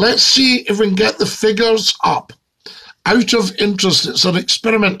 Let's see if we can get the figures up. Out of interest, it's an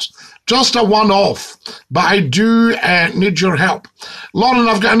experiment. Just a one-off. But I do need your help. Lauren,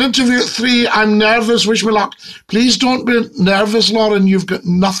 I've got an interview at 3. I'm nervous. Wish me luck. Please don't be nervous, Lauren. You've got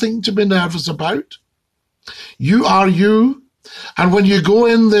nothing to be nervous about. You are you. And when you go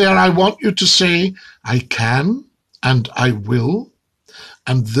in there, I want you to say, I can and I will.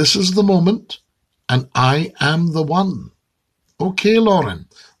 And this is the moment. And I am the one. Okay, Lauren,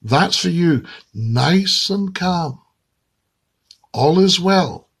 that's for you. Nice and calm. All is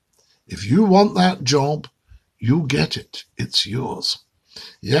well. If you want that job, you get it. It's yours.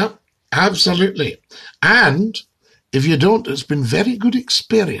 Yeah, absolutely. And if you don't, it's been very good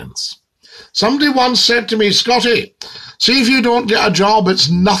experience. Somebody once said to me, Scottie, see if you don't get a job, it's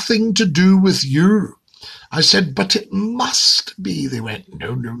nothing to do with you. I said, but it must be. They went,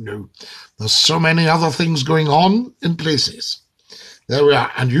 no. There's so many other things going on in places. There we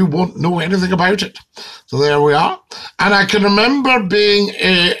are. And you won't know anything about it. So there we are. And I can remember being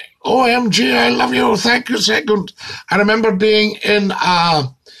a, OMG, I love you. Thank you, second. I remember being in a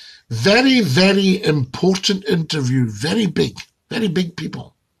very, very important interview. Very big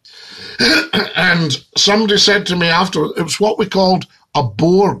people. And somebody said to me afterwards, it was what we called a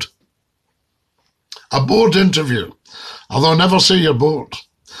board interview, although never say you're bored.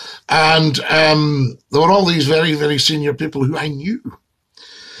 And there were all these very, very senior people who I knew.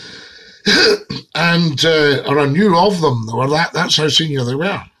 And or I knew of them. They were that's how senior they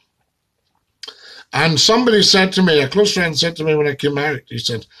were. And somebody said to me, a close friend said to me when I came out, he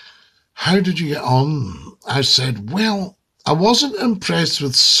said, how did you get on? I said, well, I wasn't impressed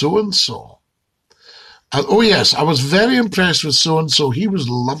with so-and-so. Oh, yes, I was very impressed with so-and-so. He was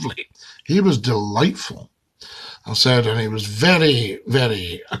lovely. He was delightful. I said, and he was very,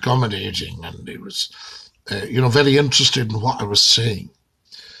 very accommodating, and he was, very interested in what I was saying.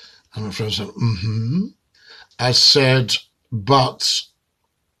 And my friend said, I said, but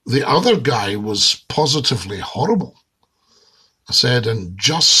the other guy was positively horrible. I said, and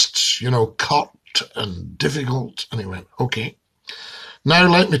just, cut and difficult. And he went, okay. Now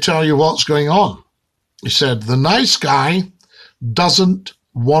let me tell you what's going on. He said, the nice guy doesn't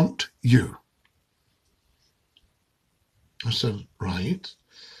want you. I said, right.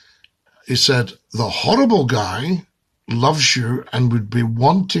 He said, the horrible guy loves you and would be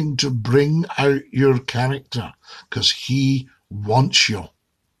wanting to bring out your character because he wants you.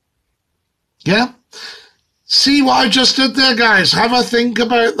 Yeah? See what I just did there, guys? Have a think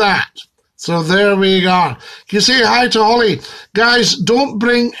about that. So there we are. Can you say hi to Holly? Guys, don't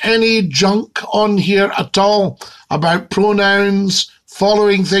bring any junk on here at all about pronouns,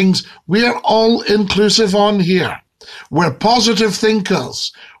 following things. We're all inclusive on here. We're positive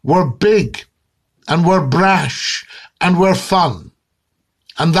thinkers. We're big and we're brash and we're fun.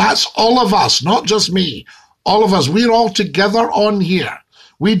 And that's all of us, not just me. All of us, we're all together on here.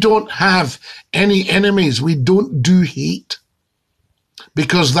 We don't have any enemies. We don't do hate,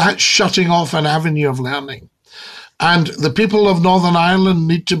 because that's shutting off an avenue of learning. And the people of Northern Ireland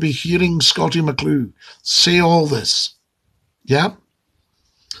need to be hearing ScottieMcClue say all this. Yeah?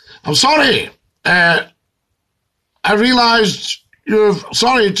 I'm sorry. I realised you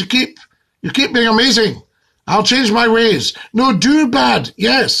keep being amazing. I'll change my ways. No, do bad.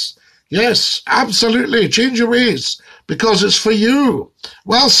 Yes, absolutely. Change your ways, because it's for you.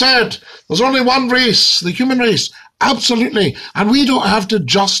 Well said. There's only one race, the human race. Absolutely. And we don't have to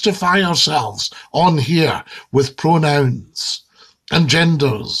justify ourselves on here with pronouns and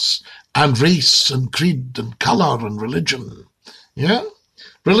genders and race and creed and colour and religion. Yeah?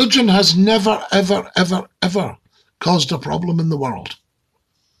 Religion has never, ever, ever, ever caused a problem in the world.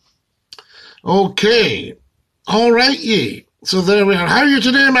 Okay. All right, ye. So there we are. How are you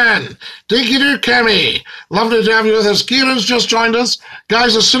today, man? Dinky-Doo, Kemi. Lovely to have you with us. Kieran's just joined us.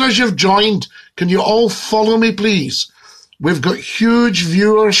 Guys, as soon as you've joined, can you all follow me, please? We've got huge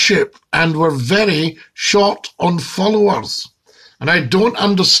viewership, and we're very short on followers. And I don't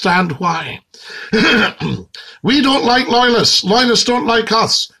understand why. We don't like loyalists. Loyalists don't like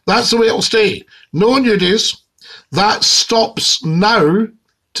us. That's the way it'll stay. No nudies. That stops now,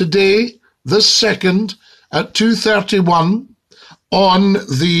 today, this second, at 2:31 on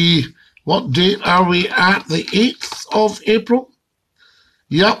the, what date are we at? The 8th of April?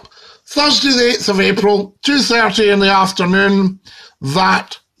 Yep. Thursday the 8th of April, 2:30 in the afternoon.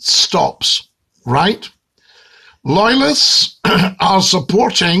 That stops, right? Loyalists are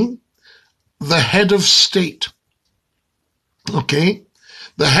supporting the head of state. Okay?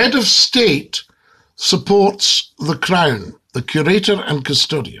 The head of state supports the crown, the curator and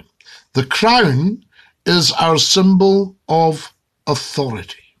custodian. The crown is our symbol of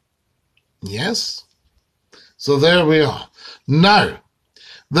authority. Yes? So there we are. Now,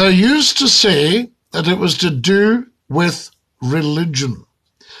 they used to say that it was to do with religion.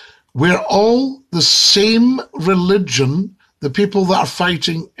 We're all the same religion, the people that are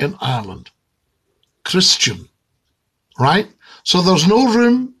fighting in Ireland. Christian, right? So there's no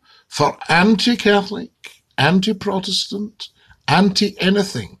room for anti-Catholic, anti-Protestant,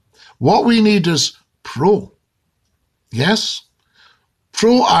 anti-anything. What we need is pro. Yes?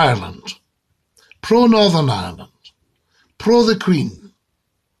 Pro-Ireland, pro-Northern Ireland, pro the Queen,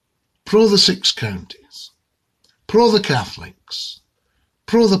 pro the 6 counties, pro the Catholics,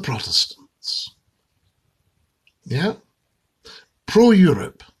 pro the Protestants. Yeah?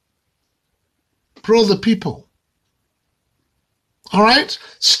 Pro-Europe, pro the people. All right?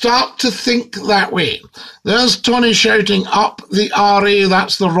 Start to think that way. There's Tony shouting up the RA,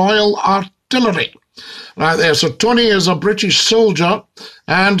 that's the Royal Artillery. Right there. So Tony is a British soldier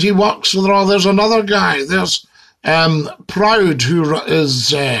and he works for the Royal. There's another guy. There's Proud, who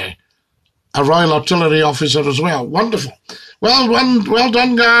is a Royal Artillery officer as well. Wonderful. Well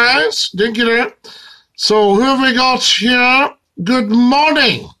done, guys. Dinky-Doo. So who have we got here? Good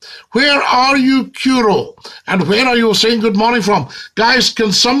morning. Where are you, Curo? And where are you saying good morning from? Guys,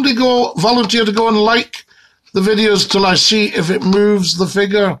 can somebody go volunteer to go and like the videos till I see if it moves the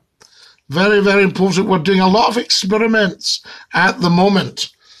figure? Very, very important. We're doing a lot of experiments at the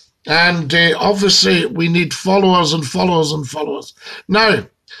moment. And obviously we need followers and followers and followers. Now,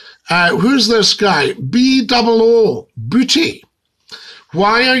 who's this guy? BOO, Booty.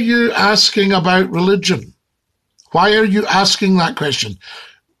 Why are you asking about religion? Why are you asking that question?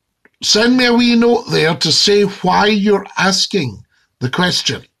 Send me a wee note there to say why you're asking the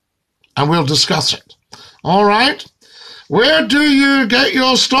question, and we'll discuss it. All right? Where do you get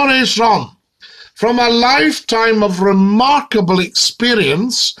your stories from? From a lifetime of remarkable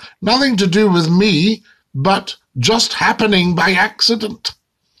experience, nothing to do with me, but just happening by accident.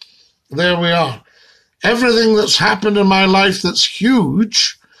 There we are. Everything that's happened in my life that's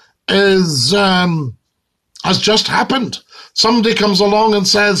huge is has just happened. Somebody comes along and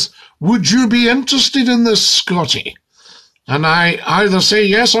says, would you be interested in this, Scottie? And I either say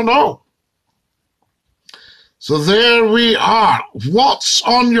yes or no. So there we are. What's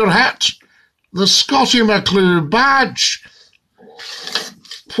on your hat? The ScottieMcClue badge.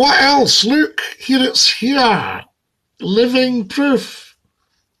 What else? Look, here it's here. Living proof.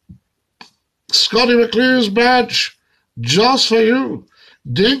 ScottieMcClue's badge, just for you.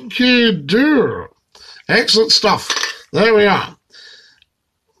 Dinky-Doo. Excellent stuff. There we are.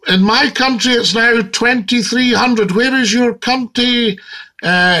 In my country, it's now 2,300. Where is your country,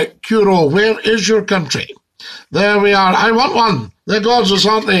 Curo? Where is your country? There we are. I want one. They're gorgeous,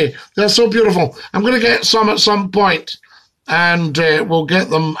 aren't they? They're so beautiful. I'm going to get some at some point, and we'll get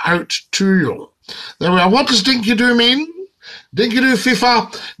them out to you. There we are. What does Dinky-Doo mean? Dinky-Doo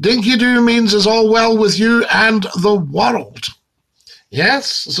FIFA. Dinky-Doo means is all well with you and the world.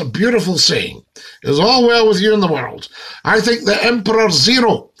 Yes, it's a beautiful saying. It's all well with you and the world. I think the Emperor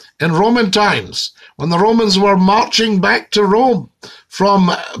Zero in Roman times, when the Romans were marching back to Rome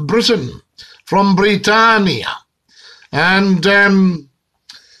from Britain, from Britannia, and the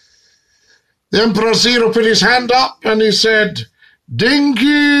Emperor Zero put his hand up and he said,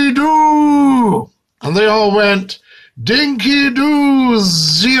 Dinky-Doo! And they all went, Dinky-Doo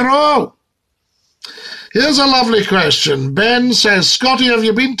Zero! Here's a lovely question. Ben says, Scottie, have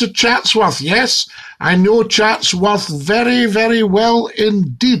you been to Chatsworth? Yes, I know Chatsworth very, very well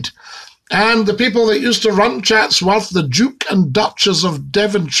indeed. And the people that used to run Chatsworth, the Duke and Duchess of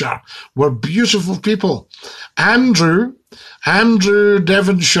Devonshire, were beautiful people. Andrew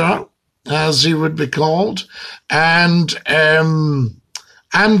Devonshire, as he would be called, and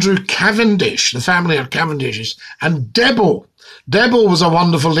Andrew Cavendish, the family of Cavendishes, and Debo. Debo was a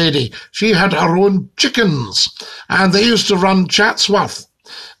wonderful lady. She had her own chickens, and they used to run Chatsworth.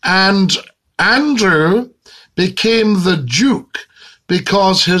 And Andrew became the Duke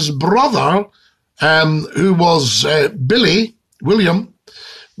because his brother, who was William,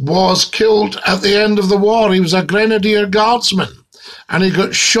 was killed at the end of the war. He was a Grenadier Guardsman, and he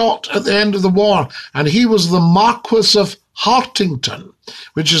got shot at the end of the war. And he was the Marquis of Hartington,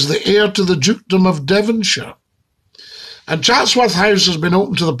 which is the heir to the Dukedom of Devonshire. And Chatsworth House has been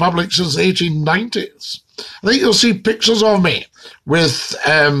open to the public since the 1890s. I think you'll see pictures of me with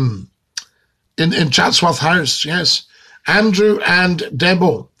in Chatsworth House, yes. Andrew and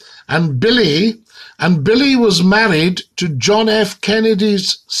Debo. And Billy was married to John F.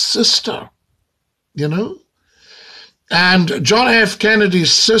 Kennedy's sister, you know. And John F.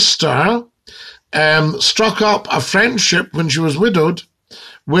 Kennedy's sister struck up a friendship when she was widowed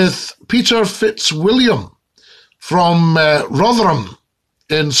with Peter Fitzwilliam from Rotherham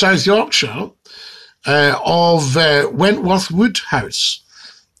in South Yorkshire of Wentworth Wood House,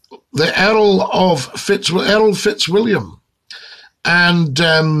 the Earl Fitzwilliam.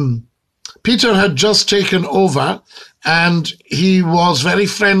 And Peter had just taken over, and he was very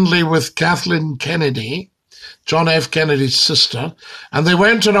friendly with Kathleen Kennedy, John F. Kennedy's sister, and they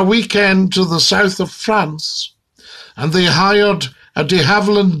went on a weekend to the south of France, and they hired a de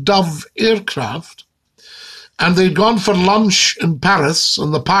Havilland Dove aircraft, and they'd gone for lunch in Paris,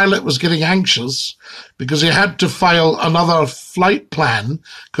 and the pilot was getting anxious because he had to file another flight plan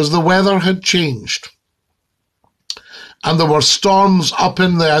because the weather had changed. And there were storms up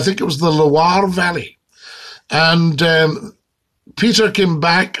in the, I think it was the Loire Valley. And Peter came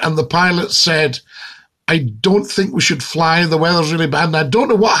back and the pilot said, I don't think we should fly. The weather's really bad. And I don't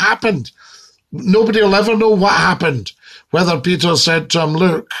know what happened. Nobody will ever know what happened. Whether Peter said to him,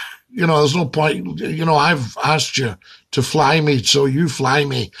 look, you know, there's no point, you know, I've asked you to fly me, so you fly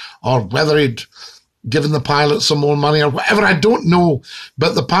me. Or whether he'd given the pilot some more money or whatever, I don't know.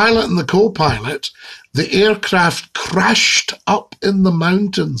 But the pilot and the co-pilot, the aircraft crashed up in the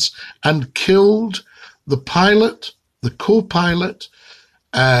mountains and killed the pilot, the co-pilot,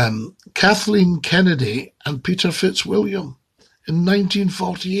 Kathleen Kennedy and Peter Fitzwilliam in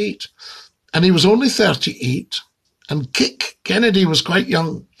 1948. And he was only 38. And Kik Kennedy was quite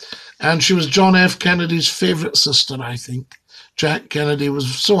young. And she was John F. Kennedy's favourite sister, I think. Jack Kennedy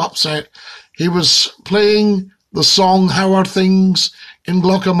was so upset. He was playing the song How Are Things in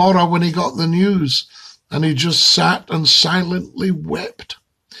Glockamora when he got the news. And he just sat and silently wept.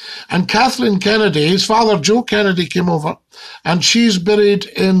 And Kathleen Kennedy, his father Joe Kennedy, came over, and she's buried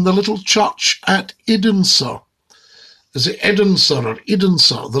in the little church at Edinson. Is it Edinson or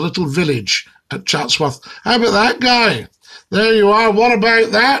Edinson, the little village at Chatsworth? How about that guy? There you are. What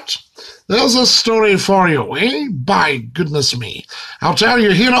about that? There's a story for you, eh? By goodness me. I'll tell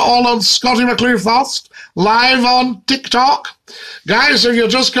you, hear it all on Scottie McClue first, live on TikTok. Guys, if you're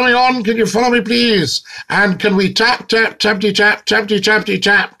just coming on, can you follow me, please? And can we tap, tap, tappity, tap, tappity, tappity,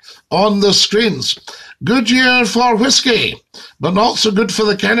 tap on the screens? Good year for whiskey, but not so good for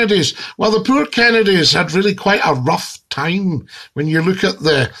the Kennedys. Well, the poor Kennedys had really quite a rough time when you look at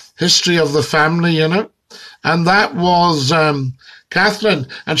the history of the family, you know. And that was Kathleen,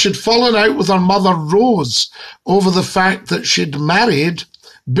 and she'd fallen out with her mother Rose over the fact that she'd married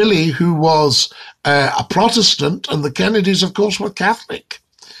Billy, who was a Protestant, and the Kennedys, of course, were Catholic.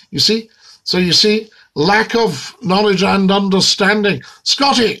 You see? So you see, lack of knowledge and understanding.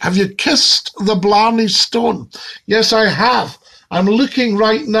 Scottie, have you kissed the Blarney Stone? Yes, I have. I'm looking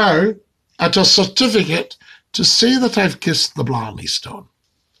right now at a certificate to say that I've kissed the Blarney Stone.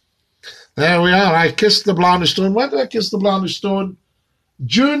 There we are. I kissed the Blarney Stone. When did I kiss the Blarney Stone?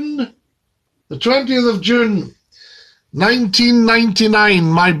 June The 20th of June, 1999,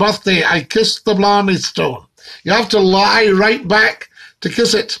 my birthday, I kissed the Blarney Stone. You have to lie right back to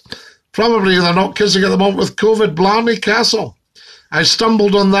kiss it. Probably they're not kissing at the moment with COVID. Blarney Castle. I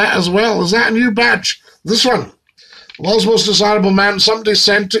stumbled on that as well. Is that a new badge? This one. World's most desirable man. Somebody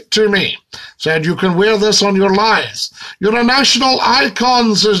sent it to me. Said, you can wear this on your lives. You're a national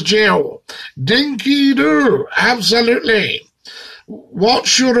icon, says Joe. Dinky-Doo. Absolutely.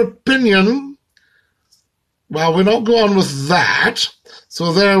 What's your opinion? Well, we're not going with that.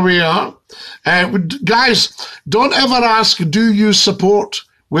 So there we are. Guys, don't ever ask, do you support?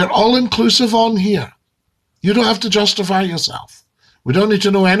 We're all inclusive on here. You don't have to justify yourself. We don't need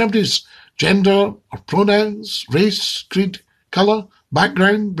to know anybody's gender or pronouns, race, creed, colour,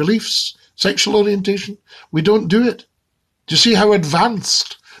 background, beliefs, sexual orientation. We don't do it. Do you see how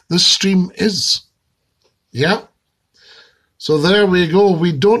advanced this stream is? Yeah. So there we go.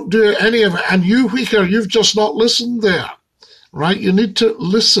 We don't do any of it. And you, Weaker, you've just not listened there. Right? You need to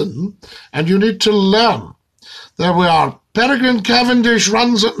listen and you need to learn. There we are. Peregrine Cavendish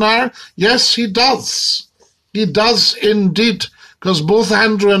runs it now. Yes, he does. He does indeed, because both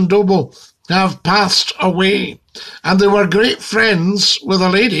Andrew and Dobo have passed away. And they were great friends with a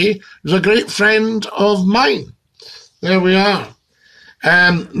lady who's a great friend of mine. There we are.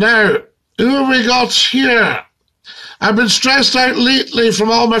 Now, who have we got here? I've been stressed out lately from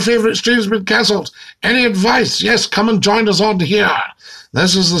all my favourite streams been cancelled. Any advice? Yes, come and join us on here.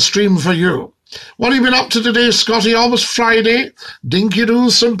 This is the stream for you. What have you been up to today, Scottie? Almost Friday. Dinky-Doo,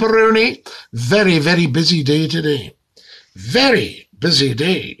 Simperoni. Very, very busy day today. Very busy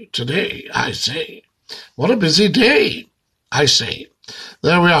day today, I say. What a busy day, I say.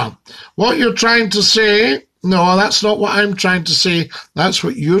 There we are. What you're trying to say, no, that's not what I'm trying to say. That's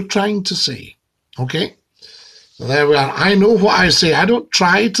what you're trying to say. Okay? So there we are. I know what I say. I don't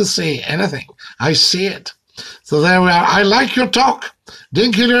try to say anything. I say it. So there we are. I like your talk.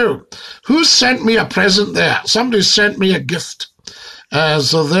 Dinky-Doo. Who sent me a present there? Somebody sent me a gift.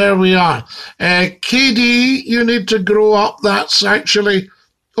 So there we are. KD, you need to grow up. That's actually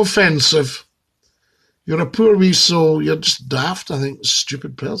offensive. You're a poor wee soul. You're just daft, I think.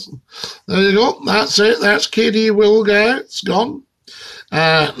 Stupid person. There you go. That's it. That's KD Will go. It's gone.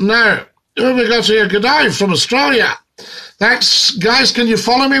 Now, who have we got here? Good day from Australia. Thanks. Guys, can you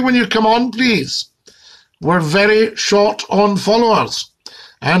follow me when you come on, please? We're very short on followers.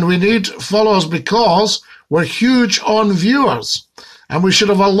 And we need followers because we're huge on viewers. And we should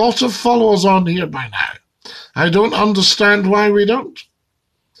have a lot of followers on here by now. I don't understand why we don't.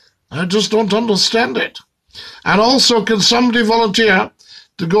 I just don't understand it. And also, can somebody volunteer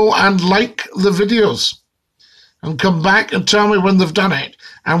to go and like the videos and come back and tell me when they've done it,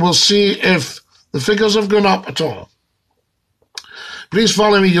 and we'll see if the figures have gone up at all. Please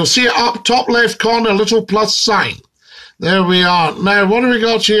follow me. You'll see it up top left corner, little plus sign. There we are. Now, what have we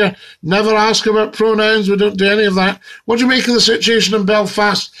got here? Never ask about pronouns. We don't do any of that. What do you make of the situation in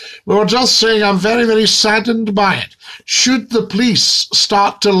Belfast? We were just saying I'm very, very saddened by it. Should the police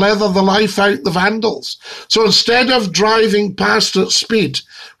start to leather the life out the vandals? So instead of driving past at speed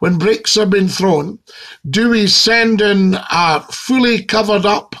when bricks have been thrown, do we send in a fully covered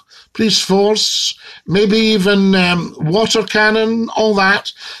up police force, maybe even water cannon, all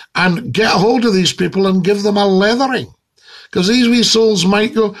that, and get a hold of these people and give them a leathering? Because these wee souls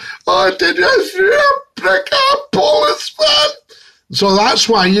might go, oh, did you see a prick a policeman? So that's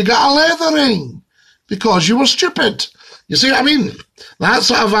why you got a leathering, because you were stupid. You see what I mean? That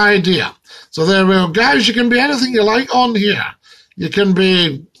sort of idea. So there we go. Guys, you can be anything you like on here. You can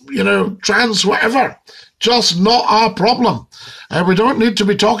be, you know, trans, whatever. Just not our problem. We don't need to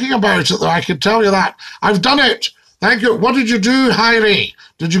be talking about it, though, I can tell you that. I've done it. Thank you. What did you do, Hyrie?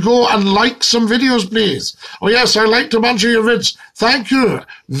 Did you go and like some videos, please? Oh, yes, I liked a bunch of your vids. Thank you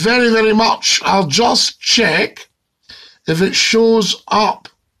very, very much. I'll just check if it shows up.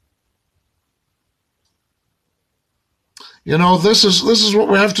 You know, this is what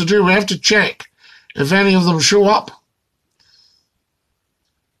we have to do. We have to check if any of them show up.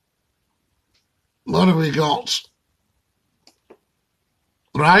 What have we got?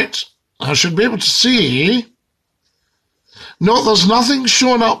 Right. I should be able to see. No, there's nothing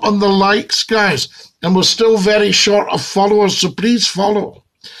showing up on the likes, guys. And we're still very short of followers, so please follow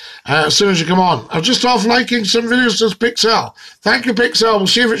as soon as you come on. I'm just off liking some videos, says Pixel. Thank you, Pixel. We'll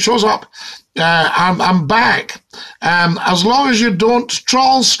see if it shows up. I'm back. As long as you don't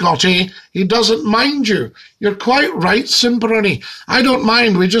troll Scottie, he doesn't mind you. You're quite right, Simperoni. I don't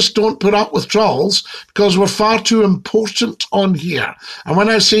mind. We just don't put up with trolls because we're far too important on here. And when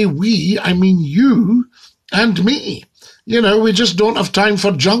I say we, I mean you and me. You know, we just don't have time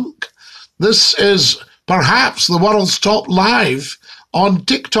for junk. This is perhaps the world's top live on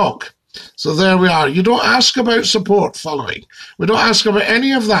TikTok. So there we are. You don't ask about support following. We don't ask about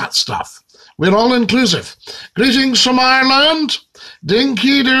any of that stuff. We're all inclusive. Greetings from Ireland.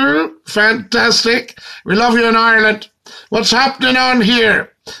 Dinky-Doo. Fantastic. We love you in Ireland. What's happening on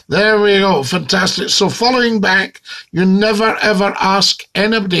here? There we go. Fantastic. So following back, you never ever ask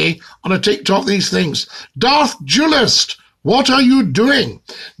anybody on a TikTok these things. Darth Duelist, what are you doing?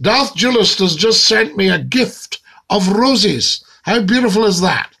 Darth Duelist has just sent me a gift of roses. How beautiful is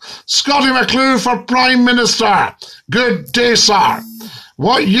that? ScottieMcClue for Prime Minister. Good day, sir.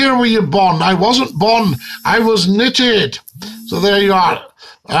 What year were you born? I wasn't born. I was knitted. So there you are.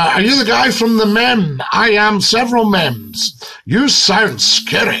 Are you the guy from the mem? I am several mems. You sound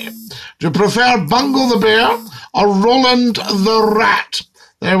scary. Do you prefer Bungle the Bear or Roland the Rat?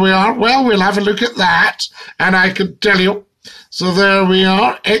 There we are. Well, we'll have a look at that, and I can tell you. So there we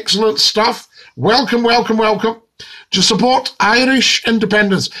are. Excellent stuff. Welcome, welcome, welcome. To support Irish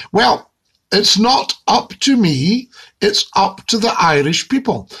independence. Well, it's not up to me. It's up to the Irish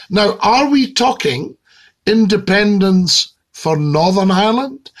people. Now, are we talking independence for Northern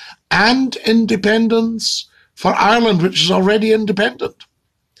Ireland and independence for Ireland, which is already independent?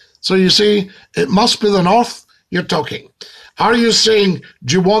 So you see, it must be the North you're talking. Are you saying,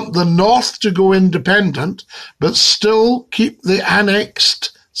 do you want the North to go independent, but still keep the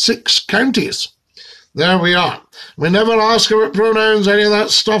annexed 6 counties? There we are. We never ask about pronouns, any of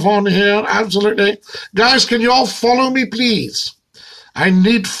that stuff on here. Absolutely. Guys, can you all follow me, please? I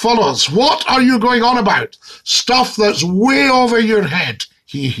need followers. What are you going on about? Stuff that's way over your head.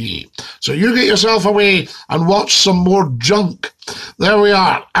 Hee hee. So you get yourself away and watch some more junk. There we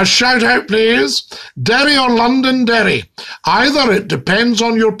are. A shout out, please. Derry or Londonderry? Either. It depends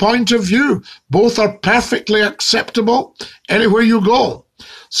on your point of view. Both are perfectly acceptable anywhere you go.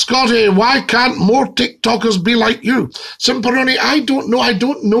 Scottie, why can't more TikTokers be like you? Simperoni, I don't know. I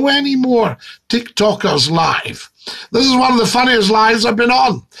don't know any more TikTokers live. This is one of the funniest lives I've been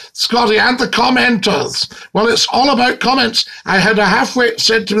on. Scottie, and the commenters. Well, it's all about comments. I had a halfwit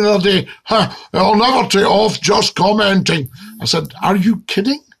said to me the other day, it'll never take off just commenting. I said, are you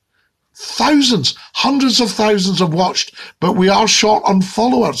kidding? Thousands, hundreds of thousands have watched, but we are short on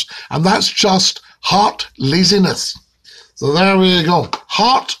followers, and that's just heart laziness. So there we go.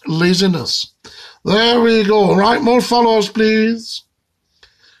 Heart laziness. There we go. Right, more followers, please.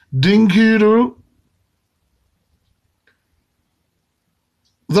 Dinky-Doo.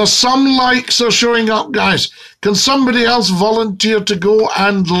 The some likes are showing up, guys. Can somebody else volunteer to go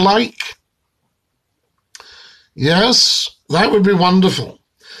and like? Yes, that would be wonderful.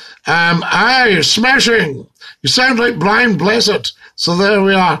 Aye, smashing. You sound like Brian Blessed. So there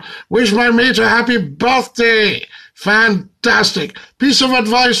we are. Wish my mate a happy birthday. Fantastic. Piece of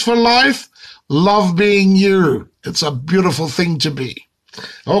advice for life. Love being you. It's a beautiful thing to be.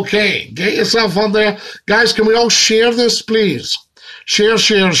 Okay, get yourself on there. Guys, can we all share this, please? Share,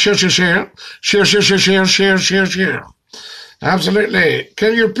 share, share, share, share. Share, share, share, share, share, share, share. Absolutely.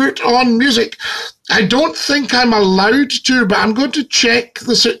 Can you put on music? I don't think I'm allowed to, but I'm going to check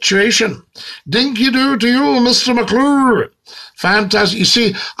the situation. Dinky-Doo to you, Mr. McClue. Fantastic. You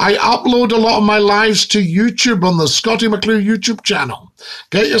see, I upload a lot of my lives to YouTube on the ScottieMcClue YouTube channel.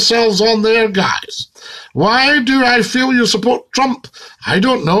 Get yourselves on there, guys. Why do I feel you support Trump? I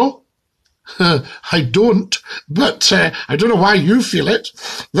don't know. I don't, but I don't know why you feel it.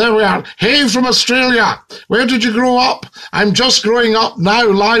 There we are. Hey from Australia. Where did you grow up? I'm just growing up now,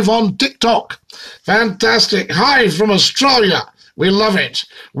 live on TikTok. Fantastic. Hi from Australia. We love it.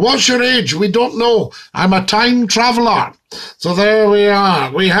 What's your age? We don't know. I'm a time traveller. So there we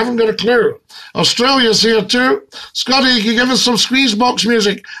are. We haven't got a clue. Australia's here too. Scottie, can you give us some squeeze box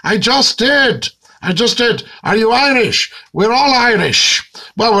music? I just did. Are you Irish? We're all Irish.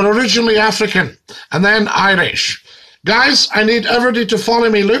 Well, we're originally African and then Irish. Guys, I need everybody to follow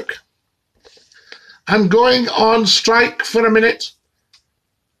me. Look, I'm going on strike for a minute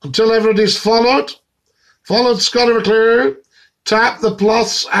until everybody's followed. Followed ScottieMcClue. Tap the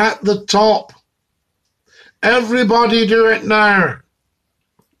plus at the top. Everybody do it now,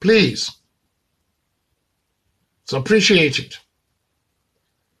 please. It's appreciated.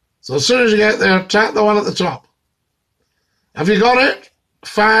 So as soon as you get there, tap the one at the top. Have you got it?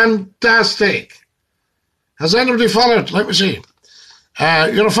 Fantastic. Has anybody followed? Let me see.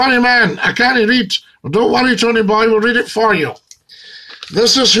 You're a funny man. I can't read. Well, don't worry, Tony boy. We'll read it for you.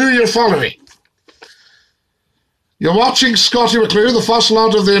 This is who you're following. You're watching ScottieMcClue, the first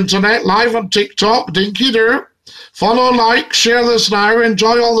lord of the internet, live on TikTok. Dinky-Doo. Follow, like, share this now.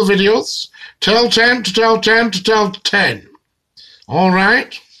 Enjoy all the videos. Tell 10 to tell 10 to tell 10. All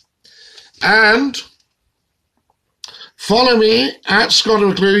right. And follow me at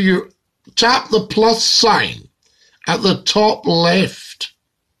ScottieMcClue. You tap the plus sign at the top left.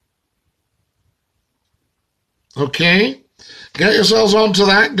 Okay? Get yourselves onto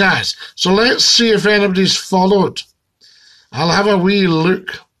that, guys. So let's see if anybody's followed. I'll have a wee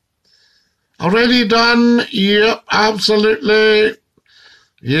look. Already done? Yep, absolutely.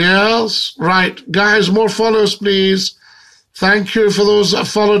 Yes. Right. Guys, more follows, please. Thank you for those that have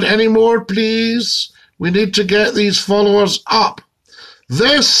followed. Any more, please? We need to get these followers up.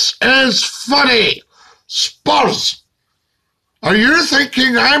 This is funny. Spurs. Are you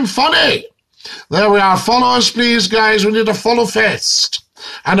thinking I'm funny? There we are. Follow us, please, guys. We need a follow fest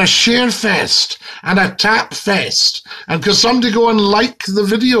and a share fest and a tap fest. And can somebody go and like the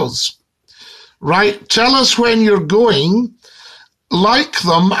videos? Right? Tell us when you're going. Like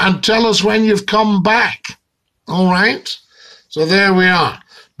them and tell us when you've come back. All right? So there we are.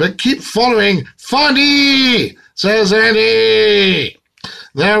 But keep following. Funny, says Eddie.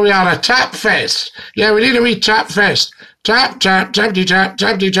 There we are, a tap fest. Yeah, we need a wee tap fest. Tap, tap, tappity tap,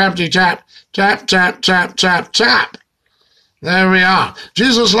 tappity tappity tap. Tap, tap, tap, tap, tap. There we are.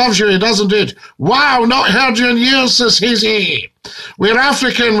 Jesus loves you, he does indeed. Wow, not heard you in years, says Hazy. We're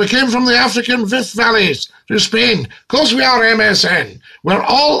African. We came from the African Fifth Valleys to Spain. Of course we are MSN. We're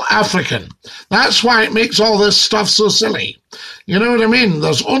all African. That's why it makes all this stuff so silly. You know what I mean?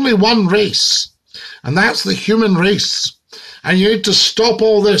 There's only one race, and that's the human race. And you need to stop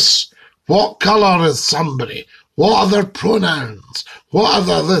all this. What colour is somebody? What are their pronouns? What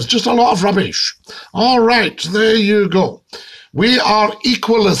are there's just a lot of rubbish. All right, there you go. We are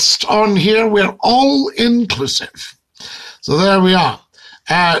equalist on here. We're all inclusive. So there we are.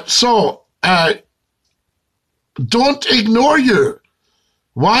 Don't ignore you.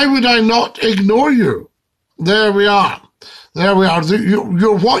 Why would I not ignore you? There we are. There we are.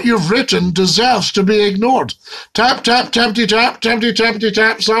 What you've written deserves to be ignored. Tap, tap, tappity tap, tappity tappity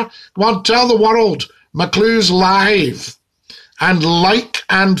tap, sir. Come on, tell the world. McClue's live. And like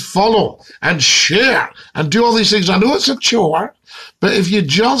and follow and share and do all these things. I know it's a chore, but if you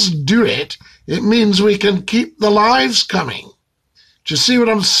just do it, it means we can keep the lives coming. Do you see what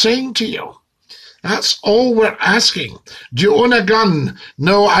I'm saying to you? That's all we're asking. Do you own a gun?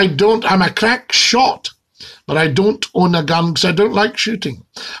 No, I don't. I'm a crack shot, but I don't own a gun because I don't like shooting.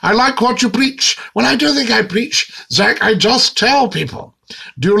 I like what you preach. Well, I don't think I preach, Zach. I just tell people.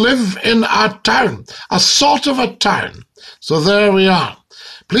 Do you live in a town? A sort of a town. So there we are.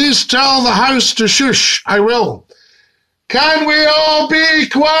 Please tell the house to shush. I will. Can we all be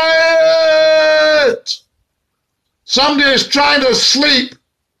quiet? Somebody's trying to sleep.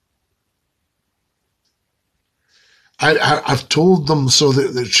 I've told them so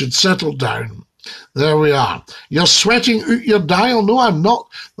that they should settle down. There we are. You're sweating out your dial. No, I'm not.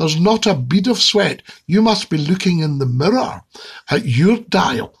 There's not a bead of sweat. You must be looking in the mirror at your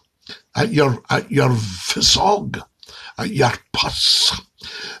dial, at your visog, at your pulse.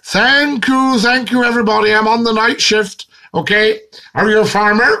 Thank you, everybody. I'm on the night shift. Okay, are you a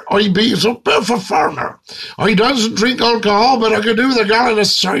farmer? I be so bit of a farmer. I doesn't drink alcohol, but I could do with a gallon of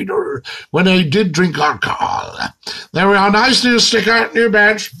cider when I did drink alcohol. There we are. Nice new sticker, new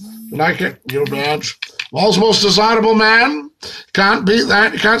badge. Like it, new badge. World's most desirable man. Can't beat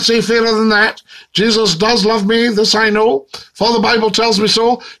that. You can't say fairer than that. Jesus does love me. This I know. For the Bible tells me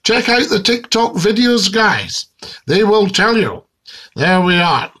so. Check out the TikTok videos, guys. They will tell you. There we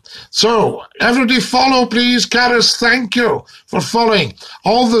are. So, everybody follow, please. Karis, thank you for following.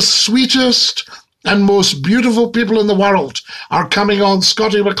 All the sweetest and most beautiful people in the world are coming on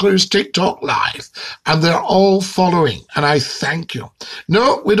Scottie McClue's TikTok live, and they're all following, and I thank you.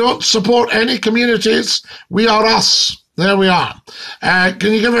 No, we don't support any communities. We are us. There we are.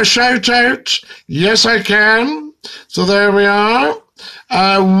 Can you give a shout out? Yes, I can. So there we are.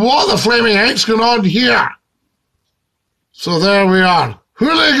 What the flaming heck's going on here? So there we are.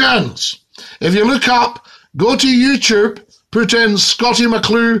 Hooligans. If you look up, go to YouTube, put in Scottie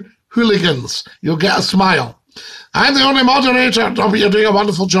McClue hooligans. You'll get a smile. I'm the only moderator. Dobby, you're doing a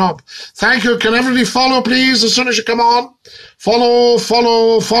wonderful job. Thank you. Can everybody follow, please, as soon as you come on? Follow,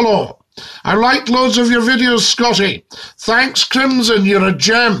 follow, follow. I liked loads of your videos, Scottie. Thanks, Crimson. You're a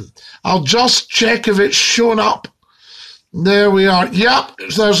gem. I'll just check if it's shown up. There we are. Yep,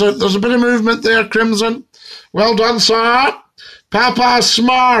 there's a bit of movement there, Crimson. Well done, sir. Papa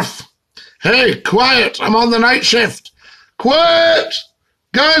Smurf. Hey, quiet. I'm on the night shift. Quiet.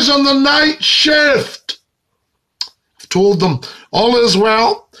 Guys on the night shift. I've told them all is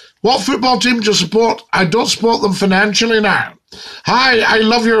well. What football team do you support? I don't support them financially now. Hi, I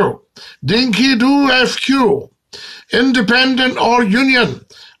love you. Dinky-Doo FQ. Independent or union?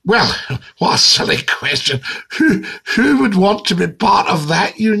 Well, what a silly question. Who would want to be part of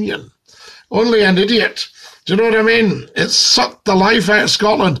that union? Only an idiot. Do you know what I mean? It sucked the life out of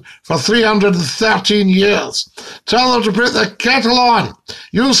Scotland for 313 years. Tell them to put the kettle on.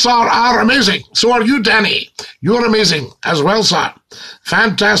 You, sir, are amazing. So are you, Danny. You're amazing as well, sir.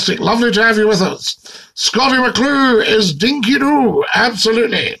 Fantastic. Lovely to have you with us. ScottieMcClue is Dinky-Doo.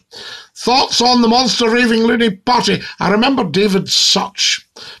 Absolutely. Thoughts on the Monster Raving Loony Party? I remember David Such,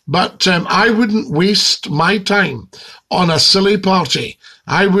 but I wouldn't waste my time on a silly party.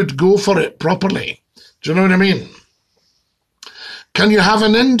 I would go for it properly. Do you know what I mean? Can you have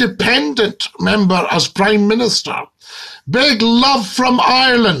an independent member as Prime Minister? Big love from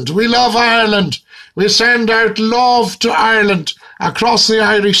Ireland. We love Ireland. We send out love to Ireland across the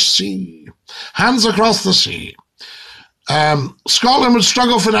Irish Sea. Hands across the sea. Scotland would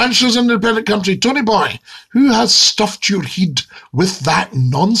struggle financially as an independent country. Tony Boy, who has stuffed your head with that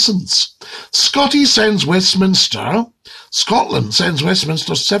nonsense? Scottie sends Westminster, Scotland sends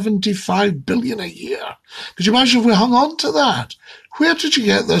Westminster 75 billion a year. Could you imagine if we hung on to that? Where did you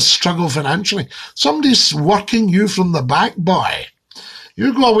get this struggle financially? Somebody's working you from the back, boy.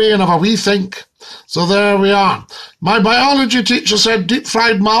 You go away and have a wee think. So there we are. My biology teacher said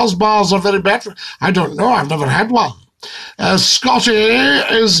deep-fried Mars bars are very better. I don't know. I've never had one. Scottie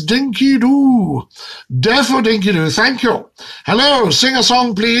is Dinky-Doo. Defo Dinky-Doo, thank you. Hello, sing a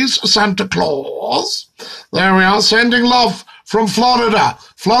song please, Santa Claus. There we are, sending love from Florida.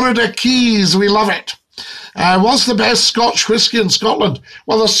 Florida Keys, we love it. What's the best Scotch whisky in Scotland?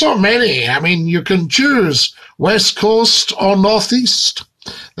 Well, there's so many. I mean, you can choose West Coast or Northeast.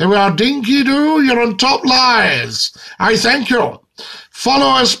 There we are, Dinky-Doo, you're on top lives. I thank you. Follow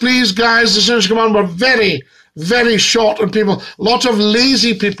us, please, guys, as soon as you come on. We're very short on people. A lot of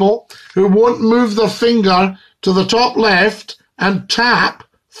lazy people who won't move their finger to the top left and tap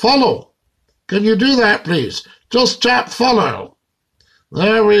follow. Can you do that, please? Just tap follow.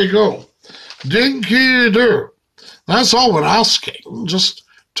 There we go. Dinky-Doo. That's all we're asking. Just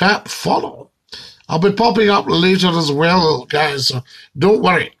tap follow. I'll be popping up later as well, guys, so don't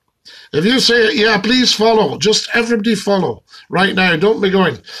worry. If you say, yeah, please follow, just everybody follow right now. Don't be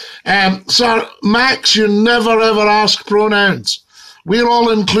going. Sir Max, you never ever ask pronouns. We're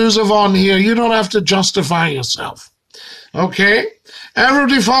all inclusive on here. You don't have to justify yourself. Okay?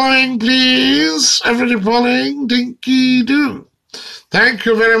 Everybody following, please. Everybody following. Dinky-Doo. Thank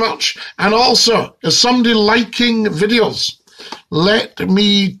you very much. And also, is somebody liking videos? Let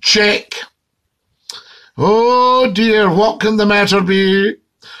me check. Oh dear, what can the matter be?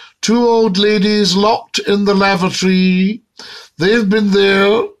 Two old ladies locked in the lavatory. They've been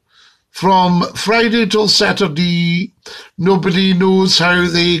there from Friday till Saturday. Nobody knows how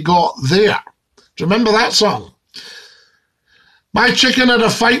they got there. Do you remember that song? My chicken had a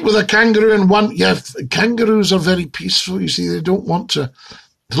fight with a kangaroo and one... Yeah, kangaroos are very peaceful, you see. They don't want to...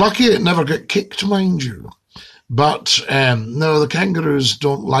 Lucky it never got kicked, mind you. But, no, the kangaroos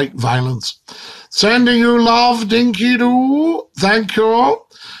don't like violence. Sending you love, Dinky-Doo. Thank you.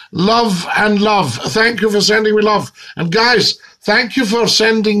 Love and love. Thank you for sending me love. And guys, thank you for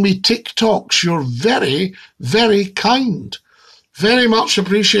sending me TikToks. You're very kind. Very much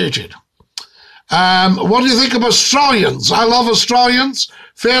appreciated. What do you think of Australians? I love Australians.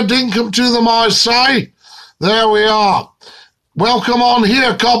 Fair dinkum to them, I say. There we are. Welcome on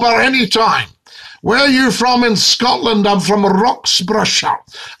here, Cobber, anytime. Where are you from in Scotland? I'm from Roxburghshire.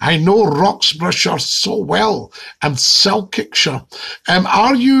 I know Roxburghshire so well. And Selkirkshire. Do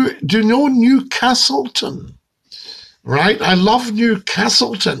you know Newcastleton? Right? I love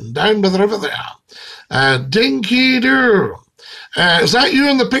Newcastleton, down by the river there. Dinky-Doo. Is that you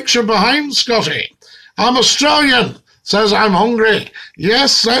in the picture behind, Scottie? I'm Australian. Says I'm hungry.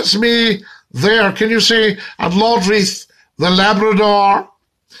 Yes, that's me there. Can you see? And Lord Reith, the Labrador.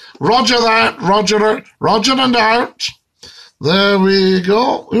 Roger that, Roger and out. There we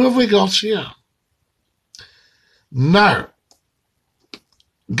go. Who have we got here? Now,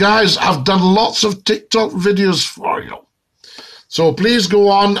 guys, I've done lots of TikTok videos for you. So please go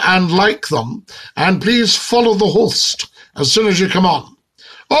on and like them. And please follow the host as soon as you come on.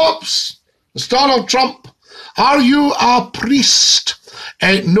 Oops! It's Donald Trump. Are you a priest?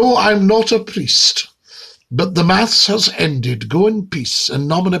 No, I'm not a priest. But the mass has ended. Go in peace. In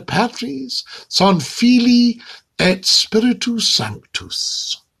nomine Patris, Son Filii, et Spiritus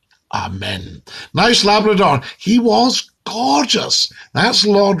Sanctus. Amen. Nice Labrador. He was gorgeous. That's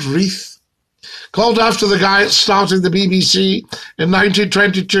Lord Reith. Called after the guy that started the BBC in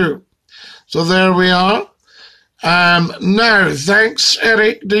 1922. So there we are. Now, thanks,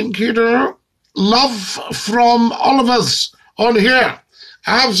 Eric Dinky-Doo. Love from all of us on here.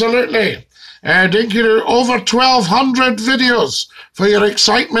 Absolutely. Dinky-Doo, over 1,200 videos for your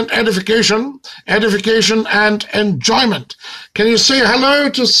excitement, edification, and enjoyment. Can you say hello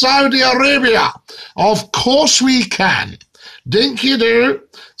to Saudi Arabia? Of course we can. Dinky-Doo,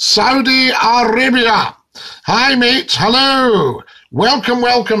 Saudi Arabia. Hi, mates. Hello. Welcome,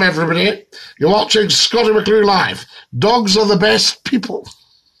 welcome, everybody. You're watching Scottie McClue Live. Dogs are the best people.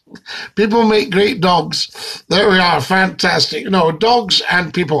 People make great dogs. There we are. Fantastic. No, dogs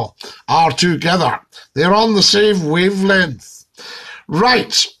and people are together. They're on the same wavelength.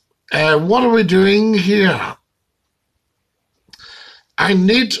 Right. What are we doing here? I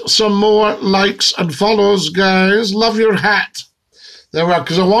need some more likes and follows, guys. Love your hat. There we are,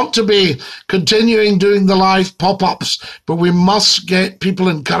 because I want to be continuing doing the live pop-ups, but we must get people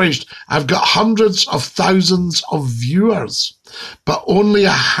encouraged. I've got hundreds of thousands of viewers, but only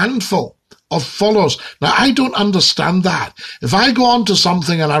a handful of follows. Now, I don't understand that. If I go on to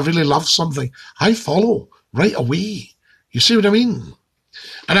something and I really love something, I follow right away. You see what I mean?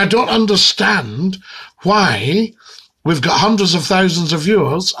 And I don't understand why we've got hundreds of thousands of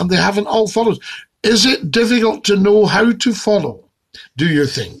viewers and they haven't all followed. Is it difficult to know how to follow? Do you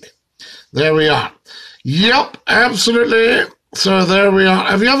think? There we are. Yep, absolutely. So there we are.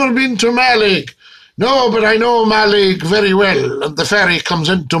 Have you ever been to Malig? No, but I know Malig very well, and the ferry comes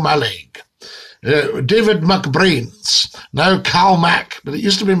into Malig. David McBrains, now Cal Mac, but it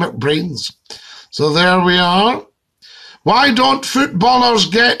used to be McBrains. So there we are. Why don't footballers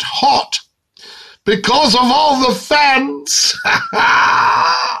get hot? Because of all the fans.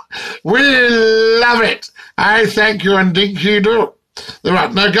 We love it. I thank you, and Dinky-Doo. There are.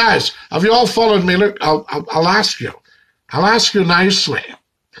 Now, guys, have you all followed me? Look, I'll ask you. I'll ask you nicely.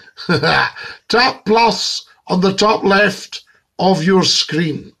 Tap plus on the top left of your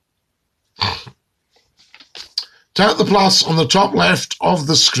screen. Tap the plus on the top left of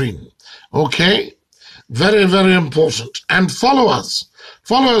the screen. Okay? Very, very important. And follow us.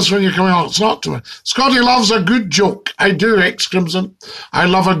 Follow us when you're coming on. It's not too much. Scottie loves a good joke. I do, X Crimson. I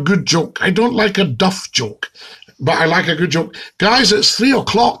love a good joke. I don't like a duff joke, but I like a good joke. Guys, it's 3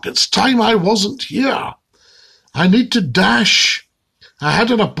 o'clock. It's time I wasn't here. I need to dash. I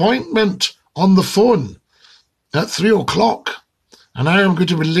had an appointment on the phone at 3 o'clock, and I am going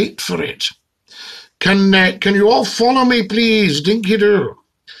to be late for it. Can you all follow me, please? Dinky-Doo.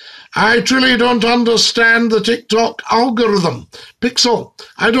 I truly don't understand the TikTok algorithm. Pixel,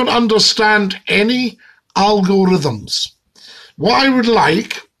 I don't understand any algorithms. What I would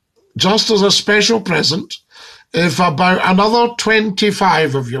like, just as a special present, if about another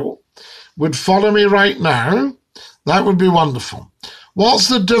 25 of you would follow me right now, that would be wonderful. What's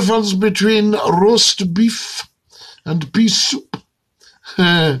the difference between roast beef and pea soup?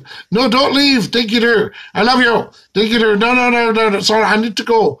 No, don't leave, Dinky-Doo. I love you. Dinky-Doo, no. Sorry, I need to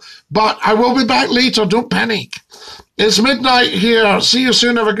go. But I will be back later. Don't panic. It's midnight here. See you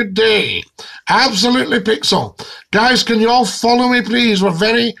soon. Have a good day. Absolutely, Pixel. Guys, can you all follow me, please? We're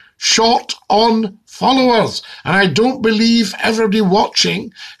very short on followers. And I don't believe everybody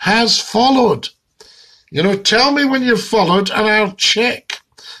watching has followed. You know, tell me when you've followed and I'll check.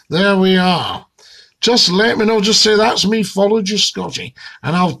 There we are. Just let me know. Just say, that's me, followed you, Scottie.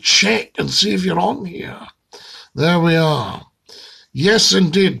 And I'll check and see if you're on here. There we are. Yes,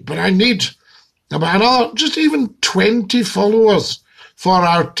 indeed. But I need about another, just even 20 followers for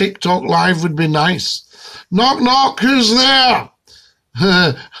our TikTok live would be nice. Knock, knock, who's there?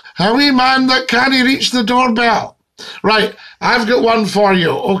 A wee man that can't reach the doorbell. Right, I've got one for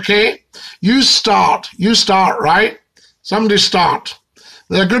you, okay? You start, right? Somebody start.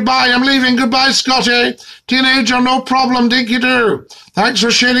 There, goodbye, I'm leaving. Goodbye, Scottie. Teenager, no problem, Dinky-Doo. Thanks for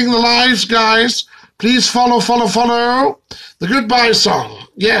sharing the lives, guys. Please follow. The goodbye song.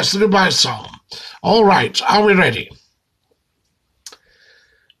 Yes, the goodbye song. All right, are we ready?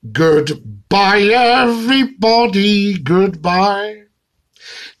 Goodbye, everybody, goodbye.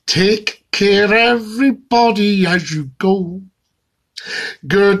 Take care, everybody, as you go.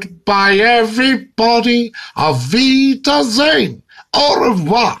 Goodbye, everybody. Auf Wiedersehen. Au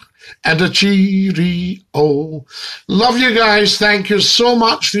revoir and a cheerio. Love you guys. Thank you so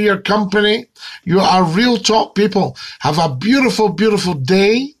much for your company. You are real top people. Have a beautiful, beautiful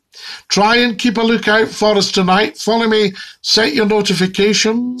day. Try and keep a lookout for us tonight. Follow me. Set your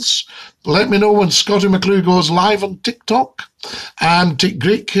notifications. Let me know when ScottieMcClue goes live on TikTok. And take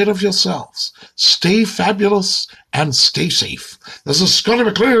great care of yourselves. Stay fabulous and stay safe. This is Scottie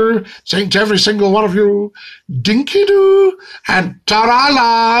McClue saying to every single one of you, Dinky-Doo and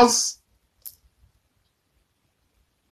Taralas.